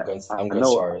 all right, I'm going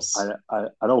Suarez. I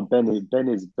know Ben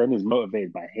is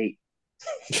motivated by hate.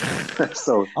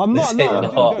 So I'm not.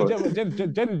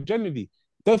 Generally,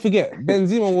 don't forget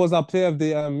Benzema was our player of the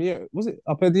year. Was it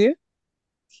our player of the year?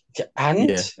 And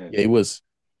yeah, he was.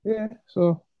 Yeah.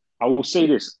 So I will say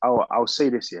this. I'll say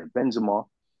this. Yeah, Benzema.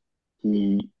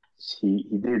 He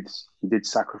did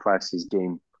sacrifice his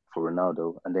game for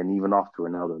Ronaldo, and then even after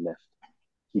Ronaldo left,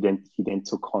 he then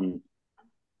took on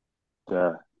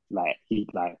he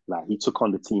took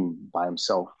on the team by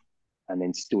himself, and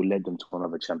then still led them to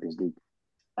another Champions League,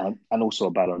 and also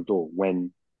a Ballon d'Or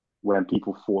when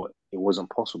people thought it wasn't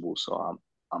possible. So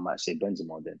I might say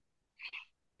Benzema then.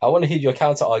 I want to hear your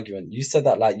counter argument. You said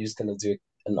that like you was going to do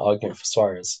an argument for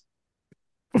Suarez.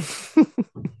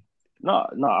 No,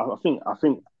 I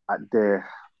think at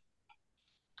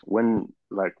when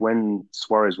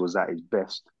Suarez was at his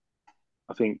best,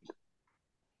 I think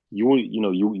you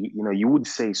would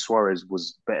say Suarez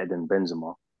was better than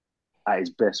Benzema at his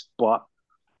best, but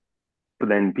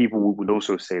then people would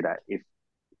also say that if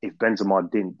Benzema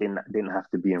didn't have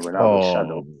to be in Ronaldo's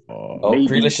shadow,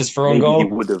 Grealish is throwing goal.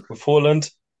 He would have with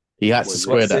Haaland. He had to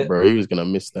square that, bro. He was gonna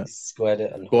miss that. He squared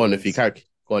it. And go on if you can.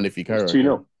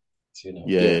 2-0.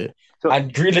 Yeah. So,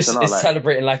 and Grealish is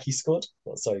celebrating like he scored.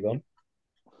 Oh, sorry, go on.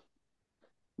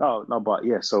 No, but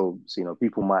yeah. So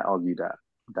people might argue that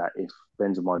if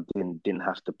Benzema didn't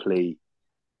have to play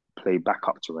back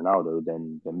up to Ronaldo,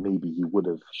 then maybe he would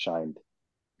have shined.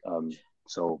 But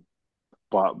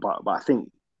I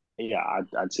think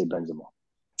I'd say Benzema.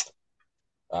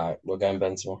 All right, we're going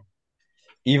Benzema.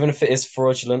 Even if it is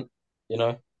fraudulent,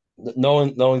 no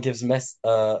one gives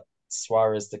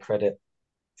Suarez the credit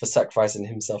for sacrificing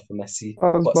himself for Messi,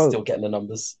 but still getting the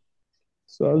numbers.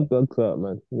 So that's that,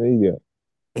 man. There you go.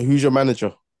 And who's your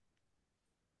manager?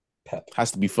 Pep.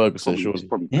 Has to be Ferguson, surely. It's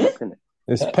probably Pep, isn't it?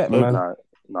 It's Pep, man.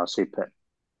 No, say Pep.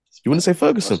 You want to say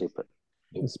Ferguson? Say Pep.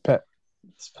 It's Pep.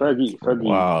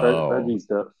 Wow. Fergie's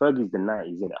the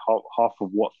 90s, isn't it? Half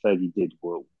of what Fergie did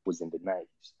was in the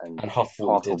 90s, and half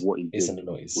of what he did in the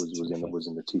 90s was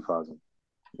in the 2000s.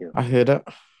 Yeah, I hear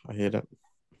that.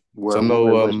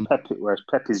 Whereas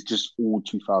Pep is just all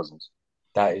 2000s.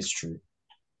 That is true.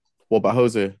 What about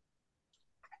Jose?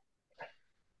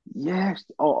 Yes.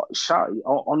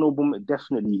 Honorable.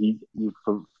 Definitely.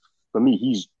 For me,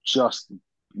 he's just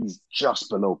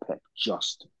below Pep.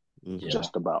 Just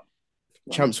about.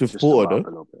 Champs with Porto,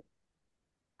 though.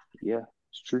 Yeah,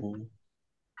 it's true.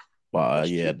 But I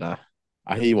hear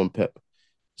you on Pep.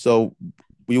 So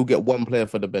we'll get one player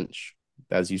for the bench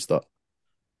as you start.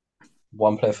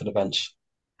 One player for the bench.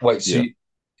 Wait, so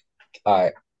all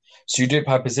right. So you do it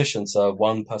by position. So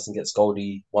one person gets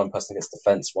goalie, one person gets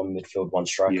defense, one midfield, one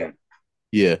striker.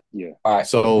 Yeah. All right.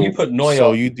 So we put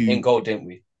Neuer in goal, didn't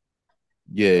we?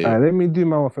 Yeah. All right, let me do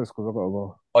my one first because I gotta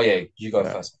go. Oh yeah, you go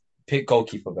first. Pick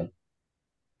goalkeeper, Ben.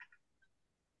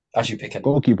 Actually, pick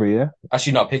anyone. Goalkeeper, yeah.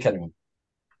 Actually, no, pick anyone.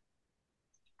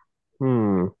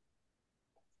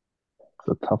 It's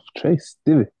a tough choice,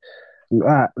 did it? All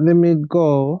right, let me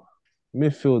go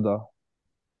midfielder.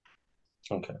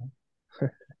 Okay.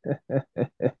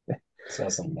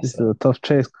 This is a tough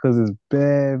choice because it's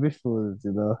bare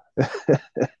midfielders,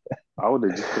 I would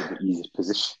have just picked the easiest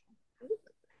position.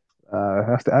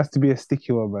 Has to be a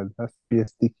sticky one, man. Has to be a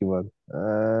sticky one.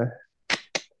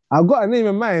 I've got a name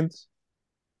in mind.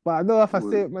 But I know if I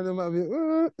say it, man, it might be.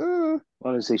 I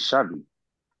want to say Xavi.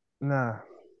 Nah,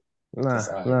 That's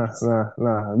eyes.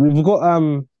 nah. We've got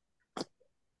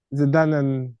Zidane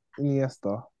and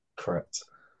Iniesta. Correct.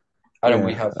 And then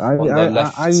we Yeah, have on the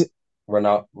left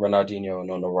Ronaldinho,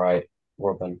 and on the right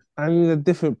Robin. I need a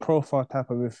different profile type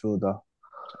of midfielder.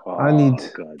 Oh, I need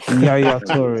God. Yaya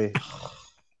Toure.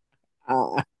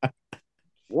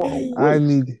 What a I waste.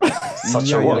 need Such a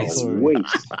Yaya What a Toure.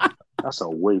 waste. That's a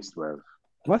waste, man.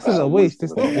 What's a waste?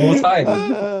 It's Of not all time.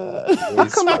 How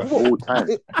come that? All time.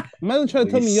 Man, trying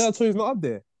to tell me Waste. Yaya Toure's not up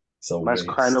there. So Man's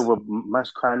crying over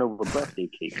birthday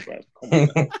cake, man. Come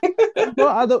on. Bro,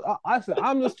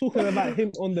 I'm just talking about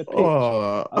him on the pitch.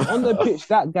 On the pitch,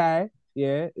 that guy,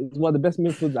 yeah, is one of the best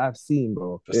midfielders I've seen,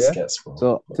 bro. Yeah? Busquets, bro.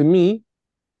 So to me,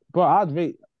 bro, I'd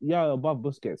rate Yaya above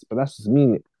Busquets, but that's just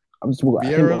me. I'm just talking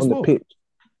about him on the pitch.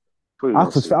 I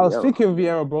was thinking of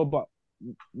Vieira, bro, but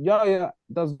Yaya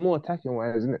does more attacking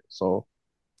wise, isn't it? So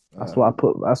that's why I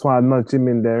put. That's why I nudged him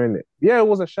in there, innit? Yeah, it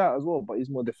was a shout as well, but he's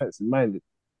more defensive minded.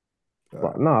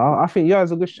 But no, I think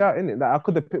Yaya's a good shout, innit? Like, I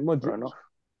could have picked Modric.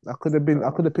 I could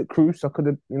have picked Cruz. I could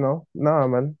have, nah,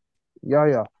 man.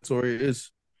 Yaya. That's where it is.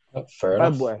 Fair Bad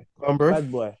enough. boy. Come on, bro.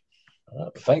 Bad boy.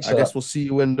 Thanks I for guess that. we'll see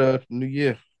you in the new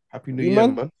year. Happy New You Year,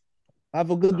 man? man. Have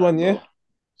a good one, yeah?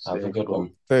 Have a good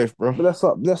one. Safe, bro. Bless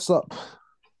up.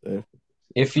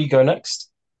 If you go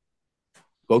next,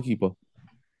 Goalkeeper.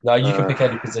 now you can pick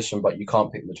any position, but you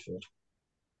can't pick midfield.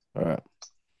 All right.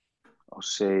 I'll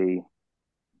say.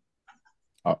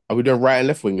 Are we doing right and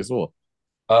left wing as well?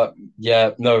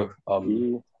 Yeah, no.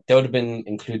 Yeah. They would have been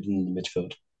included in the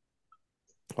midfield.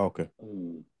 Okay.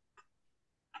 It's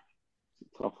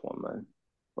a tough one, man.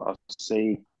 But I'll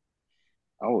say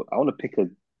I want to pick a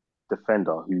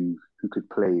defender who could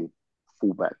play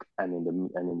fullback and in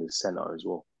the center as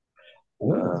well.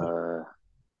 Ooh.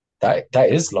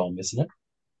 That is Lam, isn't it?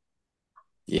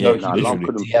 Yeah, No, Lam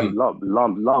couldn't. DM.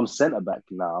 Lam centre back.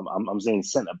 Nah, I'm saying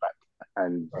centre back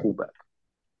and fullback.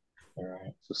 All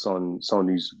right. So someone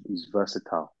who's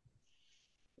versatile.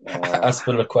 As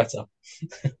for Laqueta.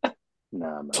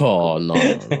 Nah, man. Oh, no.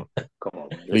 Come on,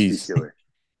 man. Please.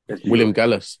 Let's be William real.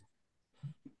 Gallas.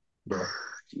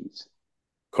 Jeez.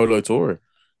 Colo Torre.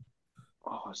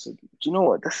 Oh, so, do you know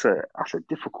what? That's a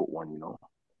difficult one,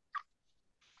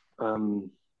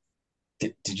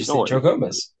 Did you say Joe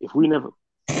Gomez? If we never,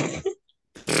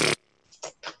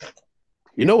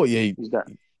 You know what? Yeah. who's that?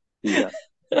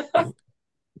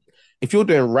 If you're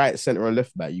doing right, centre, and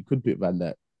left back, you could pick Van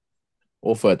Dijk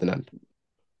or Ferdinand.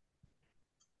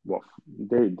 What?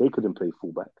 They couldn't play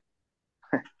fullback.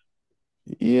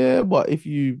 Yeah, but if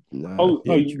you. Do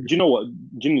you know what?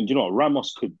 Do you know what?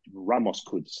 Ramos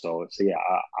could. So yeah,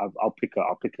 I'll pick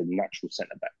a natural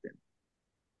centre back then.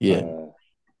 Yeah.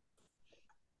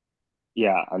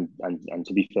 Yeah, and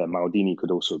to be fair, Maldini could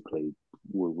also play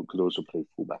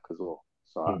fullback as well.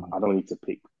 So I don't need to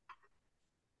pick.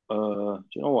 Do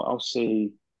you know what? I'll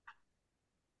say.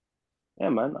 Yeah,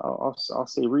 man. I'll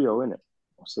say Rio, innit?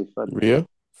 I'll say Ferdinand. Rio?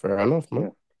 Fair enough,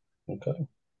 man. Yeah. Okay.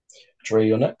 Dre,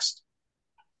 you're next.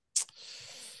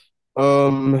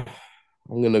 I'm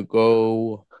gonna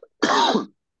go. Oh,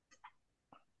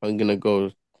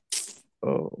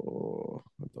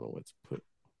 I don't know where to put.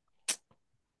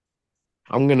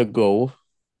 I'm gonna go.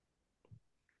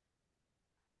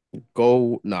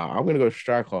 I'm gonna go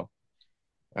striker.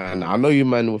 And I know you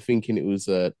man were thinking it was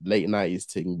a late 90s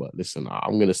thing, but listen,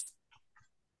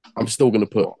 I'm still gonna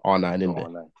put R9 in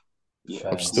there. Yeah,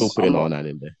 I'm still putting R9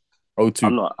 in there. O2.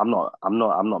 I'm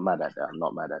not mad at that. I'm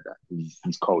not mad at that.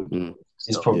 He's cold.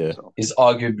 He's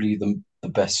arguably the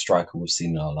best striker we've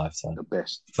seen in our lifetime. The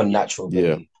best for natural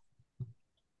ability.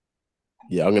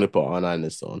 Yeah, I'm gonna put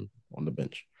R9 on the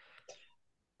bench.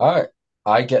 All right.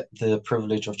 I get the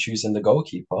privilege of choosing the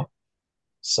goalkeeper.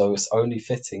 So it's only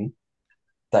fitting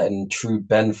that in true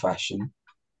Ben fashion,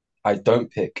 I don't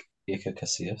pick Iker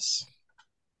Casillas.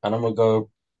 And I'm going to go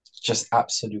just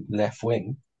absolute left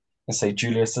wing and say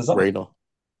Julius Caesar. Reina.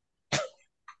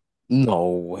 No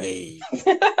way.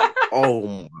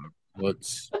 Oh my God.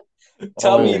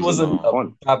 Tell me he wasn't a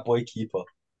bad boy keeper.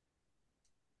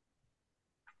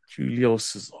 Julio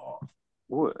Caesar.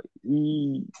 What?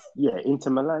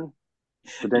 Inter Milan.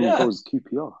 But then he goes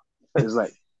QPR. It's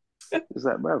like,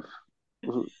 bruv.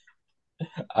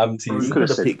 I'm teasing. You could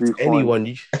have picked anyone.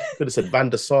 You could have said Van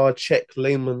der Sar, Czech,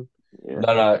 Lehmann. Yeah.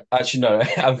 No. Actually, no.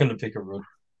 I'm going to pick a real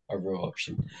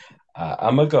option.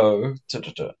 I'm going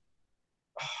to go...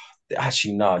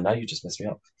 Actually, no. Now you just messed me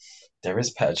up. There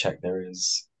is Petr Cech. There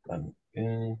is...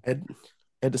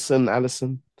 Edison,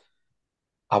 Allison.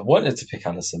 I wanted to pick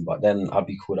Allison, but then I'd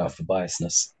be called out for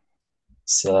biasness.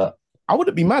 So... I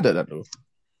wouldn't be mad at that, though.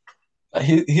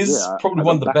 He's probably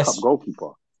one of the backup best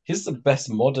goalkeeper. He's the best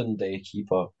modern day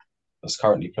keeper that's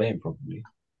currently playing, probably.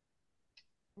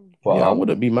 But, I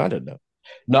wouldn't be mad at that.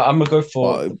 No, I'm gonna go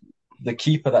for the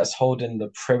keeper that's holding the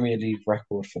Premier League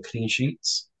record for clean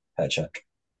sheets. Check.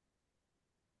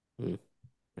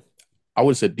 I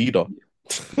would say Dida.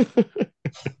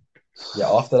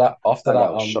 Yeah, after that,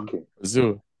 shocking.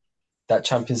 Brazil. That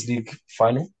Champions League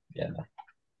final. Yeah.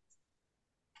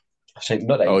 Actually,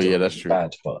 not that. Oh yeah, that's true.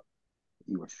 Bad, but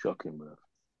he was shocking, bro.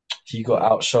 He got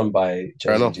outshone by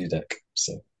Jerzy Dudek.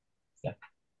 So, yeah.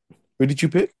 Who did you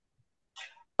pick?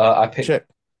 I picked. Czech.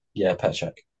 Yeah,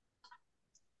 Petr.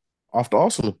 After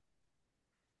Arsenal.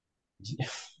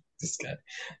 This guy,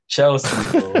 Chelsea.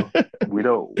 Bro. we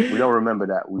don't remember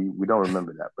that. We don't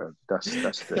remember that, bro. That's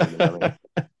the. You know what I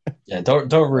mean? Yeah,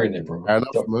 don't ruin it, bro.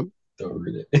 Don't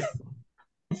ruin it.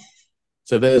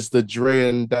 So there's the Dre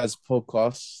and Daz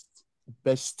podcast.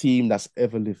 Best team that's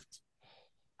ever lived.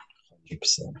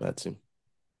 100%. That's him.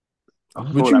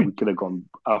 I feel like we could have gone.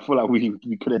 I feel like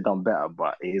we could have done better,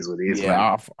 but it is what it is.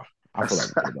 Yeah, I feel like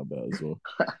we could have done better as well.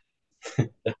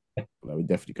 Like we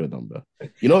definitely could have done better.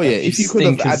 You know, yeah. If you could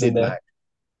have added that,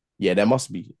 yeah, there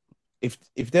must be.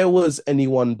 If there was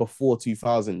anyone before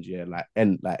 2000, yeah, like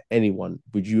anyone,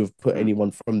 would you have put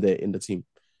anyone from there in the team?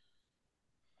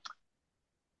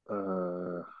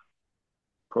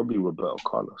 Probably Roberto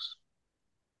Carlos.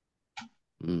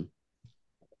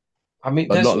 I mean,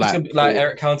 But there's not like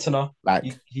Eric Cantona. Like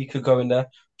he could go in there.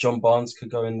 John Barnes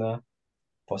could go in there,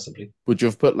 possibly. Would you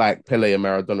have put like Pele and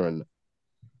Maradona in there?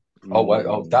 Oh wait,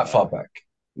 that far back.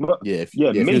 If you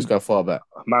was going far back.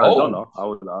 Maradona, I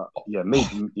would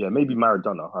maybe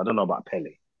Maradona. I don't know about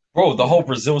Pele. Bro, the whole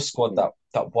Brazil squad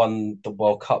that won the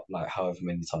World Cup, like however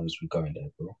many times we go in there,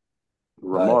 bro.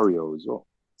 Romario as well.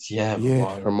 Yeah,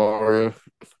 Romario,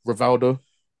 Rivaldo.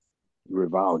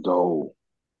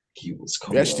 He was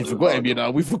cool. We actually forgot him, you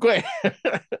know. We forgot him.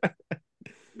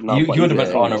 No, you would have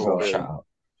been on a roll shout out.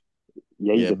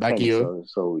 Yeah, he's a 10,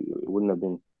 so it wouldn't have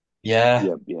been. Yeah.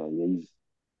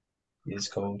 He's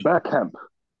cold. Bergkamp.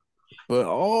 But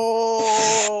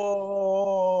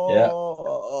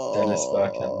Dennis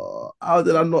Bergkamp. How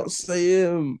did I not say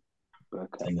him?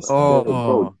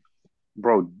 Bergkamp.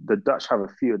 Bro, the Dutch have a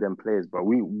few of them players, but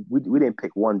we didn't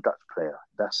pick one Dutch player.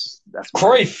 That's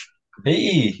Cruyff.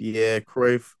 B. Yeah,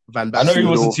 Cruyff. Van Basten. I know he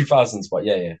was in 2000s, but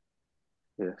yeah.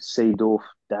 Yeah, Seedorf,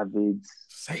 Davids.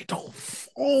 Seedorf.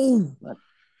 Oh,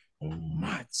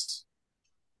 mad.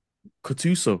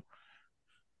 Gattuso.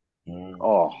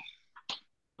 Oh,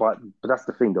 but that's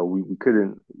the thing though. We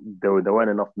couldn't. There weren't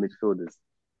enough midfielders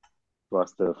for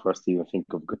us to even think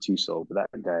of Gattuso. But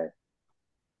that guy,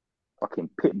 fucking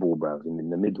pitbull, bro, in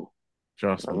the middle.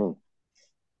 Trust me.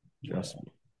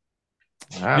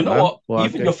 You know what? Well,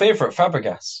 even your favorite,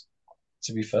 Fabregas.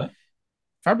 To be fair,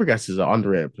 Fabregas is an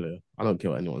underrated player. I don't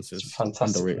care what anyone says.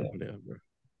 Fantastic underrated player, bro.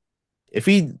 If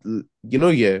he,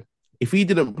 if he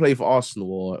didn't play for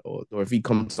Arsenal or if he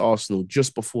comes to Arsenal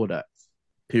just before that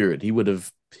period, he would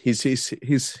have his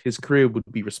career would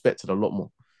be respected a lot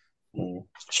more.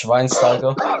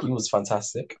 Schweinsteiger, he was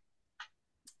fantastic.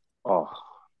 Oh,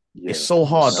 yeah. It's so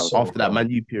hard after that Man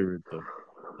U period, though.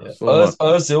 Yeah.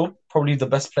 Ozil, probably the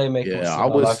best playmaker in our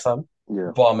lifetime.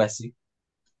 Yeah. Bar Messi.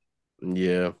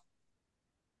 Yeah.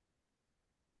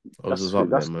 That's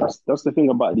the thing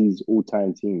about these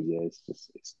all-time teams. Yeah,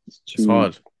 it's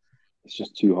hard. It's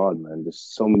just too hard, man. There's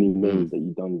so many names that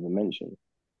you don't even mention.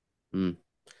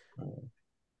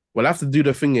 We'll have to do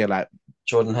the thing here, like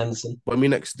Jordan Henderson. When we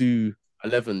next do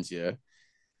 11s, yeah.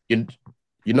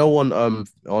 You know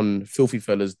on Filthy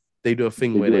Fellas, they do a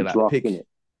thing where they like pick.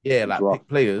 Pick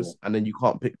players, and then you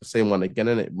can't pick the same one again,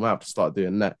 innit? We might have to start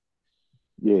doing that.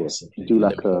 Yeah, do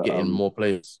like getting more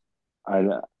players,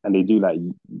 and they do like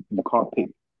you can't pick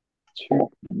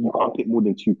two. You can't pick more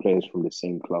than two players from the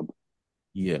same club.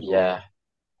 Yeah.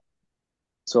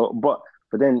 So, but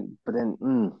then,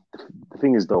 the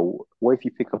thing is though, what if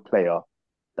you pick a player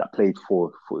that played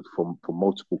for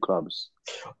multiple clubs?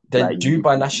 Then like, do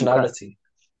by nationality.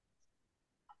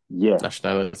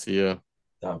 Nationality, yeah.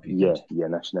 That would be good.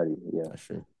 Nationality, yeah. That's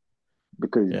true.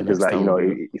 Because like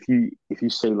if you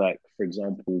say like for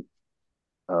example,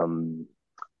 I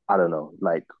don't know,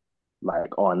 like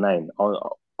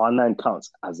R9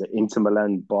 counts as an Inter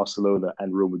Milan, Barcelona,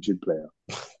 and Real Madrid player.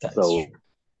 So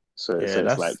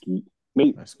it's like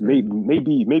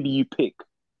maybe you pick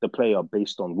the player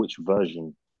based on which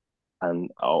version and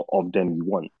of them you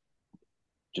want.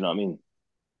 Do you know what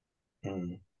I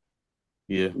mean?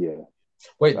 Yeah.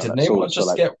 Wait, did Neymar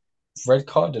just get red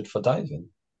carded for diving?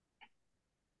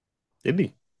 Did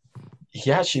he?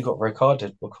 He actually got red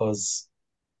carded because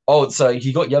Oh, so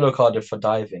he got yellow carded for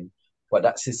diving, but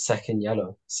that's his second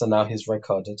yellow. So now he's red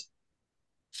carded.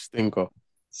 Stinker.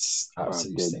 It's Bruv,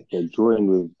 absolutely stink. they're drawing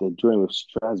with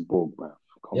Strasbourg, bruv.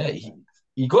 Come Yeah, on, he, man.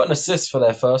 he got an assist for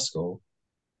their first goal.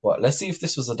 But let's see if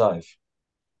this was a dive.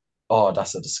 Oh,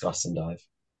 that's a disgusting dive.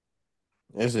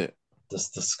 Is it? That's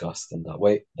disgusting. That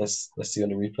wait, let's see on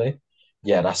the replay.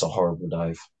 Yeah, that's a horrible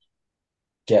dive.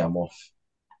 Get him off.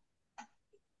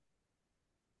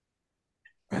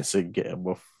 I said get him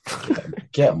off.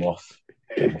 Get him off.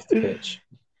 Get him off the pitch.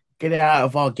 Get it out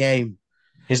of our game.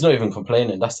 He's not even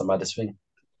complaining. That's the maddest thing.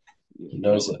 He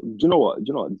knows it. Do you know what?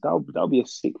 That'll be a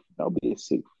sick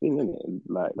thing, isn't it?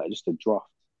 Like just a draft.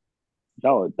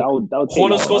 That'll take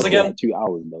Haaland scores again. like 2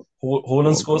 hours though.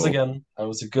 Haaland scores again. That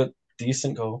was a good,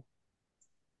 decent goal.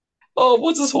 Oh,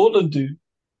 what does Haaland do?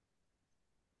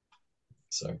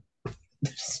 Sorry.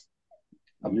 Yeah,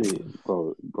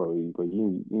 bro,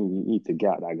 you need to get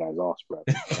out that guy's ass, bro.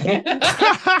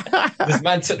 This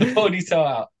man took the ponytail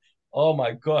out. Oh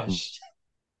my gosh.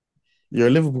 You're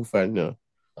a Liverpool fan, yeah.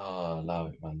 Oh, allow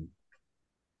it, man.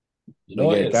 You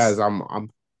know yeah, what, guys, I'm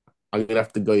gonna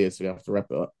have to go here, so we have to wrap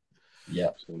it up.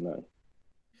 Yeah. So, no.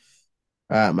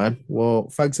 All right, man. Well,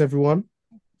 thanks everyone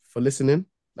for listening.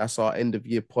 That's our end of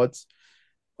year pods.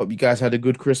 Hope you guys had a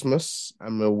good Christmas,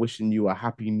 and we're wishing you a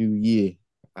happy new year.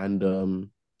 And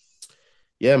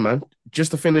yeah, man.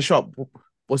 Just to finish up,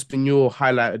 what's been your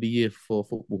highlight of the year for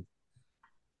football?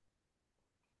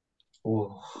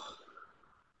 Ooh.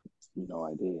 No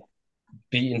idea.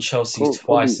 Beating Chelsea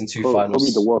twice in two finals.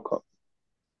 Probably the World Cup.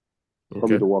 Okay.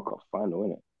 Probably the World Cup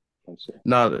final,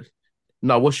 innit?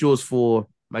 No. What's yours for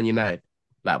Man United?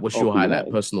 Like, what's your highlight,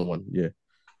 United. personal one? Yeah.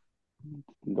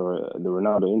 The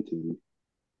Ronaldo interview.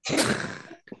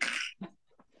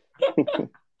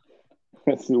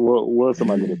 What else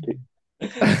am I gonna pick?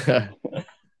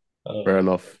 Fair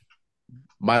enough.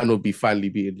 Mine will be finally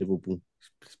beating Liverpool.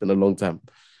 It's been a long time.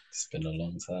 It's been a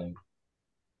long time.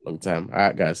 Long time. All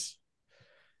right, guys.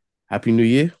 Happy New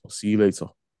Year. I'll see you later.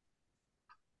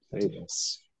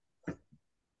 Adios.